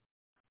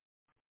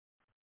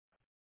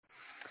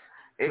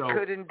 It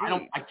could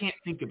indeed. I can't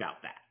think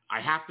about that. I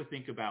have to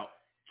think about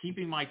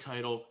keeping my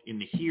title in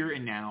the here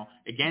and now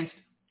against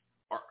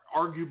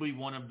arguably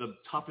one of the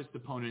toughest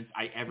opponents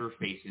I ever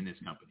faced in this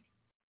company.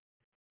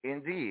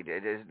 Indeed,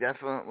 it is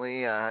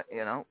definitely,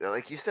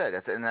 like you said,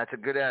 that's a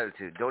good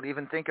attitude. Don't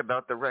even think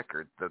about the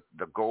record.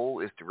 The goal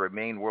is to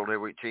remain World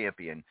Heavyweight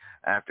Champion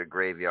after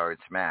Graveyard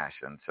Smash,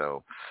 and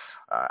so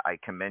I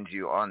commend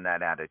you on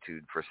that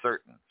attitude for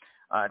certain.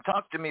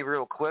 Talk to me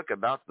real quick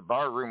about the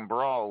barroom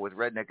brawl with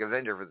Redneck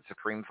Avenger for the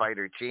Supreme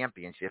Fighter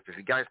Championship. If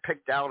you guys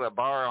picked out a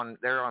bar on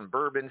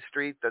Bourbon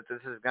Street that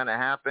this is going to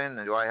happen,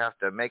 and do I have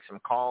to make some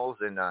calls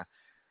and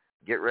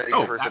get ready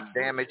for some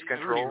damage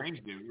control?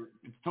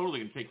 It's totally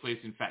going to take place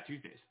in Fat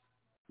Tuesdays.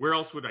 Where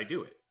else would I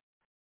do it?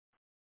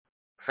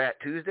 Fat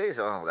Tuesdays?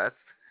 Oh, that's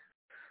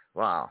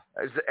wow.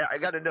 I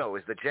got to know,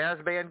 is the jazz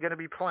band going to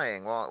be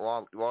playing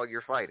while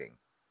you're fighting?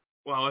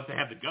 Well, if they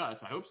have the guts,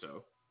 I hope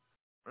so.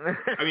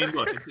 I mean,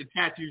 look, it's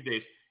Fat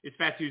Tuesdays. It's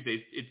Fat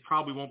Tuesdays. It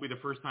probably won't be the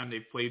first time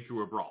they've played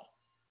through a brawl.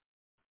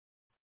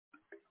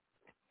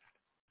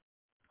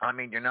 I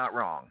mean, you're not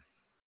wrong.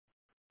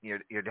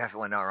 You're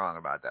definitely not wrong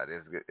about that.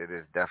 It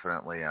is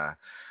definitely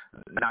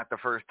not the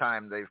first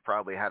time they've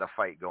probably had a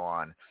fight go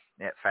on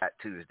at Fat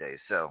Tuesdays.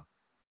 So,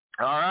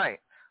 all right,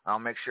 I'll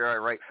make sure I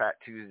write Fat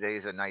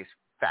Tuesdays a nice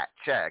fat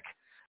check.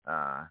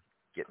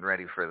 Getting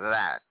ready for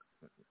that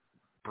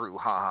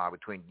brouhaha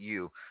between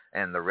you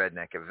and the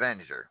Redneck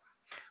Avenger.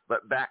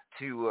 But back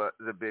to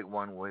the big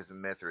one with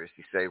Mithras.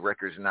 You say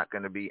records not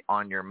going to be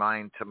on your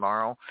mind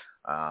tomorrow,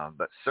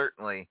 but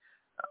certainly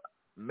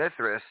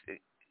Mithras,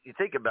 you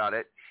think about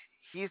it,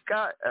 he's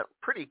got a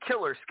pretty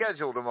killer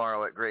schedule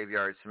tomorrow at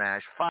Graveyard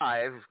Smash.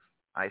 5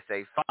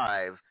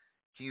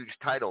 huge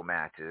title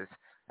matches,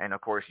 and of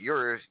course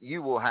you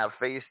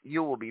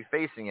will be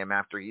facing him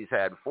after he's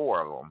had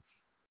 4 of them.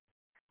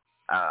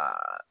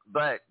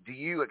 But do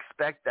you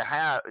expect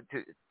that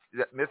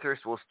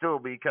Mithras will still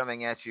be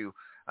coming at you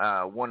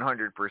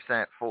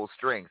 100% full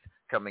strength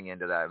coming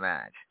into that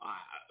match?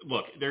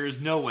 Look, there is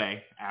no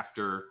way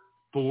after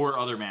 4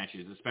 other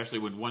matches, especially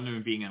with one of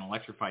them being an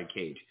electrified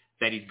cage,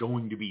 that he's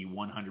going to be 100%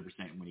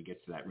 when he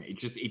gets to that range.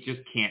 It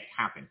just can't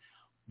happen.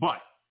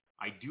 But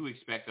I do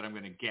expect that I'm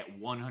going to get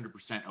 100%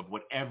 of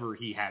whatever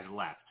he has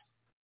left.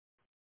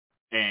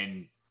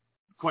 And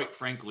quite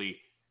frankly,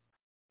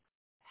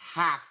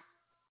 half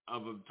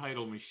of a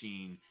title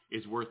machine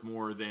is worth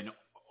more than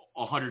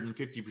 150%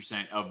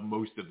 of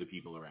most of the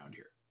people around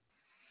here.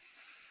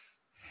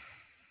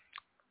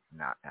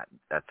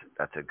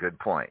 That's a good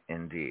point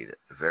indeed.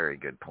 A very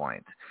good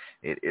point.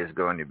 It is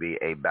going to be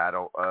a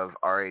battle of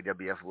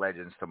RAWF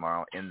legends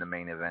tomorrow in the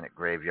main event at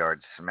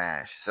Graveyard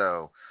Smash.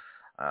 So,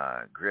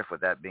 Griff,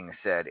 with that being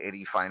said,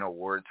 any final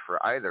words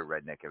for either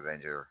Redneck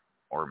Avenger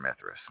or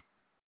Mithras?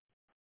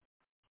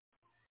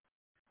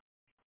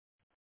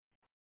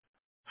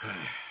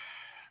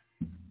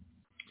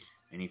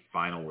 Any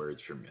final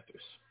words for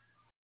Mithras?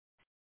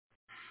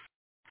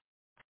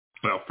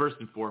 Well, first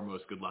and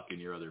foremost, good luck in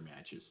your other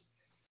matches.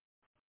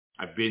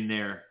 I've been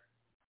there.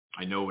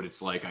 I know what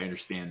it's like. I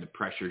understand the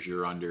pressures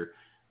you're under,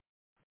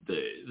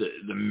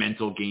 the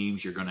mental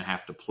games you're going to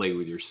have to play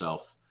with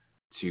yourself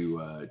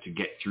to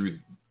get through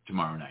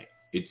tomorrow night.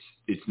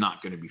 It's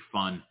not going to be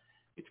fun.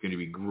 It's going to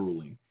be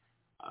grueling,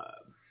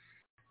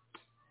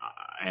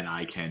 and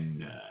I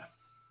can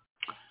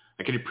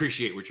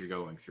appreciate what you're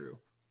going through.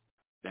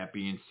 That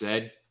being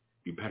said,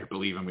 you better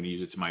believe I'm going to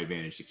use it to my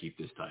advantage to keep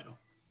this title.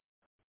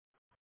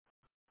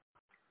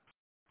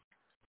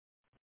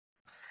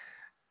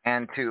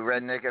 And to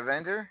Redneck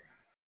Avenger?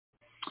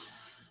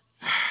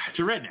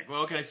 To Redneck,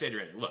 well, what can I say to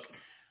Redneck? Look,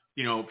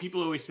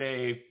 people always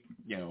say,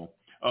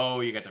 oh,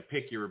 you got to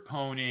pick your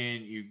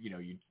opponent,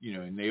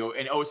 and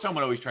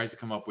someone always tries to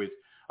come up with,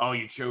 oh,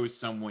 you chose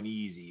someone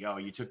easy, oh,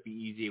 you took the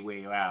easy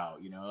way out,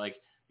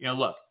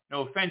 look,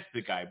 no offense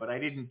to the guy, but I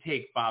didn't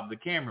take Bob the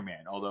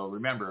cameraman. Although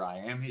remember, I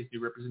am his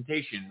new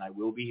representation, and I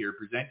will be here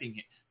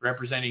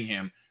representing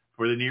him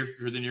for the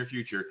near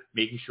future,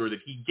 making sure that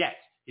he gets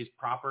his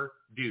proper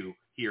due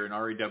here in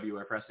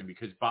RAWF Wrestling,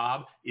 because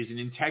Bob is an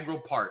integral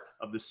part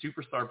of the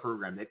superstar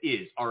program that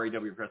is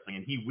RAWF Wrestling,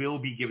 and he will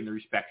be given the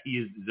respect he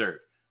is deserved.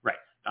 Right,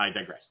 I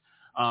digress.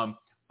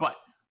 But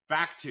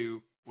back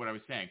to what I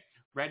was saying.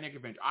 Redneck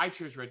Avenger. I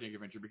chose Redneck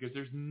Avenger because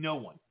there's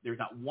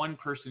not one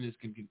person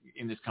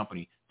in this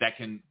company that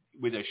can,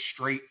 with a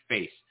straight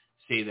face,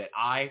 say that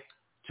I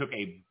took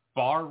a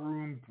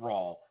barroom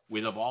brawl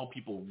with, of all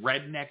people,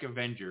 Redneck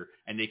Avenger,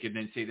 and they could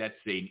then say that's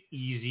an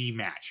easy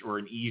match or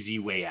an easy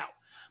way out.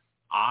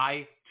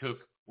 I took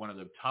one of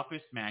the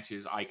toughest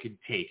matches I could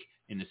take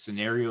in the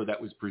scenario that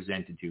was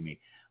presented to me,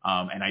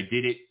 and I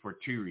did it for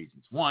two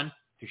reasons. One,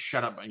 to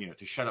shut up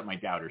my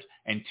doubters,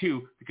 and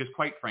two, because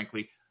quite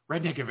frankly,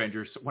 Redneck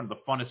Avenger is one of the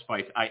funnest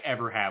fights I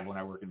ever have when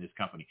I work in this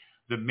company.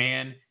 The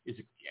man is,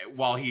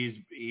 while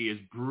he is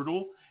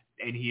brutal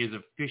and he is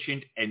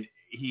efficient and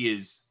he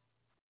is,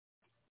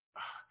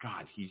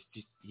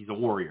 he's a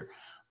warrior.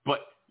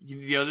 But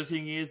the other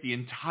thing is, the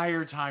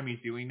entire time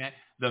he's doing that,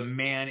 the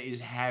man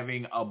is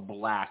having a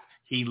blast.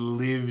 He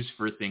lives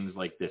for things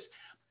like this.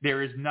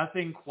 There is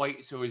nothing quite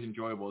so as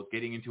enjoyable as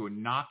getting into a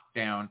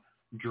knockdown,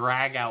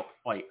 drag-out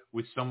fight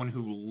with someone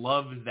who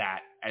loves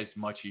that as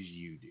much as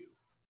you do.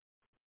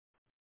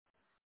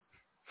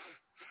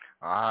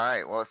 All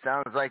right. Well, it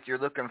sounds like you're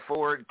looking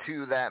forward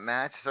to that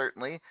match,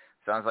 certainly.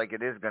 Sounds like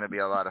it is going to be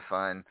a lot of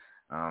fun.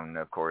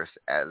 Of course,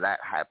 that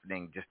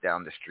happening just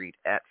down the street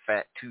at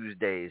Fat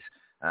Tuesdays.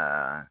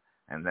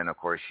 And then, of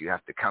course, you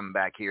have to come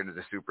back here to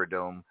the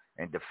Superdome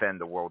and defend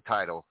the world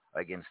title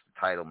against the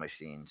Title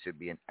Machine. Should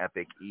be an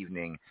epic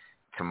evening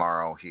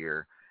tomorrow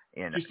here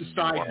in Just a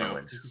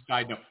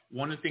side note.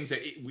 One of the things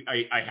that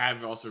I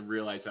have also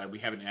realized that we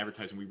haven't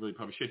advertised, and we really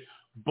probably should.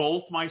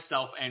 Both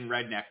myself and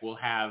Redneck will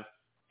have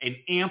an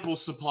ample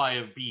supply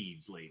of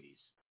beads, ladies.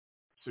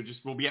 So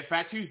we'll be at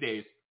Fat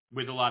Tuesdays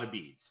with a lot of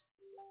beads.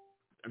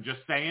 I'm just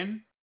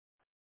saying.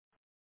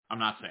 I'm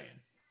not saying.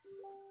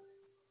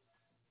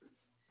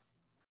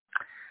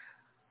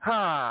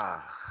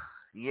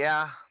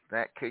 Yeah,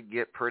 that could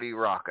get pretty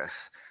raucous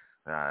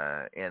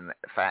in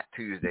Fat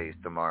Tuesdays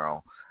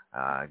tomorrow.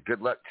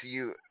 Good luck to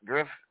you,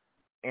 Griff,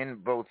 in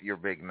both your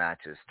big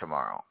matches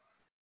tomorrow.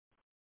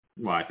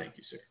 Why, thank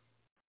you, sir.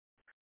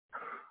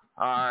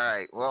 All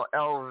right. Well,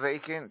 El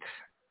Vacant,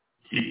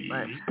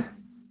 let's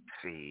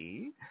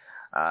see.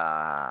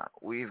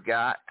 We've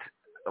got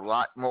a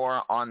lot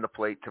more on the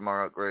plate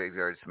tomorrow at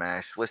Graveyard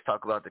Smash. Let's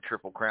talk about the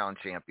Triple Crown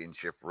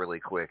Championship really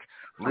quick.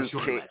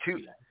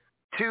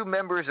 Two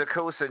members of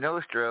Cosa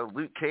Nostra,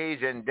 Luke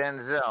Cage and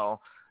Denzel,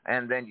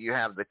 and then you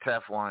have the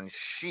Teflon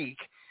Sheik.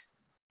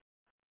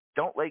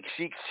 Don't like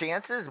Sheik's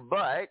chances,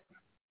 but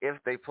if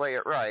they play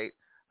it right,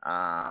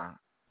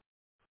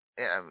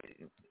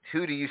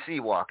 who do you see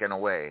walking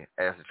away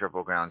as the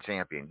Triple Crown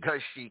champion?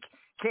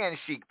 Can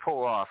Sheik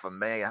pull off a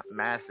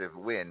massive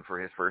win for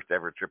his first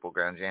ever Triple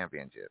Crown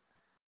championship?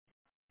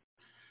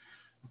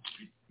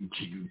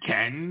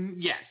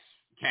 Yes.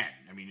 Can.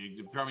 I mean,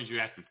 the problem is you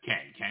asked if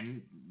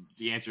can.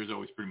 The answer is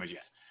always pretty much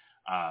yes.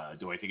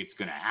 Do I think it's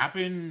going to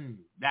happen?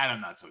 That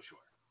I'm not so sure.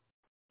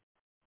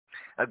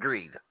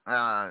 Agreed.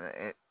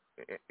 I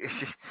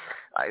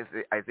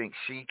think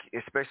Sheik,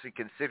 especially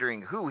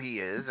considering who he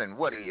is and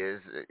what he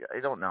is,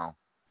 I don't know.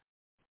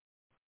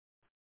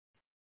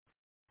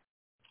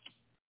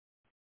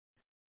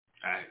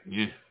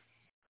 Yeah.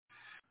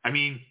 I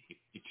mean,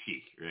 it's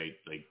Sheik, right?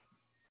 Like,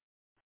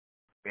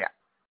 yeah.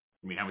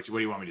 I mean, what do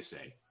you want me to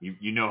say?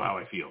 You know how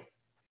I feel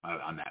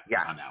on that.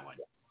 Yeah. On that one.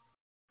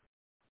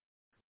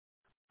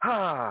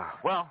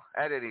 Well,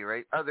 at any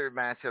rate, other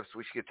matchups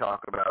we should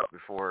talk about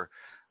before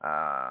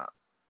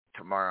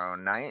tomorrow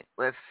night.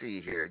 Let's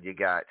see here. You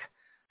got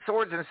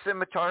Swords and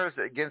Scimitars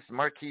against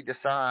Marquis de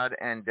Sade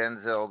and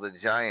Denzel the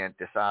Giant.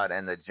 De Sade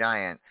and the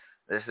Giant.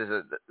 This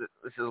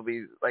will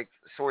be like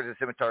Swords and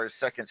Scimitars'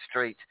 second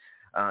straight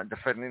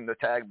defending the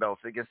tag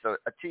belts against a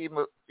team,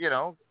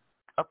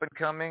 up and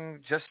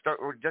coming, just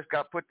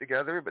got put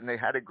together, but they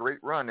had a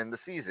great run in the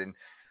season.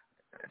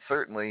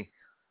 Certainly,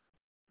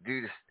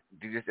 do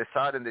De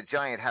Sade and the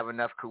Giant have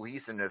enough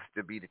cohesiveness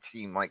to beat a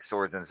team like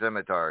Swords and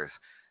Scimitars?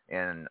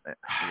 in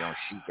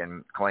Sheik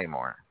and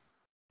Claymore.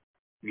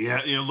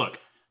 Yeah, look,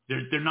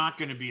 they're not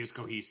going to be as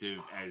cohesive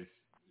as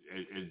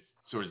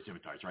Swords and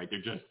Scimitars, right?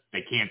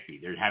 They can't be.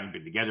 They haven't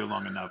been together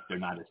long enough. They're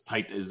not as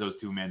tight as those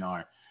two men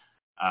are.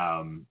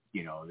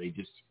 They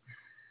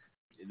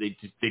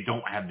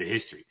don't have the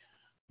history.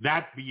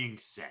 That being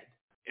said,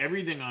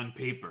 everything on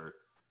paper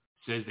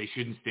says they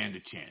shouldn't stand a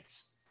chance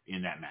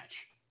in that match.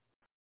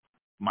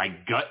 My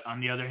gut,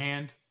 on the other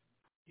hand,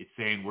 is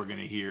saying we're going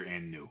to hear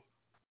and new.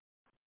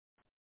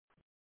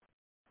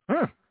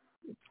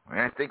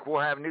 I think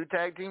we'll have new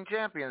tag team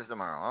champions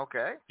tomorrow.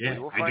 Okay. Yeah,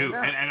 we'll I do.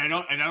 out. And I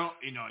don't.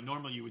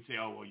 Normally you would say,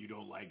 oh well, you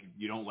don't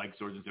like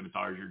Swords and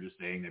Scimitars. You're just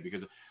saying that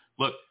because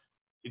look,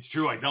 it's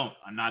true. I don't.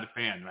 I'm not a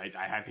fan, right?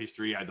 I have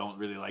history. I don't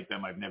really like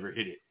them. I've never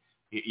hidden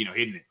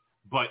it.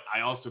 But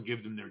I also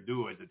give them their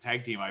due as a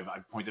tag team. I've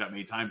pointed out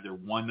many times they're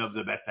one of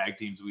the best tag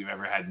teams we've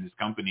ever had in this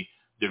company.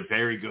 They're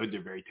very good.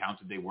 They're very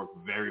talented. They work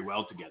very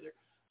well together.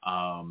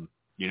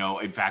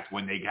 In fact,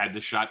 when they had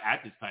the shot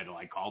at this title,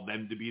 I called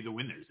them to be the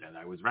winners, and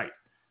I was right.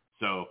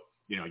 So,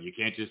 you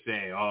can't just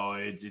say, oh,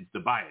 it's the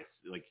bias.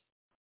 Like,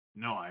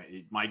 no,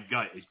 my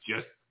gut is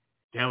just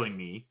telling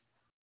me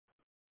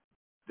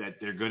that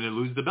they're going to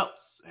lose the belts.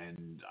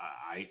 And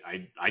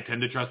I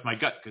tend to trust my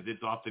gut because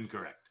it's often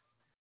correct.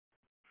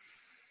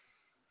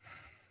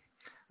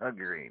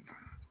 Agreed.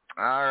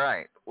 All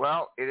right.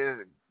 Well, it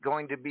is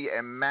going to be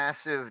a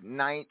massive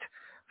night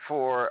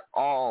for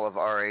all of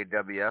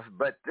RAWF,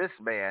 but this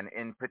man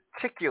in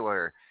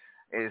particular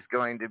is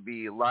going to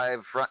be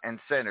live front and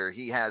center.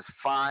 He has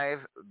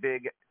 5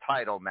 big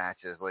title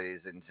matches,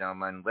 ladies and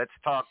gentlemen. Let's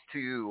talk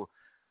to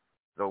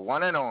the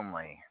one and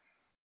only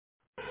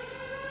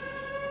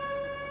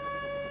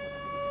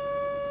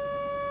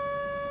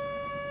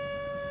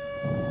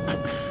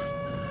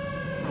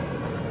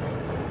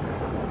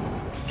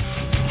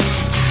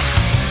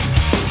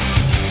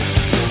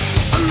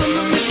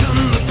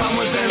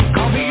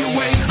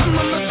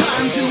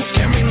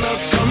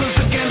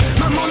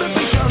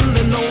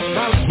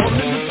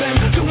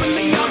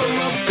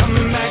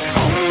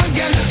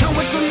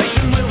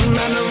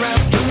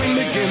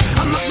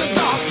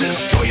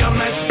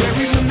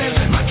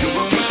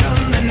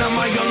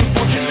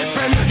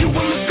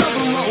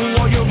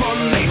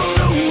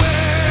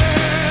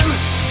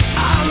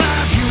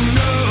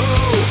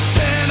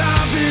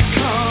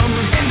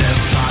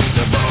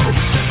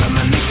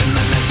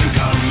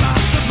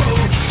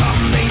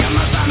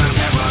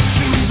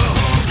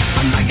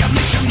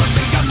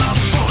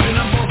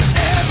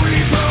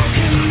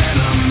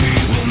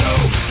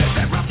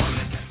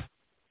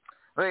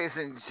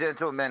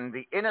gentlemen,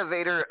 the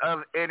innovator of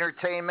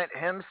entertainment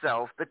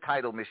himself, the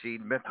title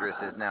machine, Mithras,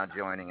 is now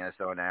joining us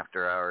on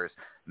After Hours.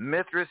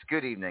 Mithras,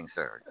 good evening,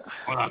 sir.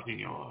 Hola,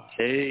 senor.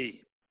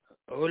 Hey,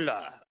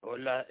 hola,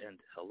 and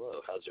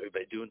hello. How's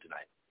everybody doing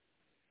tonight?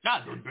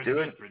 Doing pretty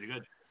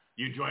good.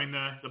 You join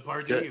the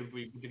party? Good.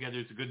 We put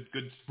together some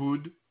good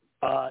food?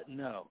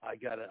 No, I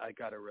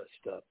gotta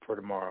rest up for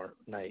tomorrow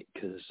night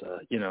because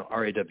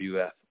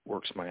RAWF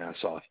works my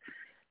ass off.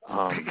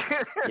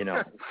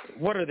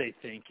 What are they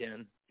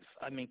thinking?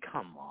 I mean,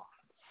 come on.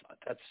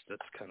 That's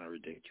kind of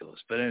ridiculous.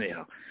 But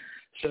anyhow,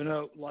 so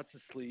no, lots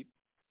of sleep,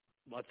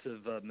 lots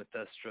of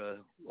Methestra,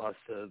 lots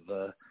of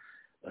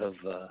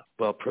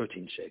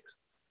protein shakes.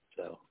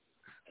 So,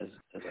 as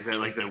is that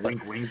like the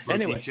wink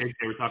protein shakes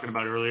they were talking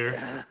about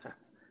earlier?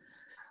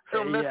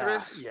 So,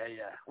 Mithras, yeah.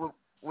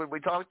 When we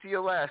talked to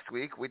you last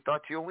week, we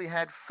thought you only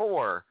had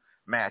 4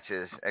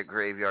 matches at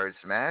Graveyard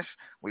Smash.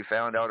 We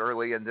found out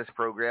early in this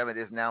program it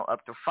is now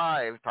up to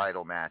 5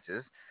 title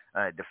matches.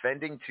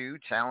 Defending 2,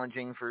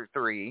 challenging for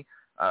 3.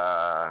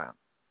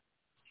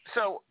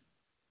 So,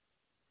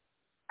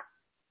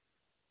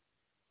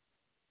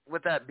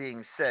 with that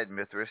being said,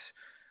 Mithras,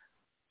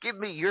 give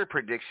me your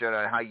prediction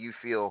on how you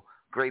feel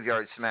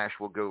Graveyard Smash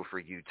will go for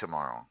you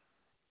tomorrow.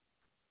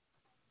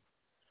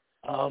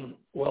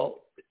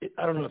 Well,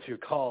 I don't know if you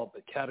recall,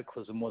 but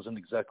Cataclysm wasn't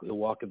exactly a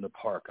walk in the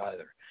park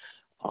either.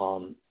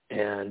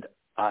 And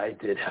I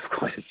did have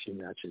quite a few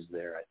matches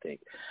there, I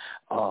think.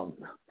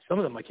 Some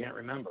of them I can't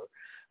remember.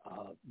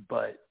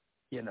 But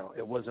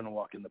it wasn't a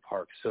walk in the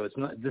park. So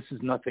this is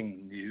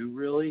nothing new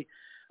really,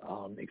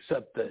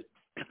 except that,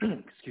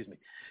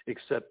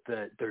 except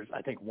that there's,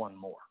 I think, one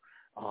more.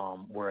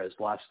 Whereas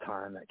last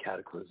time at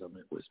Cataclysm,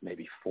 it was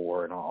maybe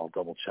 4, and I'll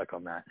double check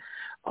on that,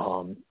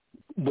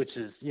 which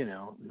is,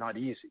 not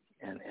easy.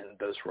 And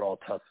those were all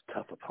tough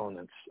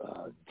opponents,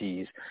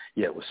 D's.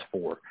 Yeah, it was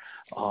 4.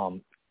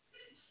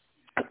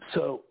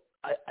 So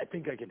I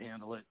think I can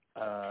handle it.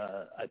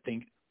 I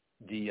think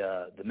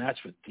the match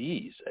with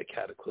D's at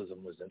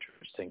Cataclysm was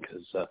interesting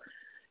because,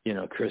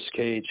 Chris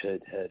Cage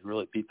had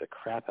really beat the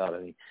crap out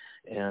of me,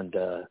 and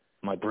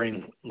my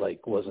brain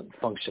wasn't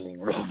functioning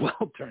real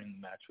well during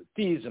the match with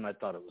D's, and I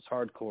thought it was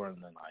hardcore,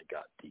 and then I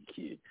got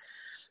DQ'd.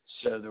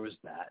 So there was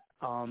that.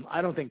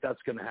 I don't think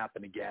that's going to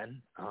happen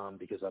again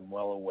because I'm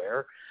well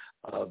aware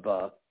of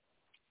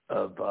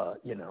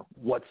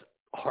what's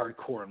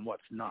hardcore and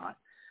what's not.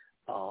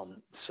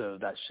 So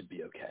that should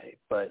be okay.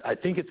 But I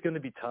think it's going to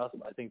be tough.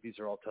 I think these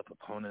are all tough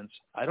opponents.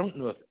 I don't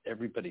know if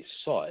everybody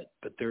saw it,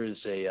 but there is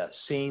a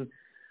scene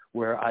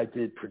where I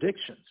did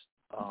predictions.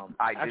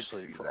 I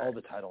actually did for that. all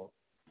the title.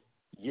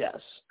 Yes,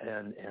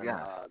 and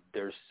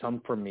there's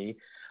some for me.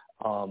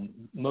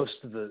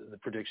 Most of the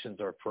predictions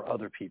are for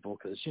other people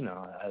because,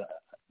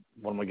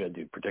 what am I going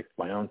to do? Predict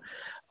my own,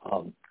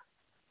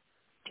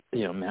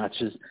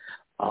 matches.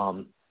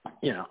 I'm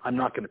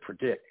not going to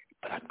predict,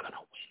 but I'm going to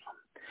win them.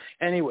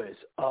 Anyways,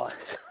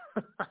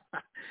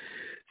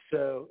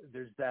 so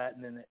there's that,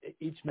 and then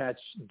each match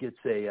gets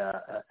a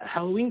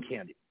Halloween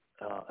candy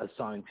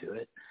assigned to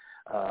it.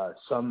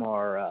 Some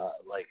are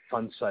like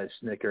fun-sized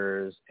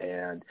Snickers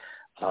and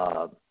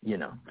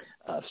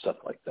stuff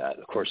like that.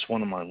 Of course,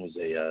 one of mine was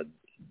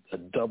a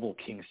double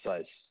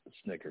king-size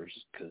Snickers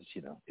because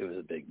it was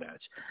a big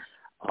match.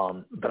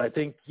 But I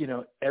think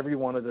every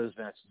one of those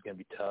matches is going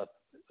to be tough.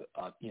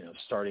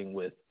 Starting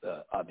with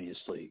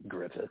obviously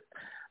Griffith.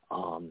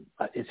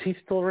 Is he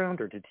still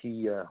around, or did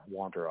he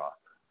wander off?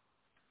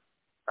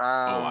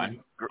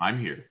 I'm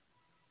here.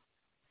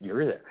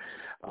 You're there.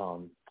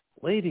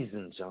 Ladies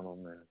and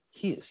gentlemen,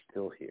 he is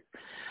still here.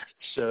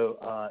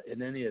 So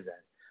in any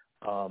event,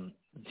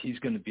 he's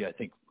going to be, I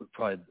think,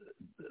 probably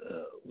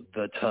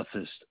the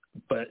toughest,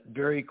 but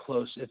very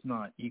close, if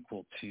not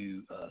equal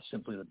to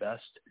Simply the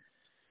Best,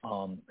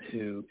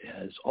 who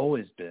has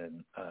always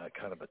been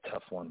kind of a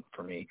tough one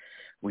for me.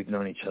 We've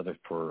known each other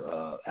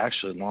for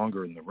actually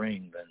longer in the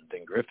ring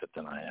than Griffith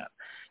and I have.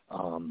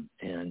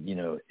 And,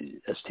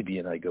 STB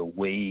and I go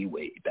way,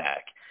 way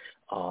back.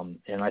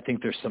 And I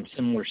think there's some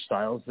similar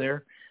styles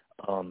there.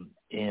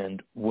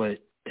 And what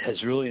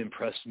has really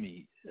impressed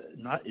me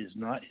is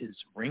not his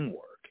ring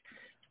work,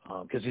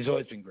 because he's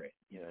always been great.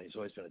 He's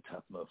always been a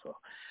tough mofo.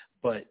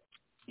 But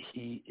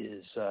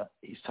he's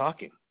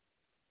talking.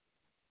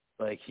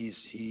 Like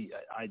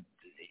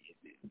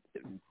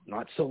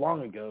not so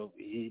long ago,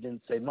 he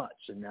didn't say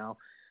much, and now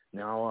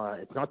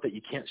it's not that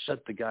you can't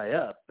shut the guy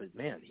up, but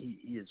man,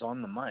 he is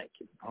on the mic,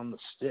 and on the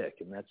stick,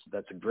 and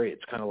that's a great.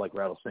 It's kind of like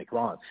Rattlesnake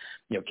Ron,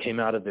 came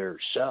out of their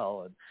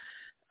shell,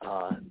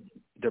 and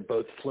they're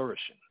both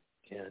flourishing,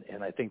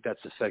 and I think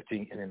that's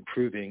affecting and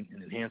improving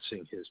and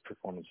enhancing his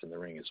performance in the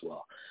ring as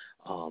well.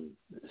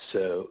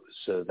 So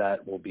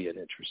that will be an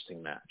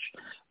interesting match.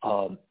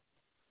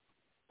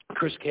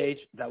 Chris Cage,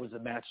 that was a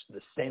match,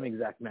 the same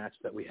exact match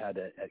that we had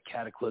at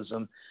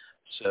Cataclysm.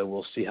 So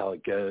we'll see how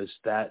it goes.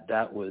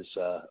 That was,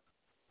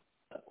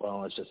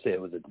 let's just say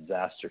it was a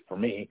disaster for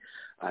me.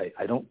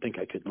 I don't think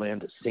I could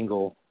land a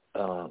single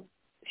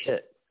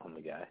hit on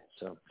the guy.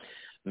 So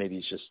maybe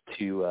he's just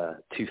too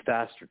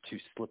fast or too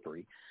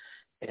slippery.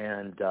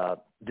 And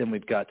then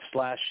we've got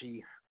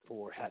Slashy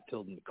for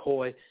Hatfield and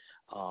McCoy.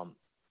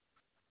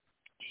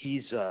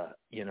 He's a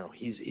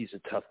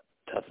tough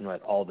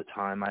nut all the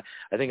time. I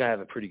think I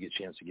have a pretty good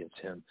chance against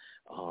him.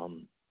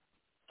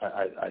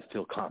 I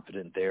feel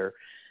confident there.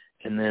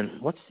 And then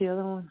what's the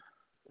other one?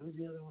 What was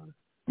the other one?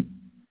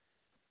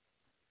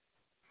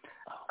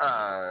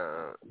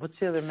 What's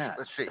the other match?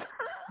 Let's see.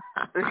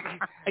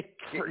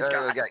 We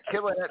got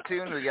Killer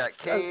Neptune. We got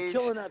Cage.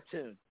 Killer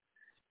Neptune.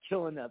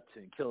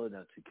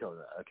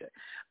 Okay.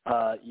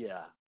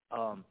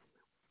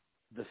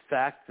 The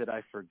fact that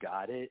I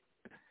forgot it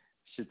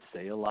should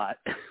say a lot.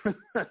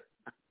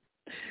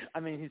 I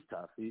mean, he's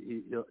tough.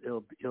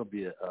 He'll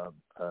be a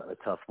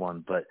tough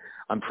one, but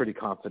I'm pretty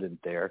confident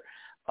there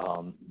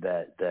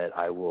that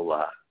I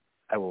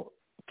will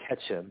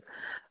catch him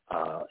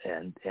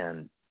and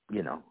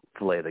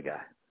fillet the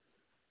guy.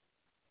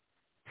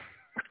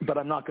 But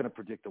I'm not going to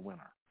predict the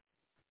winner.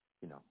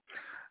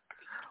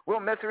 Well,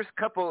 Matt, there's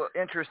a couple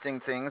interesting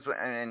things,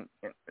 and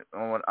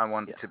what I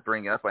wanted to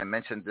bring up. I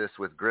mentioned this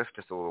with Griff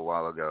just a little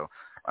while ago.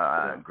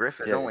 Griff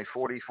is only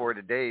 44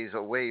 days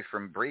away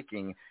from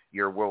breaking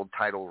your world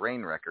title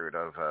reign record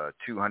of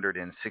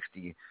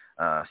 260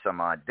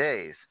 some odd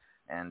days.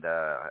 And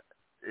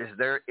is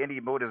there any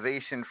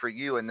motivation for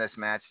you in this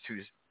match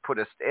to put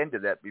an end to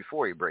that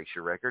before he breaks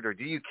your record, or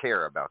do you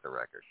care about the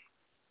record?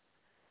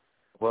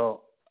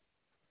 Well,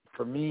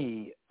 for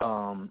me,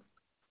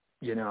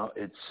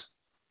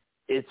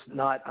 it's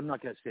not. I'm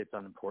not going to say it's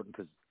unimportant,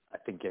 because I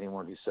think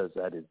anyone who says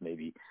that is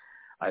maybe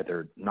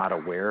either not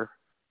aware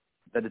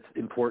that it's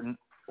important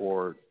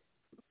or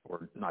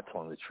not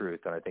telling the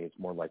truth. And I think it's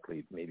more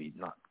likely maybe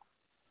not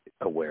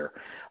aware.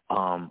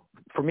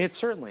 For me, it's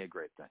certainly a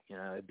great thing.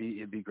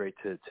 It'd be great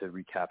to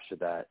recapture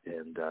that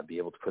and be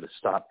able to put a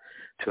stop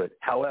to it.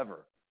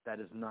 However, that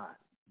is not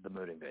the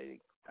motivating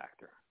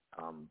factor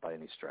by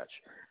any stretch.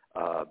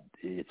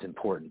 It's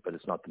important, but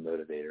it's not the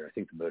motivator. I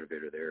think the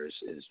motivator there is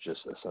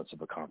just a sense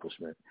of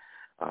accomplishment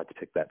to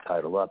pick that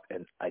title up.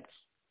 And I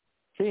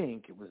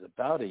think it was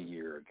about a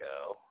year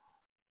ago,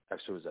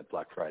 actually it was at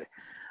Black Friday,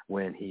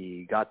 when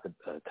he got the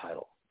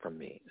title from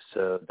me.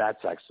 So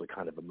that's actually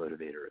kind of a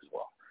motivator as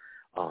well,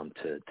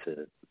 to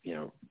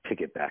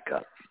pick it back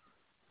up.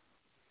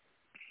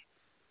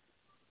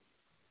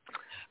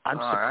 I'm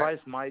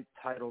surprised my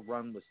title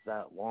run was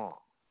that long.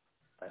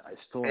 I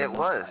still am. It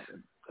was.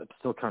 I'm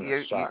still kind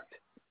of shocked.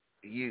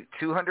 You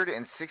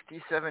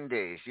 267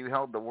 days. You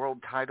held the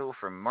world title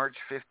from March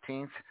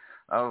 15th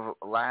of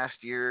last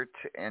year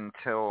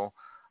until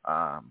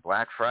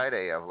Black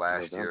Friday of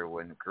last year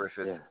when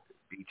Griffith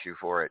beat you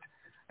for it.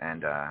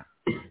 And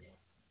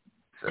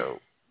so,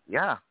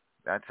 yeah,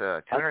 that's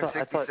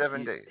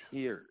 267 days.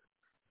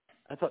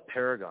 I thought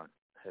Paragon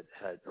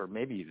had, or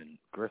maybe even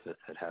Griffith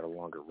had a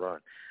longer run.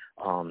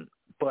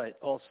 But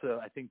also,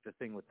 I think the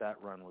thing with that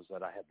run was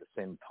that I had the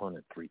same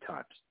opponent 3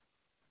 times.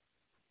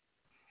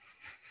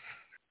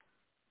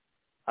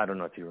 I don't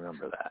know if you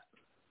remember that.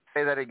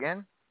 Say that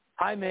again?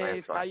 Hi,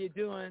 Maeve. How you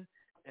doing?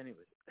 Anyway.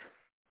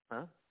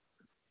 Huh?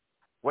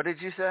 What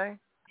did you say?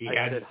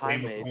 I said, hi,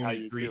 Maeve. How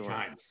you 3 doing?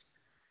 times.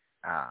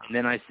 And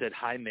then I said,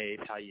 hi, Maeve.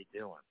 How you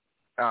doing?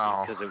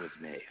 Oh. Because it was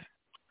Maeve.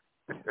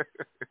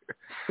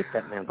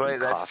 That man's but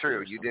that's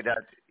true. You did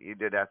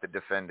have to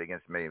defend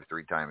against Maeve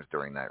 3 times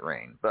during that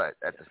reign, but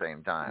at the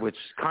same time, which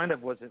kind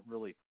of wasn't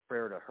really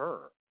fair to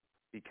her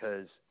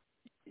because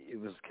it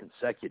was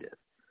consecutive.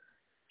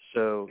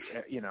 So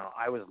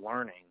I was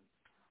learning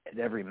at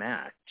every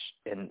match,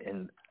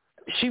 and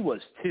she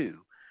was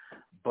too.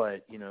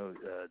 But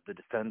the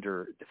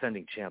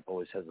defending champ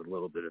always has a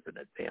little bit of an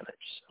advantage.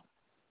 So.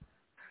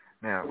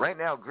 Now, right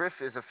now,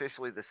 Griff is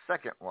officially the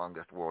second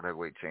longest world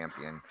heavyweight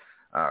champion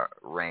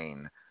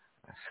reign.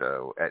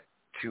 So at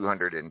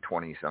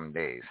 220 some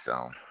days.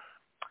 So,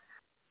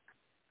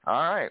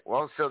 all right.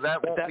 Well, so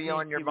that won't be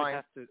on your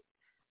mind.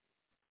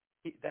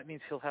 That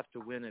means he'll have to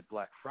win at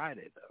Black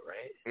Friday, though,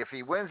 right? If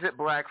he wins at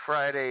Black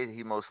Friday,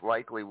 he most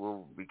likely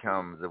will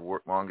become the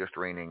longest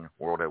reigning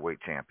world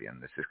heavyweight champion.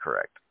 This is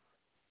correct.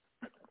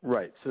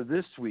 Right. So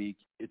this week,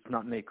 it's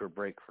not make or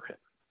break for him.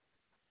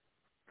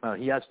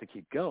 He has to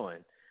keep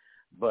going,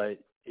 but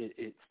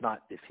it's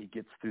not. If he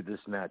gets through this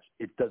match,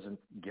 it doesn't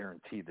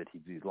guarantee that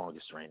he'd be the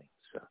longest reigning.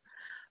 So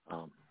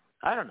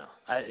I don't know.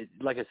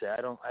 Like I said,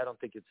 I don't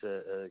think it's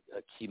a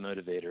key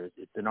motivator.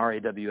 It's an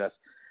RAWF.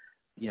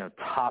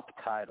 Top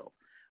title.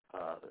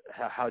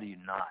 How do you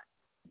not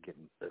get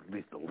at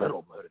least a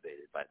little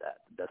motivated by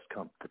that? The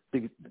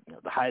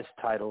highest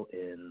title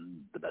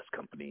in the best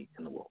company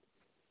in the world.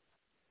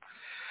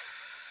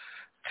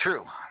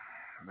 True.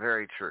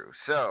 Very true.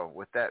 So,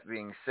 with that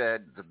being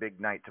said, the big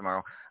night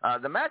tomorrow.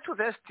 The match with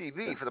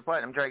STV for the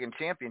Platinum Dragon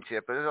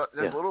Championship, there's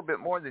a little bit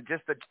more than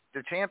just the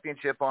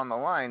championship on the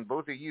line.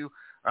 Both of you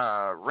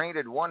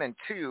rated 1 and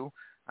 2.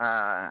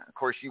 Of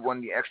course, you won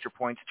the extra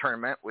points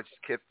tournament, which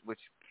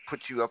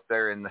puts you up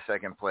there in the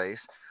second place.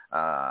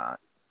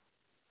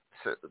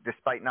 So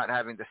despite not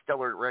having the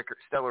stellar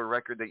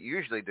record that you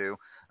usually do,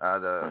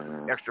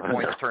 the extra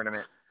points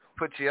tournament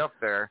puts you up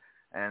there.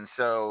 And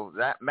so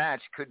that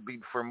match could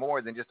be for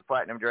more than just the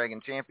Platinum Dragon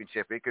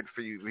Championship. It could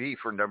be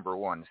for number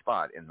 1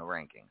 spot in the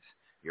rankings.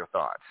 Your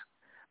thoughts?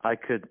 I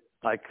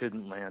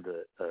couldn't land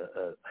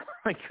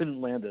I couldn't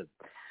land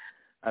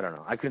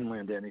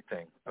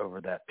anything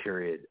over that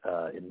period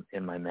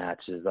in my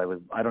matches.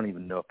 I don't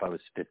even know if I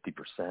was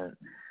 50%.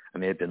 I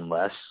may have been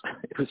less.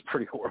 It was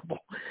pretty horrible.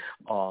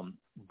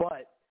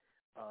 But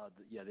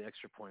the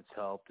extra points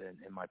helped, and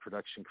my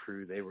production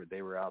crew, they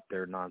were out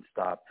there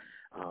nonstop,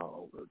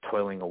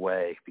 toiling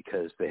away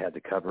because they had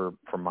to cover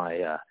for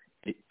my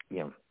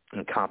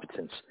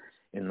incompetence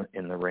in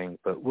the ring.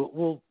 But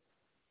we'll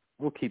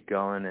keep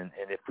going, and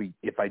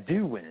if I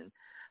do win,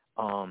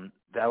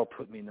 that'll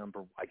put me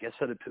I guess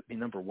that'd put me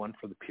number 1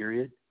 for the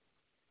period.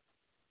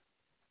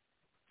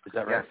 Is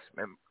that right?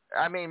 Yes.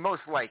 I mean,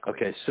 most likely.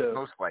 Okay, so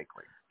most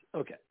likely.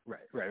 Okay,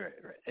 right.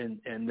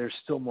 And there's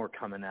still more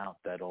coming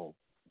out that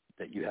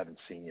you haven't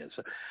seen yet.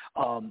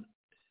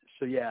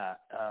 So yeah,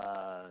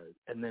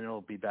 and then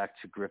it'll be back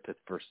to Griffith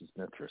versus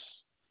Mithras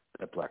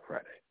at Black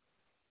Friday.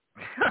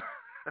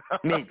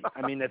 Maybe.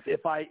 I mean,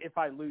 if I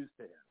lose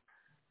to him.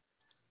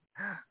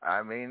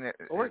 I mean, it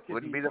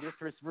wouldn't be the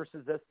Mithras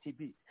versus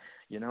STB.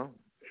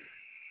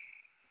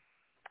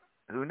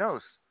 Who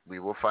knows? We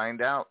will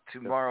find out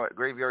tomorrow at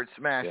Graveyard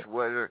Smash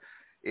whether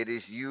it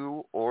is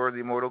you or the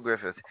Immortal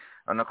Griffith.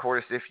 And, of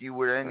course, if you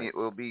were in, it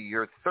will be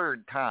your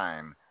 3rd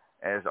time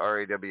as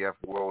RAWF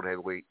World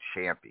Heavyweight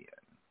Champion.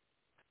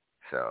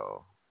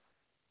 So,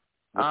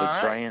 with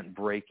a giant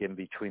break in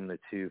between the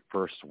 2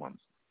 first ones.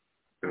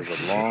 It was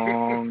a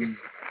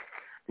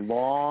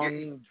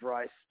long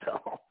dry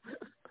spell.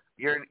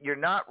 You're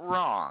not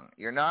wrong.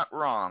 You're not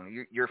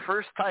wrong. Your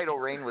first title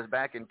reign was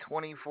back in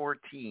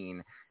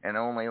 2014 and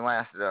only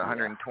lasted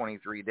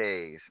 123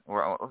 days.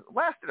 Or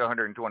lasted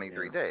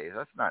 123 days.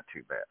 That's not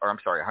too bad. Or I'm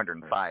sorry,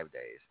 105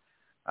 days.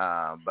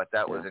 But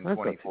that was in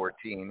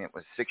 2014. It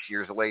was 6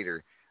 years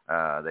later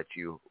that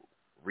you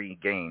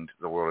regained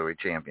the World Heavyweight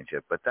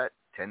Championship. But that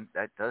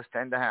does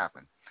tend to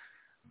happen.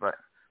 But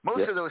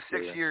most of those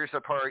 6 years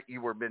apart, you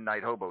were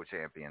Midnight Hobo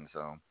champion.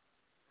 So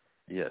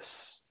yes.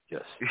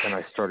 And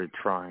I started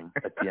trying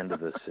at the end of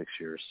those 6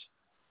 years.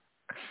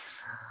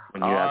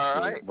 When you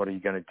asked me, what are you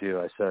going to do?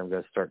 I said, I'm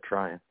going to start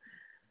trying.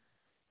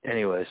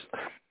 Anyways.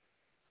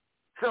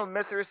 So,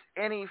 Mithras,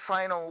 any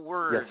final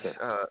words,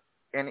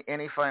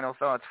 any final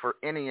thoughts for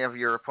any of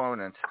your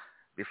opponents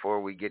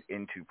before we get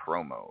into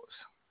promos?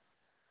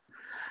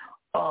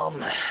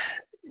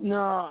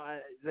 No,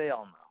 they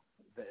all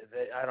know.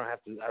 I don't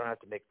have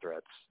to make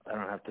threats. I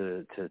don't have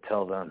to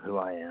tell them who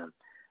I am.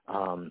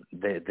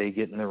 They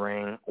get in the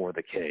ring or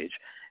the cage,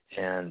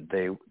 and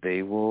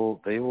they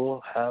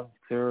will have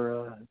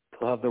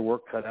their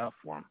work cut out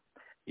for them.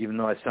 Even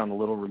though I sound a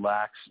little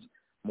relaxed,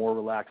 more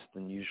relaxed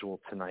than usual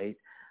tonight,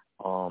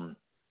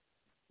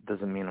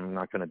 doesn't mean I'm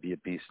not going to be a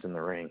beast in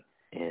the ring,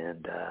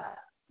 and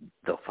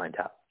they'll find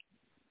out.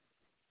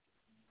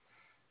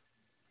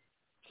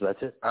 So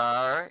that's it.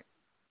 All right.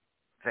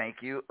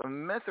 Thank you,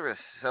 Mithras.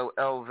 So,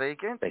 El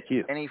Vacant. Thank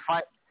you. Any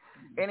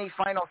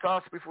final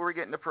thoughts before we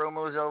get into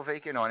promos, El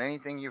Vacant, on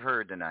anything you've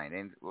heard tonight?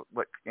 And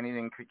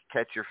anything could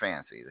catch your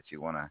fancy that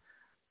you want to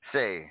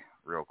say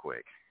real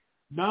quick?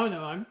 No,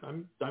 I'm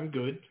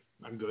good.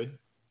 I'm good.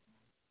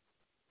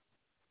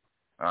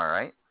 All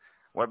right.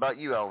 What about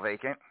you, El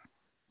Vacant?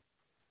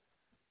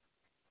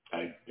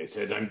 I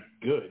said I'm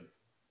good.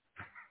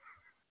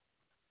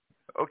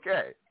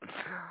 Okay.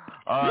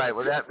 All right.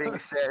 With that being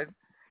said,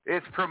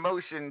 it's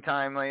promotion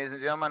time, ladies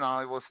and gentlemen.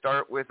 I will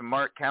start with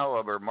Mark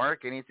Caliber.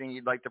 Mark, anything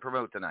you'd like to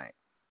promote tonight?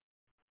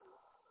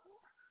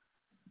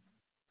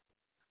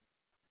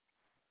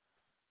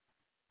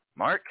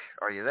 Mark,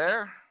 are you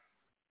there?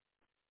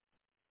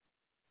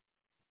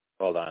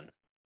 Hold on.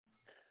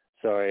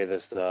 Sorry,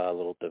 this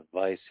little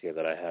device here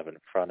that I have in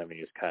front of me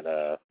is kind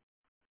of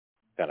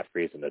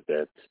freezing a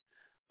bit.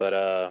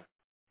 But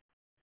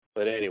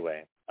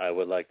anyway, I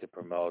would like to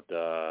promote.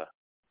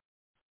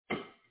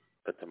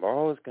 But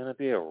tomorrow is going to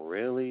be a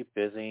really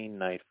busy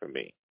night for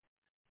me.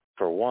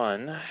 For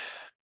one,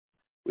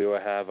 we will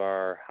have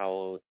our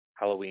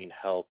Halloween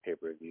Hell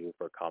pay-per-view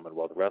for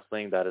Commonwealth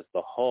Wrestling. That is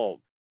the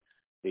home,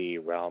 the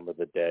Realm of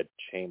the Dead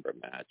Chamber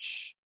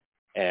match.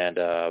 And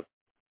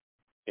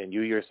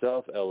you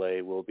yourself,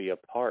 LA, will be a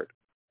part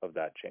of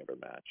that chamber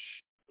match.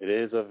 It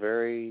is a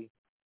very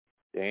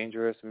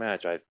dangerous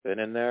match. I've been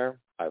in there.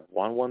 I've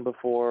won one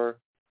before.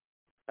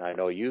 I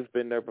know you've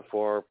been there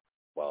before.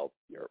 Well,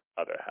 your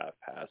other half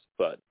has,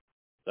 but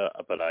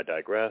I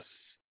digress.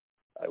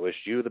 I wish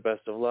you the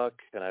best of luck,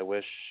 and I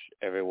wish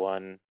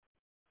everyone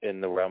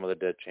in the Realm of the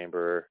Dead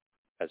Chamber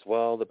as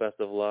well the best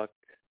of luck.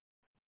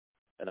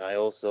 And I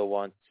also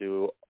want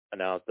to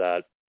announce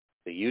that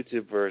the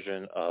YouTube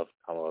version of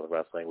Commonwealth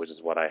Wrestling, which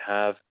is what I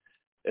have,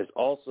 is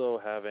also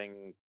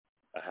having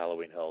a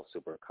Halloween Hell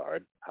super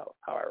card. How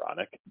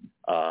ironic.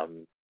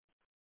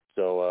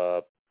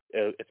 So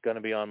it's going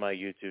to be on my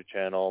YouTube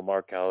channel,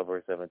 Mark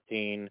Caliber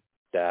 17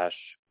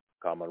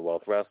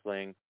 Commonwealth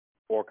Wrestling,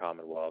 or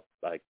Commonwealth.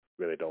 I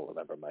really don't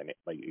remember my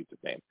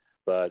YouTube name,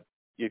 but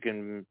you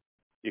can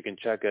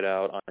check it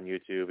out on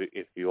YouTube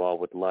if you all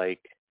would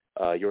like.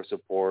 Your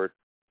support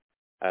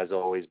has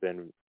always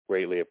been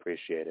greatly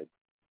appreciated.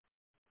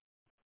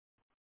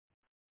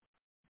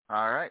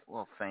 All right.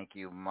 Well, thank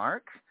you,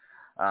 Mark.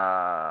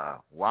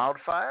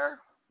 Wildfire,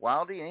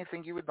 Wildy,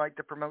 anything you would like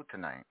to promote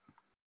tonight?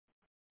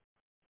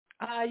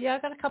 Yeah, I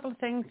got a couple of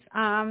things.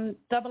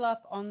 Double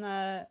up on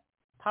the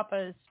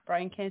Papa's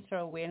Brain Cancer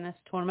Awareness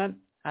Tournament.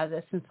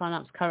 There's some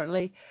sign-ups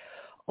currently.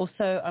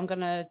 Also, I'm going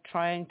to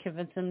try and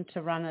convince them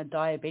to run a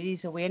diabetes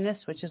awareness,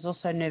 which is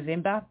also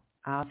November.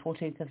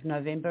 14th of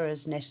November is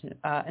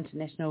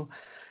International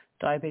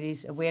Diabetes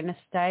Awareness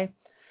Day.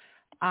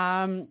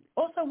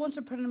 Also want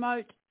to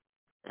promote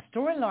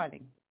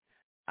storylining.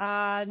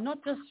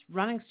 Not just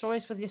running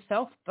stories with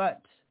yourself,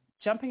 but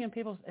jumping in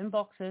people's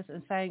inboxes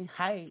and saying,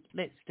 hey,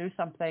 let's do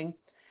something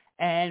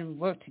and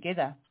work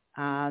together.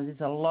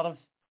 There's a lot of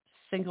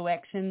single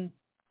action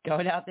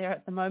going out there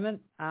at the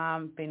moment.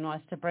 Be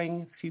nice to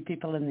bring a few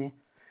people in there.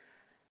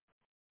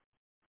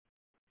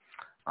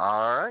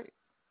 All right.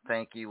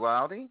 Thank you,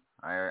 Wildy.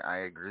 I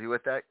agree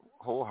with that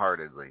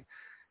wholeheartedly.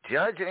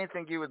 Judge,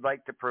 anything you would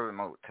like to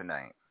promote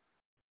tonight?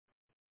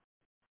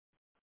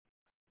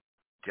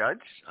 Judge?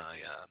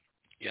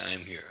 Yeah,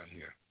 I'm here.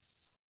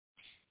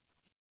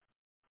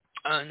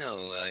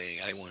 No,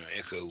 I want to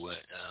echo what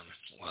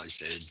I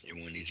said.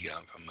 Everyone needs to get out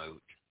and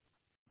promote,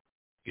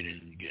 get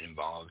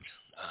involved.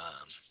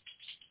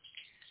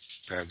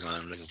 Paragon,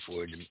 I'm looking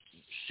forward to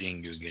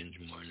seeing you again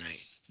tomorrow night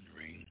in the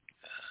ring.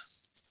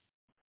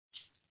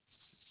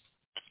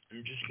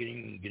 I'm just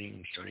getting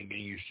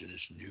used to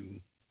this new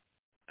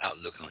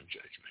outlook on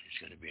Judgment. It's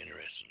going to be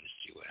interesting to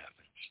see what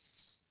happens.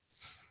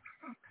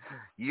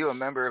 You a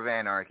member of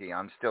Anarchy?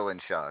 I'm still in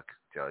shock,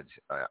 Judge.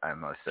 I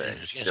must say.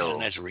 It's got a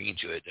nice ring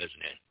to it,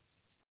 doesn't it?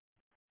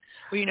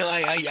 Well, you know,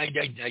 I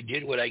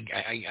did what I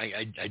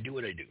do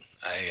what I do.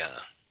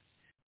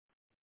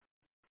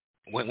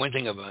 One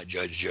thing about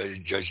Judge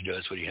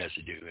does what he has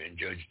to do, and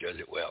Judge does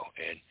it well.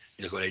 And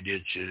look what I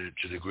did to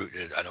the group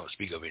that I don't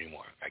speak of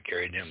anymore. I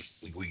carried them.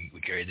 We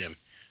carried them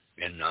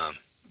and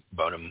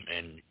brought them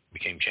and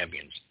became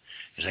champions.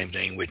 The same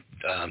thing with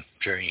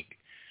Cherry Inc.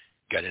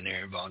 Got in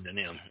there, involved in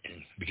them,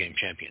 and became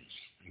champions.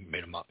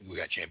 We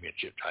got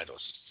championship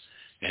titles.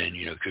 And,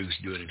 you know, Coog's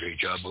doing a great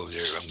job over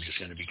there. I'm just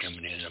going to be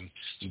coming in. I'm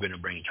going to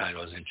bring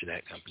titles into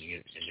that company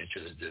and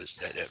into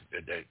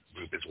that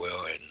group as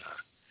well. And,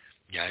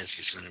 yeah,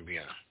 it's going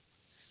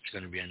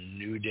to be a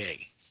new day.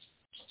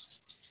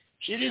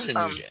 It is a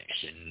new day.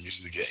 It's a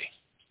new day.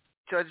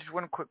 Judge,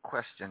 one quick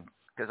question,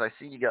 because I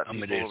see you got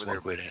people over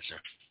there Good answer.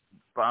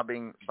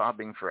 bobbing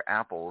for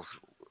apples.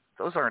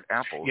 Those aren't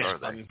apples, yes,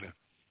 are they?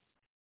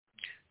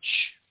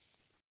 Shh.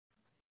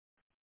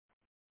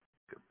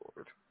 Good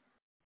Lord.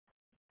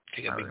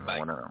 Take a big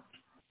bite.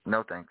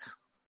 No, thanks.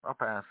 I'll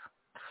pass.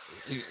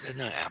 They're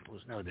not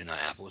apples. No, they're not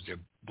apples. They're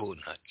bull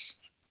nuts.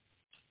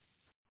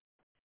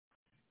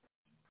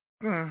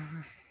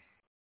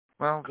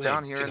 Well,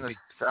 down here in the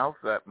South,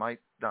 that might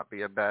not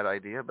be a bad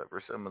idea, but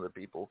for some of the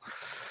people.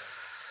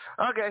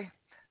 Okay.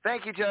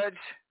 Thank you, Judge,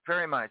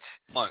 very much.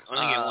 Mark,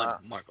 only get one.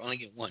 Mark, only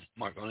get one.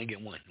 Mark, only get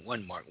one.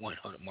 One.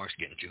 Hold on, Mark's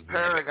getting two.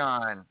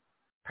 Paragon.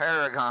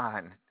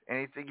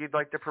 Anything you'd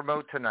like to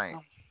promote tonight?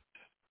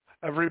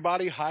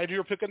 Everybody, hide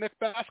your picnic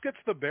baskets.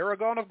 The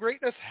Paragon of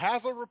Greatness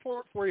has a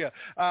report for you.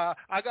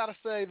 I got to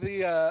say,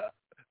 the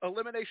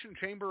Elimination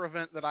Chamber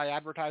event that I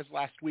advertised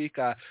last week,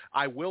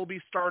 I will be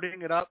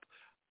starting it up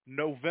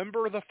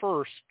November the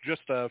 1st,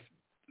 just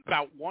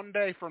about 1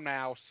 day from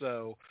now.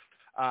 So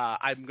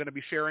I'm going to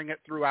be sharing it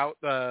throughout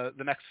the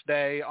next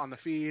day on the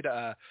feed.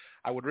 I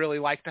would really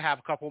like to have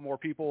a couple more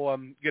people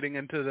getting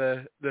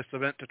into this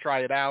event to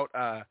try it out.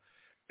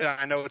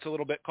 I know it's a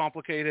little bit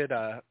complicated.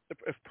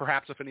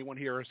 If anyone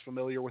here is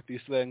familiar with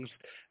these things,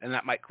 and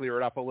that might clear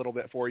it up a little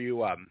bit for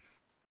you.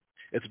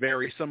 It's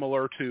very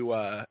similar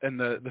to in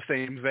the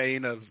same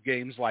vein of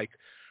games like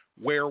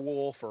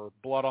Werewolf or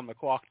Blood on the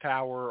Clock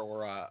Tower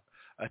or a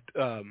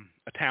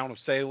Town of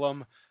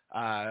Salem,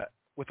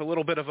 with a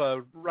little bit of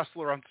a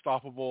Wrestler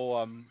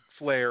Unstoppable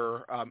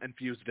flair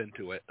infused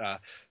into it.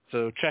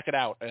 So check it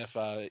out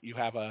if you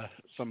have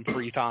some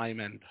free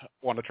time and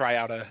want to try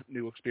out a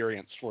new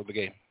experience for the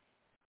game.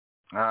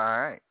 All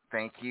right.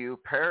 Thank you,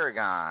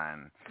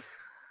 Paragon.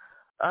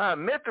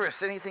 Mithras,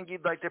 anything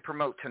you'd like to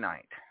promote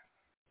tonight?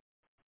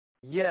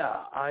 Yeah,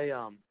 I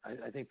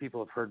think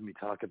people have heard me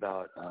talk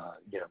about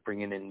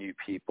bringing in new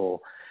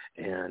people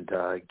and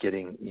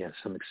getting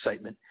some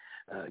excitement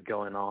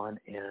going on.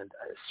 And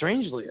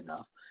strangely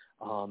enough,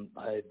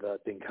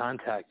 I've been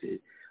contacted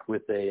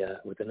with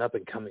an up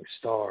and coming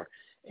star,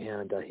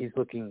 and he's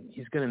going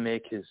to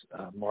make his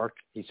mark.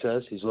 He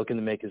says he's looking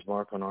to make his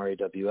mark on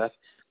RAWF.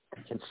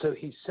 And so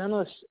he sent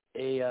us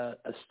a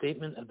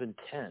statement of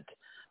intent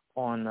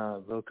on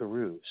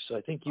Vocaroo. So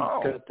I think you've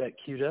got that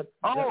queued up. Is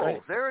that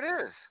right? There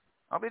it is.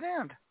 I'll be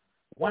damned.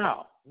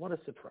 Wow, what a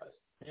surprise.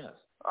 Yes.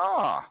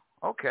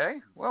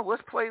 Okay. Well,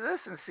 let's play this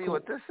and see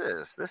what this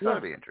is. This ought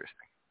to be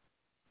interesting.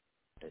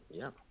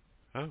 Yeah.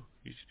 Oh,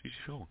 he's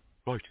sure.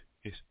 Right,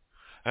 yes.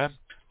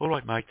 All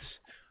right, mates.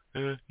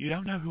 You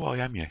don't know who I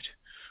am yet,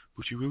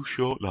 but you will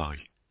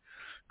shortly.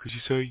 Because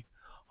you see,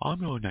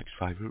 I'm your next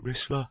favourite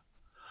wrestler.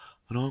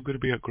 And I'm going to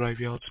be at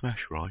Graveyard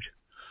Smash, right?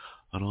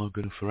 And I'm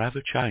going to forever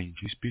change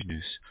this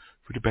business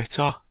for the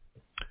better.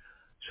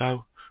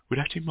 So, with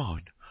that in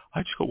mind,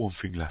 I just got one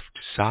thing left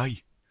to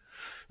say.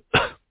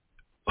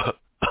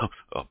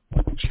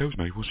 Excuse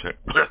me, what's that?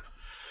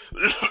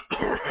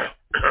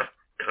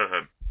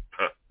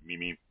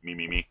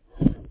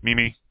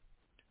 Me.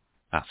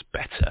 That's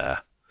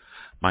better.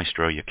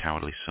 Maestro, you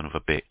cowardly son of a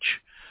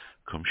bitch.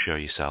 Come show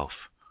yourself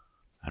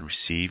and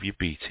receive your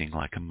beating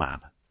like a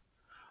man.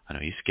 I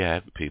know you're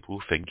scared, but people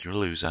will think you're a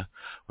loser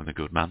when the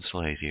good man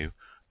slays you,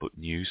 but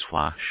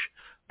newsflash,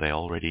 they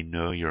already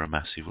know you're a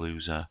massive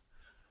loser.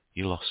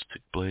 You lost to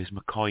Blaze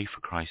McCoy,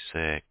 for Christ's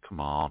sake, come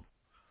on.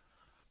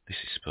 This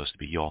is supposed to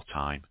be your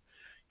time,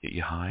 yet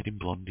you hide in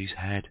Blondie's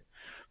head,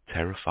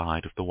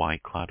 terrified of the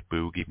white-clad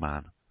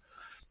boogeyman.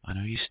 I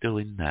know you're still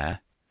in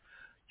there.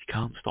 You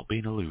can't stop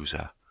being a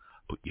loser,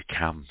 but you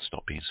can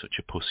stop being such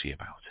a pussy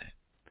about it.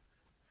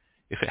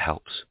 If it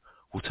helps,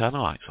 we'll turn the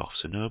lights off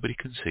so nobody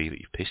can see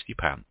that you've pissed your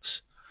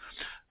pants,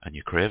 and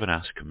your craven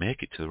ass can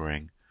make it to the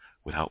ring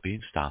without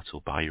being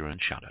startled by your own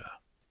shadow.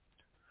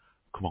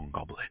 Come on,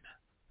 Goblin.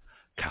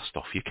 Cast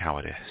off your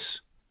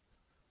cowardice.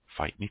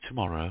 Fight me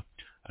tomorrow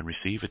and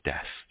receive a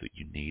death that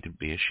you needn't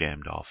be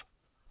ashamed of.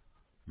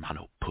 Man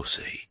up,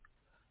 pussy.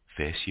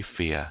 Face your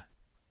fear.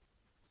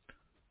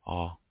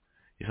 Or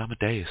is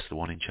Amadeus the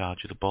one in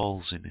charge of the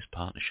balls in this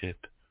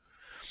partnership?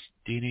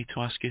 Do you need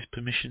to ask his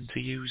permission to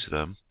use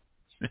them?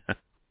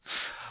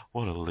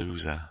 What a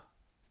loser.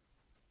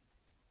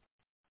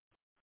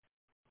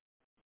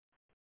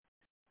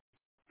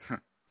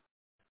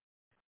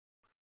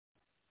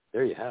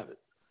 There you have it.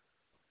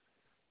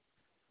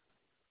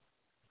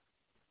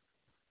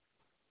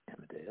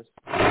 Amadeus.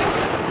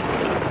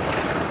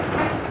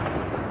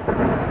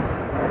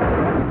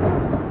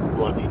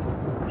 Bloody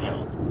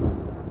hell.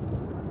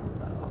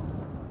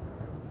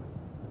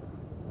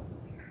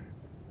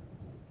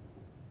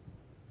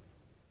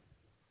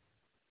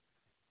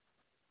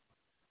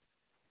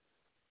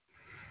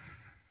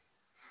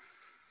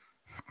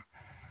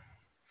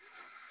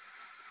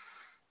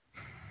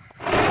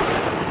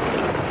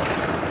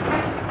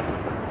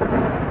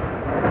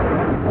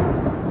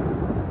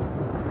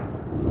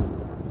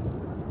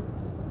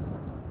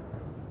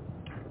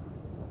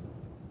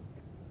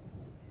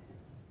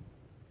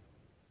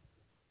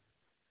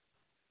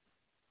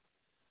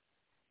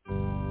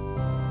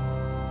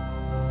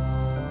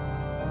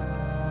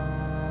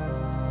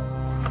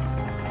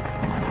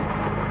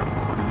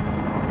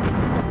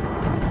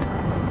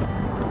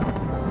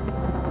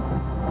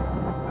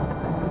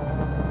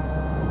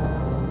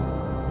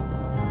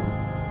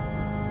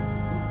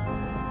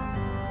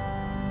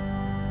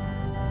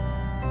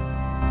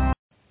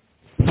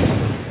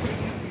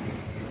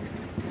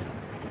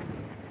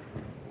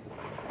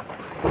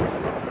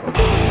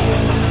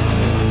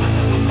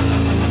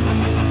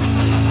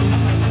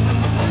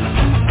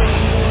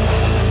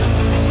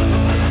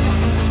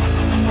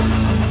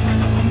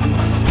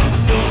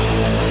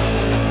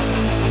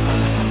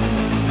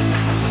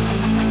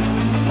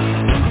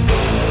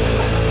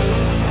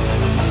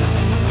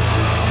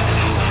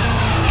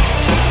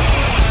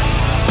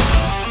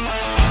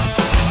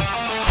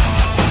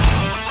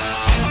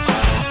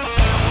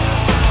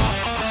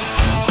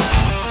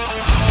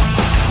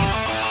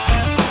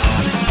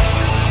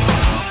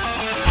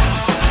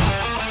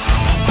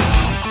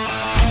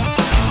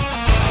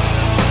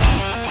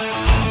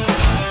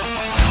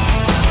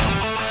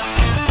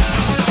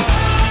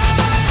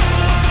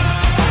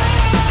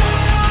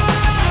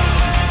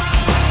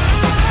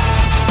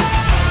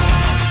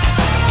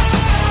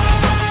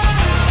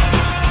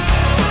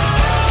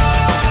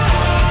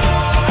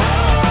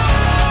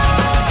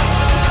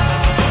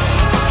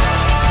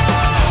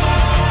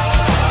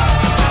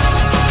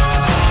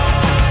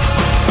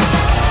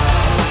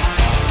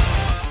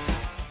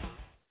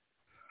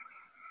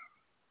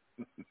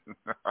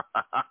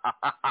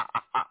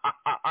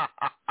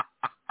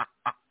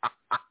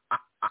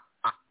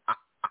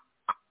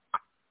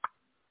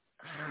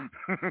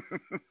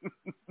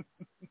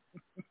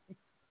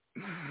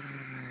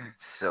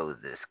 So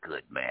this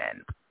good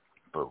man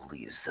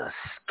believes us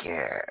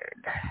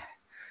scared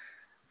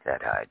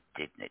that our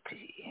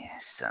dignity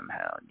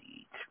somehow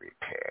needs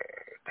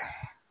repaired.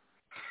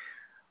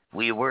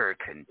 We were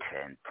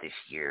content this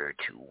year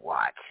to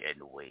watch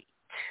and wait,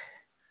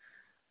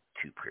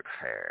 to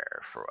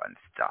prepare for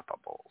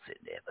Unstoppable's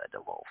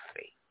inevitable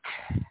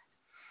fate.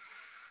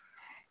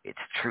 It's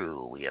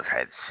true we have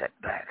had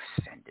setbacks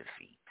and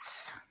defeats,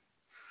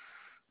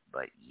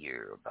 but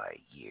year by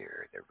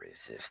year the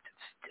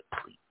resistance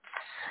depletes.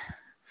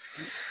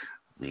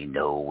 We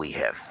know we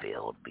have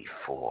failed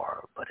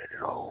before, but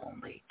it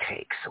only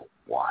takes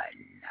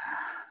one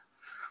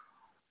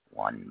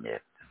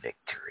myth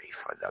victory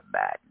for the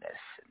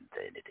madness, and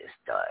then it is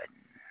done.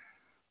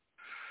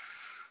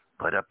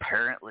 But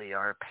apparently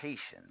our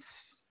patience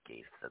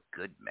gave the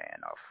good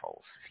man a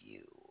false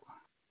view,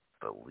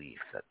 belief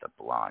that the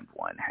blonde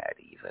one had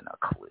even a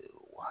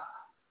clue.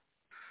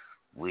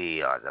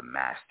 We are the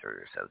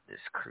masters of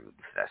this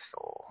crude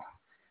vessel,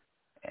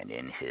 and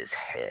in his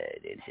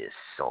head, in his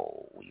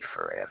soul, we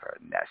forever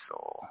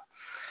nestle.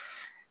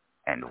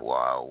 And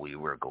while we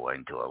were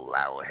going to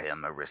allow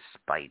him a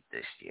respite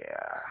this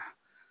year,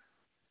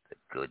 the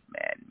good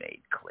man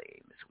made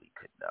claims we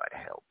could not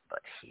help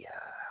but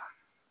hear.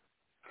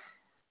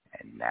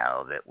 And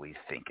now that we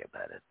think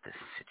about it, this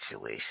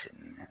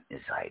situation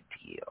is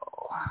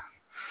ideal.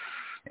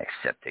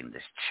 Accepting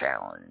this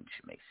challenge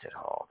makes it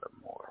all the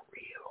more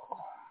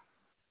real.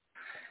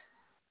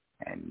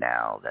 And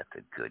now that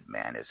the good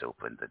man has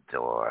opened the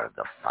door,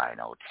 the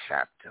final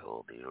chapter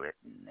will be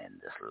written in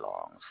this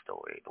long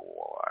storied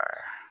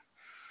war.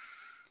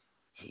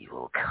 He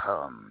will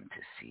come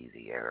to see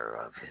the error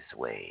of his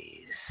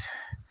ways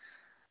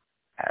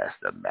as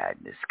the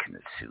madness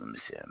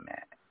consumes him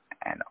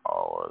and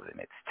all of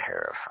its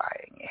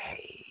terrifying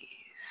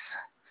haze.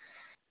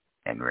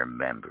 And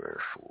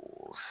remember,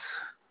 fools,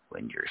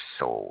 when your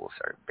souls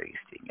are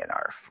basting in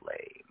our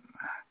flame,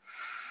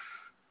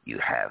 you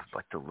have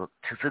but to look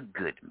to the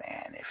good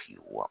man if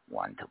you want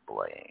one to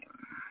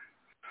blame.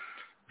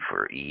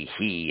 For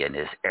he and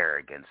his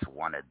arrogance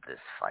wanted this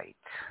fight.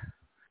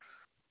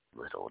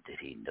 Little did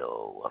he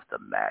know of the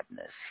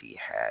madness, he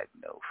had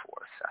no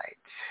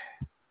foresight.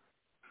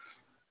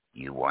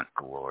 You want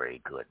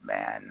glory, good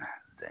man,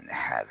 then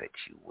have it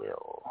you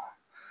will.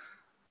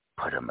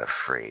 But I'm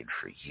afraid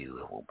for you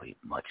it won't be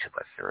much of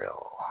a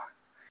thrill.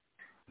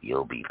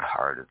 You'll be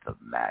part of the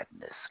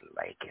madness,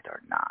 like it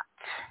or not.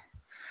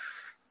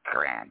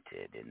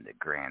 Granted, in the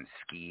grand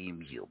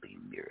scheme, you'll be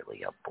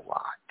merely a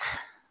blot.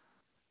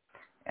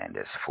 And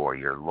as for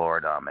your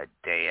Lord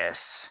Amadeus,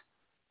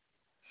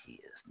 he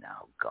is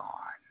now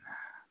gone,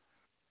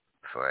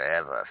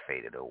 forever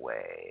faded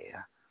away.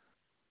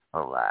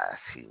 Alas,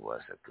 he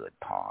was a good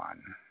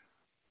pawn.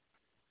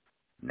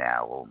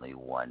 Now only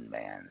one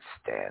man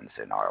stands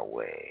in our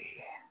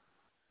way.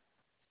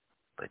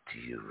 But do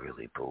you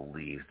really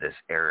believe this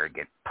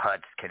arrogant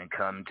putz can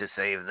come to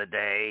save the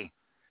day?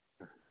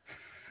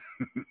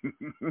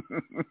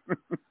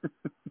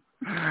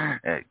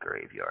 At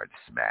graveyard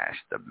smash,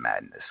 the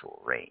madness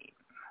will reign.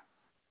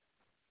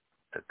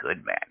 The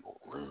good man will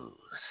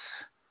lose.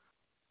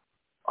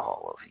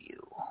 All of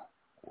you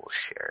will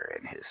share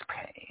in his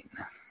pain.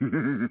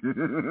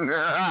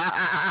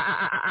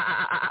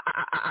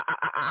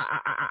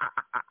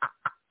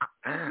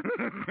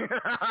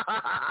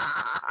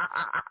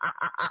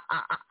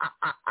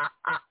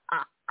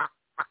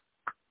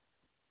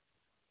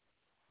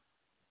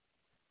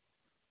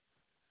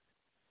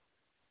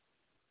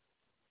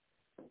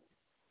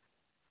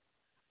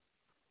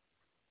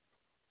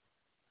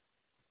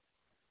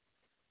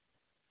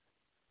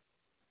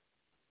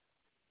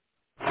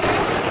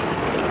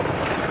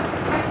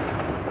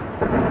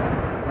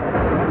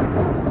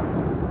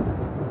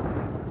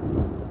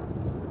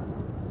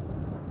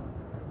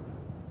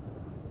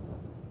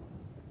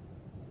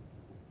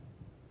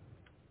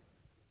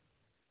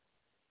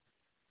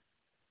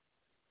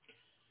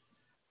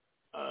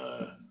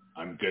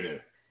 I'm gonna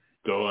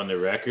go on the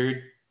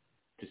record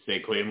to say,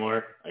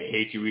 Claymore, I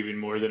hate you even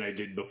more than I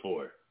did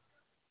before.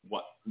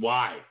 What?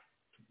 Why?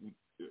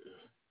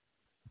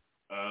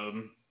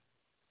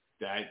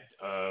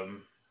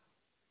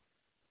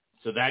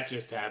 So that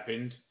just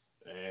happened,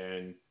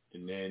 and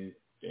then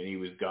he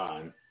was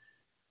gone.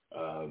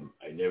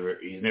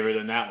 He's never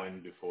done that one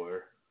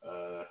before.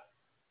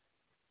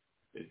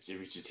 It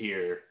was just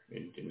here,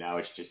 and now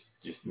it's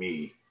just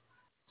me.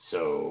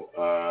 So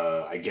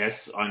I guess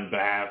on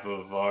behalf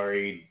of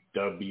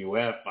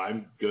RAWF,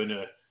 I'm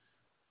gonna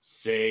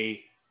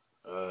say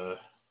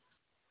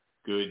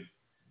good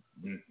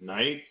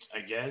night,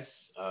 I guess.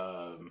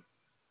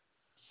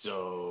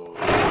 So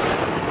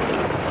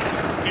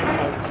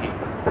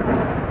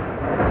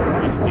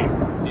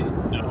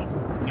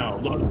no,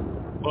 look,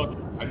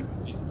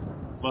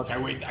 I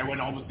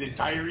went almost the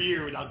entire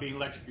year without being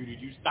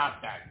electrocuted. You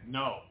stop that.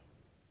 No.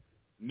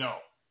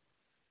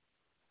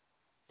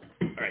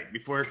 All right,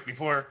 before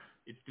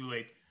it's too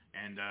late,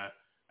 and I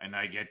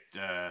get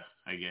to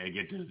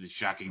the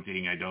shocking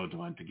thing I don't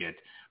want to get.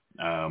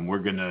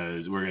 We're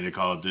gonna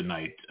call it good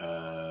night.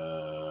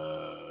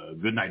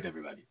 good night,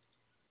 everybody.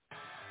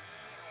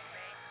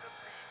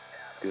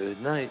 Good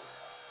night,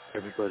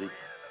 everybody.